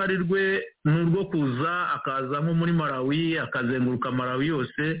rero uruhare rwe n'urwo kuza akaza nko muri Malawi akazenguruka Malawi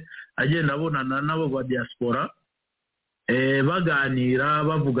yose agenda abonana nabo ba diaspora baganira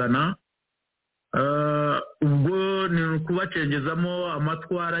bavugana ubwo ni kubacengezamo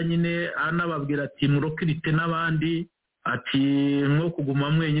amatwara nyine anababwira ati murokirite n'abandi ati nko kuguma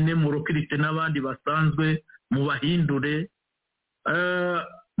mwenyine murokirite n'abandi basanzwe mubahindure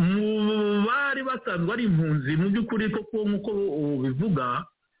bari basanzwe ari impunzi mu by'ukuri koko nk'uko bivuga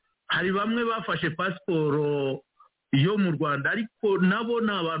hari bamwe bafashe pasiporo yo mu Rwanda ariko nabo ni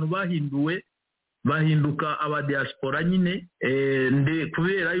abantu bahinduka abadiaspora nyine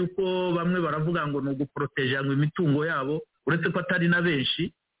kubera yuko bamwe baravuga ngo ni uguporoteja ngo imitungo yabo uretse ko atari na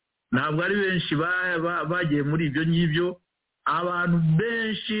benshi ntabwo ari benshi bagiye muri ibyo ngibyo. Abantu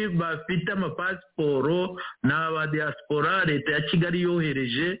benshi bafite amapasiporo ni abadiaspora leta ya Kigali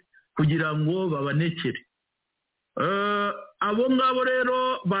yohereje kugira ngo babanekere. Abo ngabo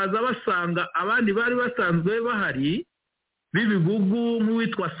rero baza basanga abandi bari basanzwe bahari b'ibigugu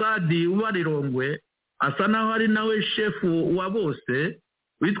nk'uwitwa Sadi ubarirongwe asa naho ari nawe shefu wa bose.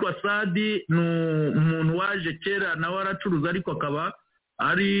 Witwa Sadi ni umuntu waje kera nawe aracuruza ariko akaba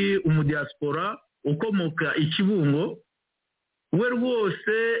ari umudiaspora ukomoka Ikibungo. We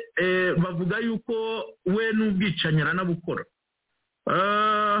rwose bavuga yuko we n'ubwicanyi aranabukora.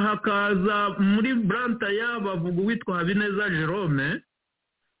 Hakaza muri Brantaya bavuga uwitwa Habineza Jerome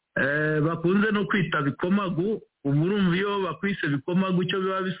bakunze no kwita bikomagu. Urumva iyo bakwise bikomagu icyo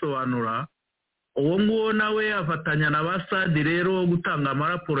biba bisobanura. Uwo nguwo nawe afatanya na Basadi rero gutanga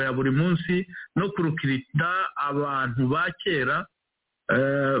amaraporo ya buri munsi no kurukirita abantu ba kera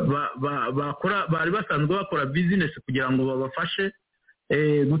bari basanzwe bakora business kugira ngo babafashe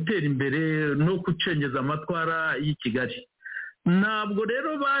gutera imbere no gucengeza amatwara y'i Kigali. Ntabwo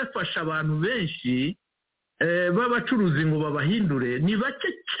rero bafasha abantu benshi b'abacuruzi ngo babahindure, ni bake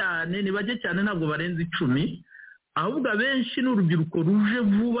cyane ntabwo barenze 10, ahubwo abenshi n'urubyiruko ruje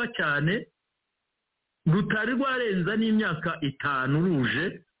vuba cyane rutari rwarenza n'imyaka 5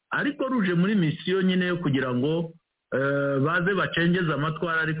 ruje, ariko ruje muri misiyo nyine yo kugira ngo baze bacengeza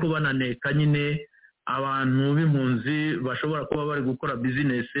amatwara ariko bananeka nyine abantu b'impunzi bashobora kuba bari gukora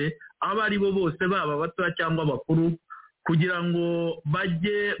business aba ari bo bose baba bato cyangwa bakuru kugira ngo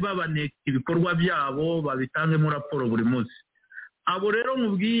bajye babaneka ibikorwa byabo babitangemo raporo buri munsi. Abo rero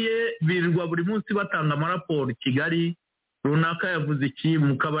mubwiye birirwa buri munsi batanga amaraporo Kigali runaka yavuze iki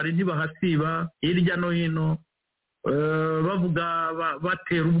mu kabari ntibahasiba hirya no hino bavuga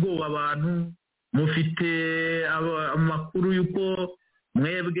batera ubwoba abantu. Mufite amakuru yuko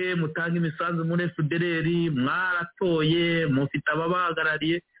mwebwe mutanga imisanzu muri FDLR mwaratoye mufite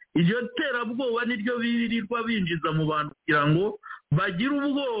ababahagarariye. Iryo terabwoba niryo birirwa binjiza mu bantu kugira ngo bagire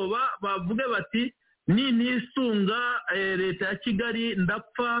ubwoba bavuge bati nisunga leta ya Kigali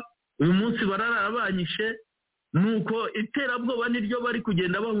ndapfa uyu munsi bararabanyishe. Nuko iterabwoba niryo bari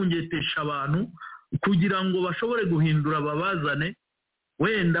kugenda bahungetesha abantu kugira ngo bashobore guhindura babazane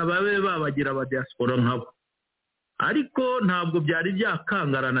wenda babe babagira abadiaspora nkabo. Ariko ntabwo byari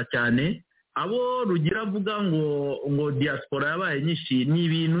byakangarana cyane. Abo rugira avuga ngo diaspora yabaye nyinshi ni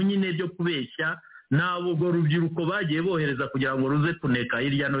ibintu nyine byo kubeshya. Ntabwo rubyiruko bagiye bohereza kugira ngo ruze kuneka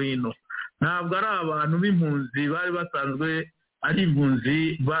hirya no hino. Ntabwo ari abantu b'impunzi bari basanzwe ari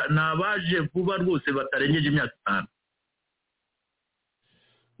impunzi, nabaje vuba rwose batarengeje imyaka 5.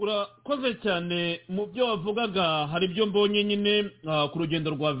 Urakoze cyane mu byo wavugaga. Hari ibyo mbonye nyine ku rugendo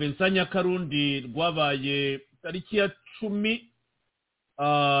rwa Vincent Nyakarundi rwabaye tariki ya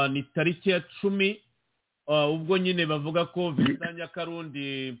 10 ni tariki ya 10 ubwo nyine bavuga ko Vincent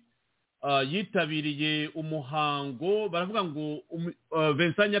Nyakarundi yitabiriye umuhango. Baravuga ngo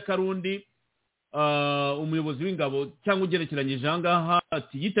Vincent Nyakarundi umuyobozi w'ingabo cyangwa ugerekeranyije ahangaha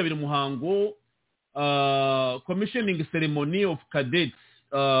ati yitabira umuhango commissioning ceremony of cadets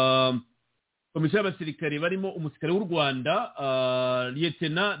komisiyo y'abasirikare barimo umusirikare w'u Rwanda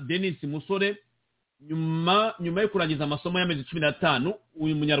Lieutenant Denis Musore nyuma yo kurangiza amasomo y'amezi 15.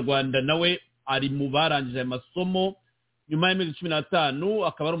 Uyu munyarwanda nawe ari mu barangije aya masomo nyuma y'amezi 15,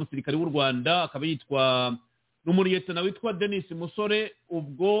 akaba ari umusirikare w'u Rwanda, akaba yitwa n'umuriyetana witwa Denis Musore.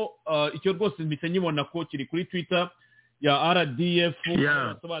 Ubwo icyo rwose mpite nyibona ko kiri kuri Twitter ya RDF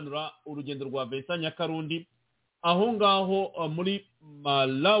asobanura urugendo rwa Vincent Nyakarundi aho ngaho muri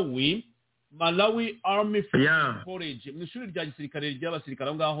Malawi Army College mu ishuri rya gisirikare ry'abasirikare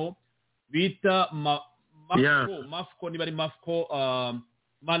aho ngaho bita Mafco niba ari Mafco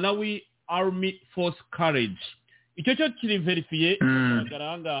Malawi Army Force Courage icyo cyo kiri verifiye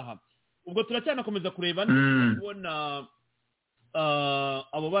kigaragara ngaha ubwo turacyanakomeza kureba kubona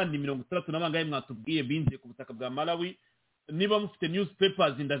abo bandi 30 n'abangaye mwatubwiye binze ku butaka bwa Malawi niba mufite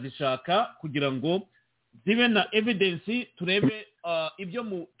newspapers ndazishaka kugira ngo zibe na evidence turebe ibyo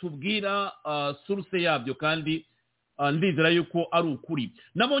mutubwira source yabyo kandi ndizera yuko ari ukuri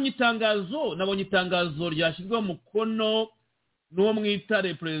nabonye itangazo ryashyizwe mu kono n'uwo mwita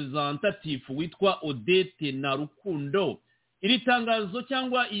representative witwa Odette na Rukundo iri tangazo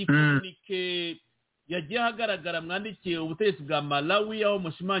cyangwa iyi communique yagiye hagaragara mwandikiye ubutegetsi bwa Malawi aho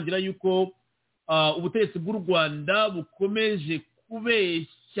mushimangira yuko ubutegetsi bw'u Rwanda bukomeje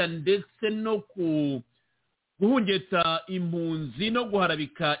kubeshya ndetse no guhungeta impunzi no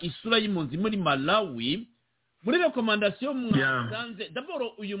guharabika isura y'impunzi muri Malawi muri recommandation mwasanze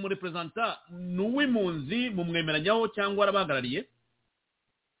d'abord uyu mu representa n'uw'impunzi mu mwemeranyaho cyangwa arabahagarariye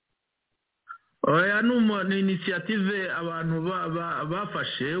oya ni initiative abantu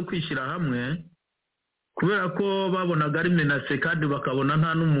bafashe yo kwishyira hamwe kubera ko babonaga ari menase kandi bakabona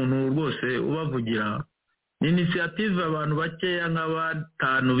nta n'umuntu rwose ubavugira ni initiative abantu bakeya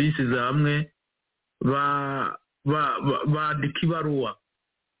nk'abatanu bisize hamwe bandika ibaruwa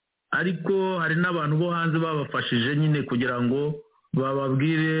ariko hari n'abantu bo hanze babafashije nyine kugira ngo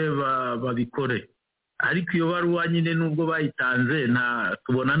bababwire babikore ariko iyo baruwa nyine nubwo bayitanze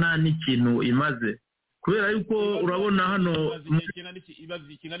tubona nta n'ikintu imaze kubera yuko urabona hano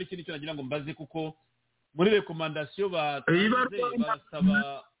ikintu nicyo nagira ngo mbaze kuko muri recommandation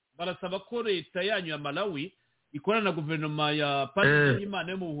barasaba ko leta yanyu ya Malawi ikorana na guverinoma ya Padiri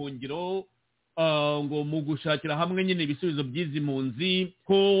y'Imana yo mu buhungiro ngo mu gushakira hamwe nyine ibisubizo by'izi mpunzi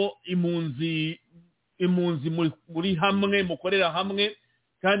ko impunzi muri hamwe mukorera hamwe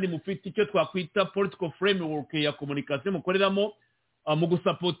kandi mufite icyo twakwita political framework ya communication mukoreramo mu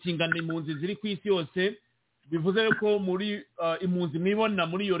gusapotingana impunzi ziri ku isi yose bivuze ko muri impunzi mwibona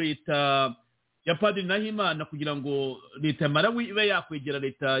muri iyo leta ya Padiri Nahimana kugira ngo leta ya Malawi ibe yakwegera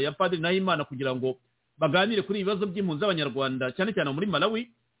leta ya Padiri Nahimana kugira ngo baganire kuri ibibazo by'impunzi z'abanyarwanda cyane cyane muri Malawi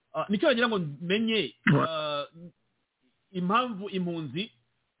nicyo bagira ngo menye impamvu impunzi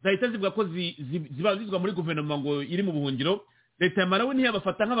zahita zivuga ko zibazizwa muri guverinoma ngo iri mu buhungiro leta ya Malawi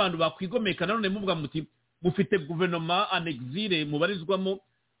ntiyabafata nk'abantu bakwigomeka nanone muvuga muti mufite guverinoma en exile mubarizwamo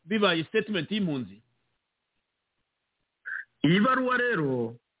bibaye statement y'impunzi iyi baruwa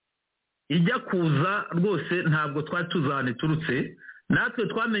rero ijya kuza rwose ntabwo twari tuzane turutse natwe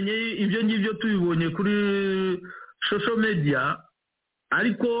twamenye ibyo ngibyo tubibonye kuri social media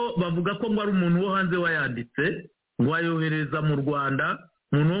ariko bavuga ko ngo ari umuntu wo hanze wayanditse ngo ayohereza mu Rwanda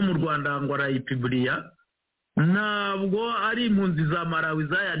umuntu wo mu Rwanda ngo arayipiburiya ntabwo ari impunzi za Malawi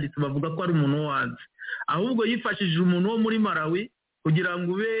zayanditse bavuga ko ari umuntu wo hanze ahubwo yifashishije umuntu wo muri Malawi kugira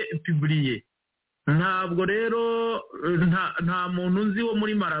ngo ube piburiye ntabwo rero nta muntu nzi wo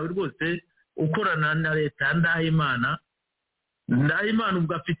muri Malawi rwose ukorana na leta ya Ndahimana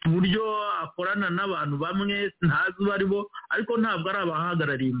ubwo afite uburyo akorana n'abantu bamwe ntazi bari bo ariko ntabwo ari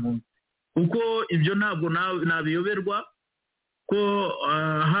abahagarariye impunzi kuko ibyo ntabwo nabiyoberwa ko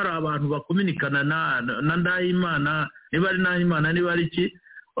hari abantu bakominikana na Ndahimana niba ari Ndahimana niba ari iki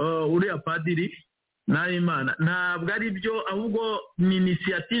uriya padiri Ndahimana ntabwo ari byo ahubwo ni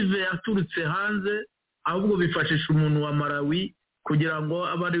initiative yaturutse hanze ahubwo bifashisha umuntu wa Malawi kugira ngo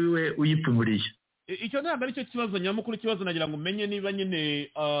abe ari we uyipuburiye icyo ntabwo ari cyo kibazo nyamukuru ikibazo nagira ngo umenye niba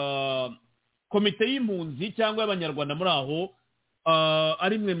nyine komite y'impunzi cyangwa y'abanyarwanda muri aho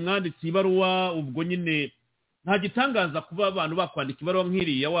ari mwe mwanditse ibaruwa ubwo nyine nta gitangaza kuba abantu bakwandika ibaruwa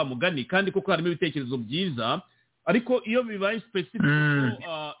nk'iriya wa mugani kandi kuko harimo ibitekerezo byiza ariko iyo bibaye specific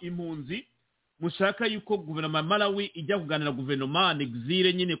impunzi mushaka yuko guverinoma ya Malawi ijya kuganira guverinoma en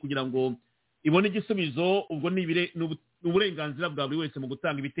exile nyine kugira ngo ibone igisubizo ubwo ni uburenganzira bwa buri wese mu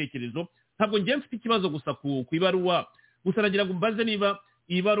gutanga ibitekerezo ntabwo ngiye mfite ikibazo gusa ku ibaruwa gusa nagira ngo mbaze niba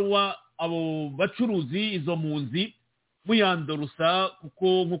iyi baruwa abo bacuruzi izo mpunzi muyandorusa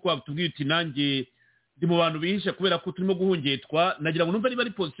kuko nk'uko batubwiye uti nanjye ndi mu bantu bihisha kubera ko turimo guhungetwa nagira ngo numve niba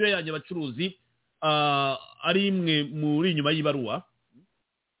ari position yanjye abacuruzi ari imwe muri inyuma y'ibaruwa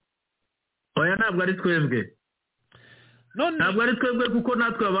oya ntabwo ari twebwe ntabwo ari twebwe kuko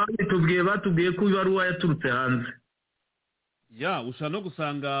natwe batubwiye ko ibaruwa yaturutse hanze ushobora no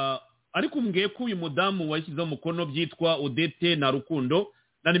gusanga ariko umbwiye ko uyu mudamu washyizeho umukono byitwa Odette na Rukundo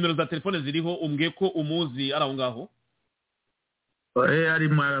na nimero za telefone ziriho umbwiye ko umuzi ari aho ngaho ari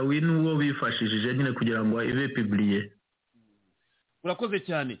Malawi n'uwo bifashishije nyine kugira ngo ibe piburiye urakoze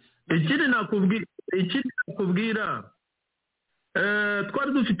cyane ikindi nakubwira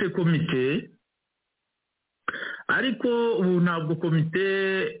twari dufite komite ariko ubu ntabwo komite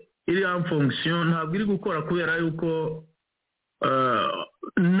iri en fonction ntabwo iri gukora kubera yuko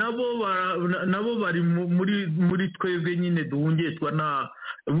nabo bari muri twebwe nyine duhungetwa na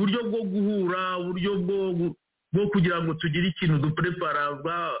uburyo bwo guhura uburyo bwo kugira ngo tugire ikintu duprepara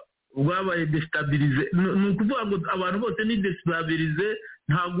bwabaye destabilize ni ukuvuga ngo abantu bose ni destabilize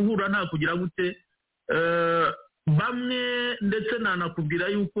nta guhura nta kugira gute bamwe ndetse nanakubwira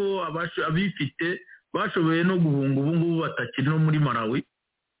yuko abifite bashoboye no guhunga ubu ngubu batakiri no muri Malawi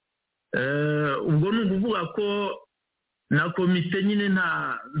ubwo ni ukuvuga ko na komite nyine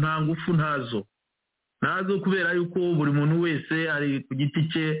nta ngufu ntazo kubera yuko buri muntu wese ari ku giti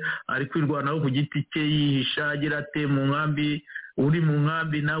cye ari kwirwanaho ku giti cye yihisha agira ate mu nkambi uri mu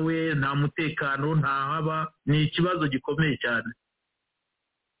nkambi nawe nta mutekano ntahaba ni ikibazo gikomeye cyane.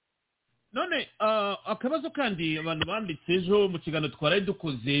 none akabazo kandi abantu banditse ejo mu kiganiro twaraye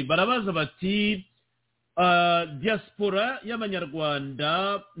dukoze barabaza bati diaspora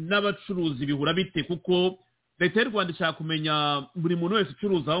y'abanyarwanda n'abacuruzi bihura bite kuko leta y'u Rwanda ishaka kumenya buri muntu wese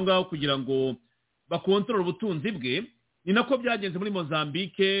ucuruza aho ngaho kugira ngo bakontorore ubutunzi bwe ni nako byagenze muri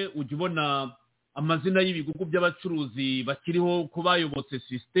Mozambique ujya ubona amazina y'ibigugu by'abacuruzi bakiriho ko bayobotse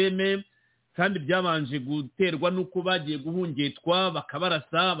systeme kandi byabanje guterwa nuko bagiye guhungetwa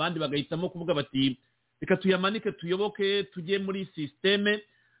bakabarasa abandi bagahitamo kuvuga bati reka tuyamanike tuyoboke tujye muri systeme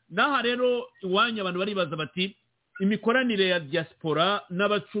naha rero iwanya abantu baribaza bati imikoranire ya diaspora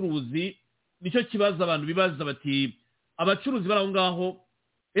n'abacuruzi nicyo kibazo abantu bibaza bati abacuruzi bari aho ngaho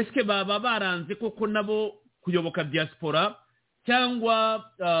eske baba baranze koko nabo kuyoboka diaspora cyangwa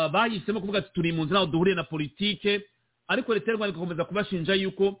bahisemo kuvuga ati turi mu nzira aho duhuriye na politike ariko leta y'u Rwanda igakomeza kubashinja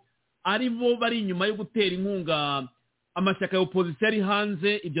yuko ari bo bari inyuma yo gutera inkunga amashyaka ya opposition ari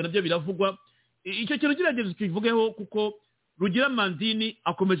hanze ibyo nabyo biravugwa icyo kintu kirageze kivugeho kuko Rugira Mandini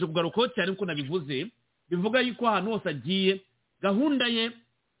akomeje kugarukaho cyane uko nabivuze bivuga yuko ahantu hose agiye gahunda ye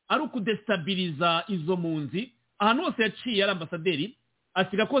ari ukudestabiliza izo munzi ahantu hose yaciye ari ambasaderi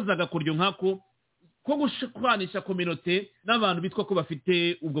asiga koza agakoryo nkako ko gushwanisha community n'abantu bitwa ko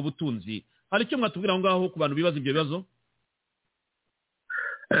bafite ubwo butunzi hari icyo mwatubwira aho ngaho ku bantu bibaza ibyo bibazo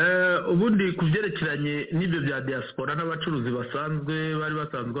ubundi kubyerekeranye n'ibyo bya diaspora n'abacuruzi basanzwe bari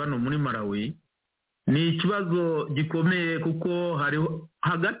basanzwe hano muri Malawi ni ikibazo gikomeye kuko hari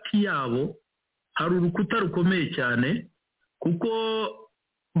hagati yabo hari urukuta rukomeye cyane kuko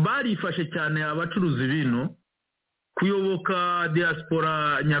barifashe cyane abacuruzi bino kuyoboka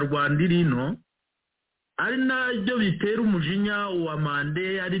diaspora nyarwanda irino ari nabyo bitera umujinya wa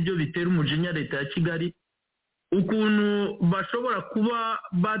mande ari byo bitera umujinya leta ya Kigali ukuntu bashobora kuba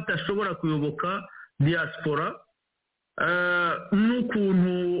badashobora kuyoboka diaspora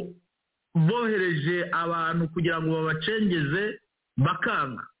n'ukuntu bohereje abantu kugira ngo babacengeze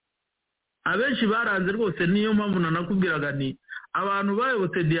bakanga abenshi baranze rwose niyo mpamvu nanakubwiraga ni abantu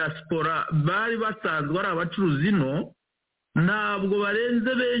bayobotse diaspora bari basanzwe ari abacuruzi no ntabwo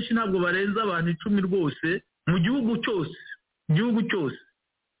barenze benshi ntabwo barenze abantu 10 rwose mu gihugu cyose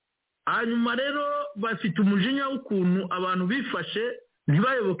hanyuma rero bafite umujinya w'ukuntu abantu bifashe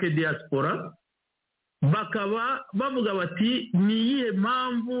ntibayoboke diaspora bakaba bavuga bati ni iyihe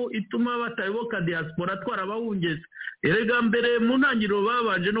mpamvu ituma batayoboka diaspora twarabahungeze erega mbere mu ntangiriro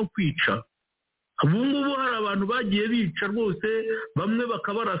babanje no kwica ubu ngubu hari abantu bagiye bica rwose bamwe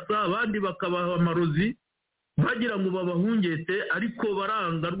bakabarasa abandi bakabaha amarozi bagira ngo babahungete ariko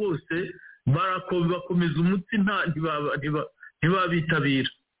baranga rwose bakomeza umutsi ntibabitabira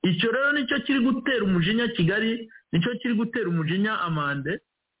icyo rero nicyo kiri gutera umujinya Kigali nicyo kiri gutera umujinya amande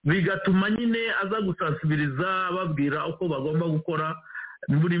bigatuma nyine aza gusansibiriza babwira uko bagomba gukora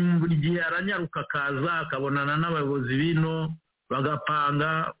buri gihe aranyaruka akaza akabonana n'abayobozi bino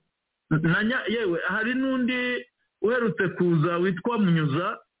bagapanga yewe hari n'undi uherutse kuza witwa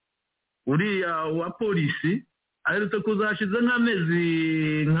Munyuza uriya wa polisi aherutse kuza hashize nk'amezi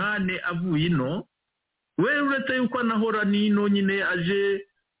 4 avuye ino we uretse yuko anahora n'ino nyine aje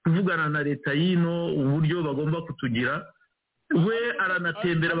kuvugana na leta y'ino uburyo bagomba kutugira we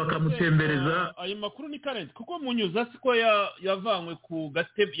aranatembera bakamutembereza ayo makuru ni current kuko Munyuza siko yavanywe ku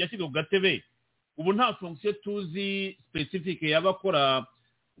gatebe yashyizwe ku gatebe ubu nta fonction tuzi specific yabakora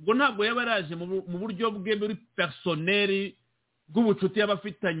ubwo ntabwo yaba yaraje mu buryo bwe muri personnel bw'ubucuti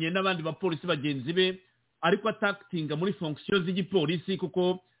y'abafitanye n'abandi bapolisi bagenzi be ariko atactinga muri fonction z'igipolisi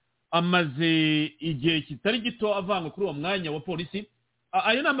kuko amaze igihe kitari gito avanywe kuri uwo mwanya wa polisi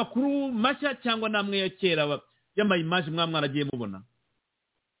ayo ni amakuru mashya cyangwa namwe ya kera y'amayimaje mwaragiye mubona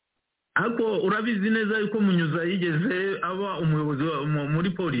ariko urabizi neza yuko Munyuza yigeze aba umuyobozi muri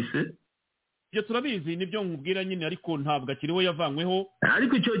polisi ibyo turabizi nibyo nkubwira nyine ariko ntabwo akiriho yavanyweho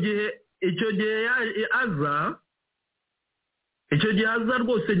ariko icyo gihe aza icyo gihe aza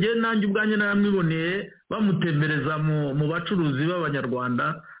rwose ngewe nanjye ubwanjye naramwiboneye bamutembereza mu bacuruzi b'abanyarwanda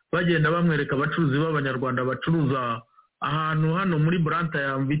bagenda bamwereka abacuruzi b'abanyarwanda bacuruza ahantu hano muri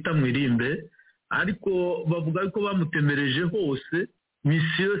Branta bita mu Irimbe, ariko bavuga ko bamutembereje hose.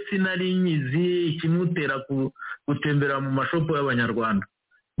 Misiyo sinari nyizi ikimutera gutembera mu mashopo y'abanyarwanda.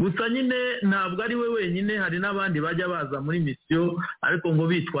 Gusa nyine ntabwo ari we wenyine, hari n'abandi bajya baza muri misiyo ariko ngo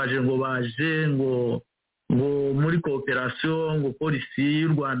bitwaje ngo baje ngo muri kooperasiyo ngo polisi y'u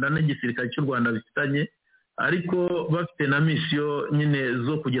Rwanda n'igisirikare cy'u Rwanda bifitanye, ariko bafite na misiyo nyine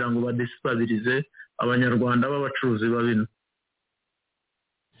zo kugira ngo badesitabilize abanyarwanda b'abacuruzi babino.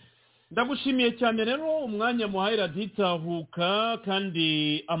 Ndagushimiye cyane rero umwanya muhaye radiyo itahuka,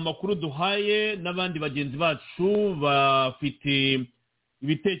 kandi amakuru duhaye n'abandi bagenzi bacu bafite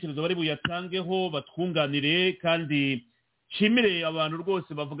ibitekerezo bari buyatangeho batwunganire, kandi nshimire abantu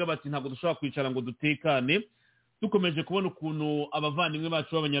rwose bavuga bati ntabwo dushobora kwicara ngo dutekane. Dukomeje kubona ukuntu abavandimwe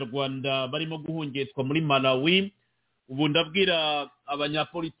bacu b'abanyarwanda barimo guhungetwa muri Malawi. Ubu ndabwira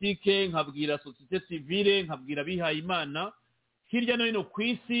abanyapolitike, nkabwira sosiyete sivile, nkabwira abihaye Imana hirya no hino ku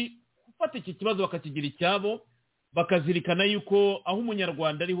isi gufata iki kibazo bakakigira icyabo, bakazirikana yuko aho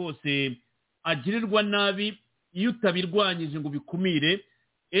umunyarwanda ari hose agirirwa nabi. Iyo utabirwanyije ngo bikumire,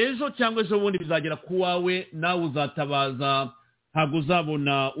 ejo cyangwa ejo bundi bizagera ku wawe, nawe uzatabaza, ntabwo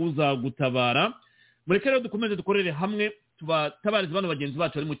uzabona uzagutabara. Mureke rero dukomeze dukorere hamwe, tubatabarize bano bagenzi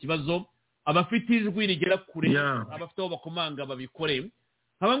bacu bari mu kibazo, abafite ijwi rigera kure, abafite aho bakomanga babikore.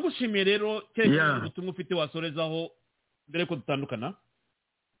 Nkaba ngushimiye rero, cyerekezo ubutumwa ufite wasorezaho mbere ko dutandukana.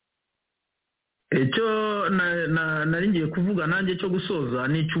 Icyo nari ngiye kuvuga nanjye cyo gusoza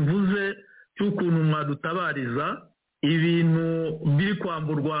ni icyo uvuze cy'ukuntu mwadutabariza ibintu biri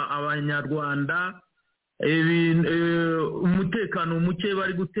kwamburwa abanyarwanda, umutekano muke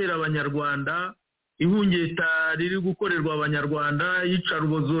bari gutera abanyarwanda, ihungeta riri gukorerwa abanyarwanda,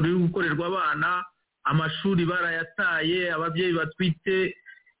 iyicarubozo riri gukorerwa abana, amashuri barayataye, ababyeyi batwite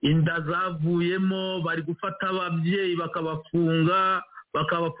inda zavuyemo, bari gufata ababyeyi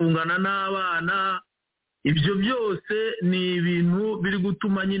bakabafungana n'abana. Ibyo byose ni ibintu biri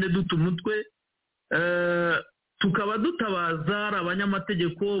gutuma nyine duta umutwe, tukaba dutabaza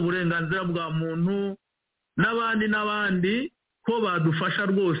abanyamategeko, uburenganzira bwa muntu n'abandi ko badufasha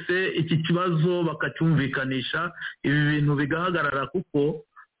rwose iki kibazo bakacyumvikanisha, ibi bintu bigahagarara, kuko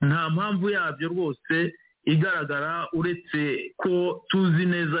nta mpamvu yabyo rwose igaragara uretse ko tuzi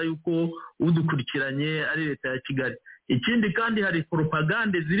neza yuko udukurikiranye ari leta ya Kigali. Ikindi kandi hari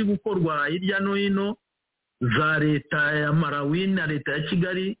propagande ziri gukorwa hirya no hino za leta ya Malawi na leta ya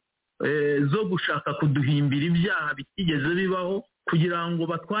Kigali zo gushaka kuduhimbira ibyaha bitigeze bibaho kugira ngo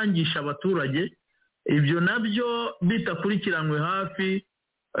batwangishe abaturage. Ibyo nabyo bitakurikiranwe hafi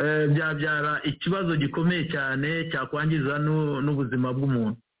byabyara ikibazo gikomeye cyane cyakwangiza n'ubuzima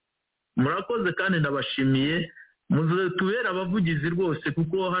bw'umuntu. Murakoze kandi ndabashimiye, tubera abavugizi rwose,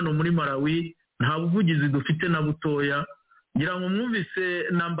 kuko hano muri Malawi nta buvugizi dufite na butoya. Ngira ngo mwumvise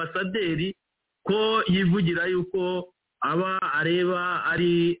na ambasaderi ko yivugira yuko aba areba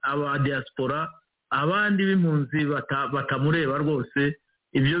ari aba diaspora, abandi b'impunzi batamureba rwose.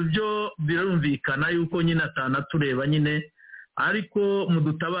 Ibyo byo birumvikana yuko nyine atanatureba nyine, ariko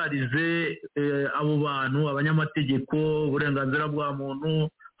mudutabarize abo bantu, abanyamategeko, uburenganzira bwa muntu,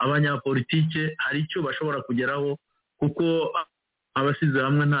 abanyapolitike, hari icyo bashobora kugeraho, kuko abasize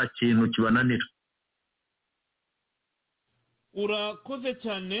hamwe nta kintu kibananira. Urakoze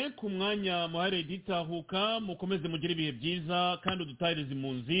cyane ku mwanya muhare ditahuka, mukomeze mugire ibihe byiza kandi udutahirize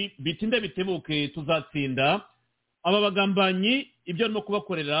impunzi, bitinde bitebuke tuzatsinda aba bagambanyi. Ibyo arimo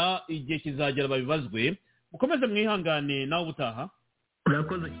kubakorera igihe kizagera babibazwe. Mukomeze mwihangane nawe ubutaha.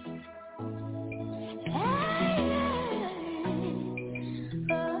 Urakoze.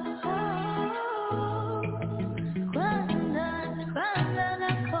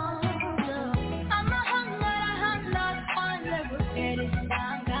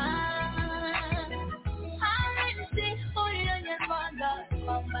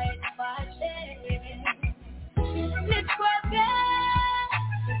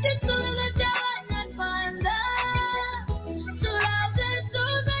 Turaze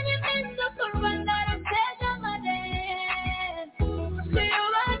tuzanye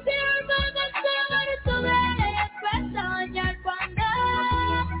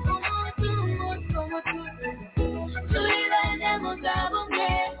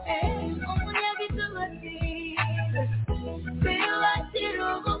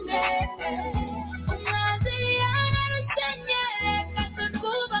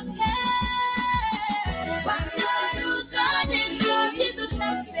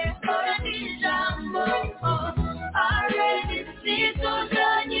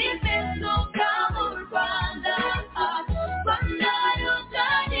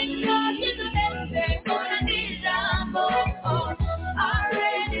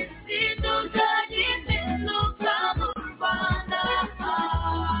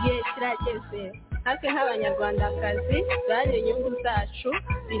kirageze natwe nk'abanyarwandakazi duharanire inyungu zacu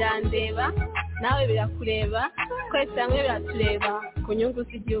birandeba nawe birakureba twese hamwe biratureba ku nyungu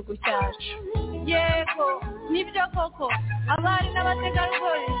z'igihugu cyacu yego nibyo koko abari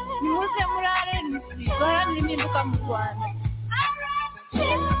n'abategarugori nimuze muri RNC duharanire impinduka mu Rwanda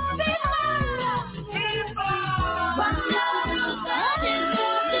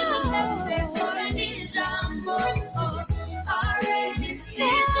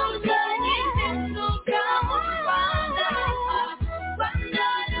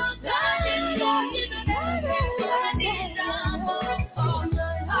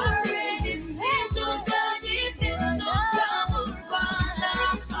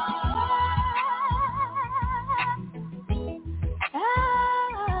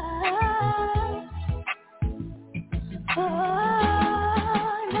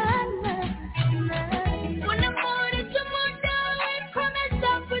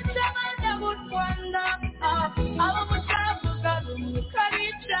Our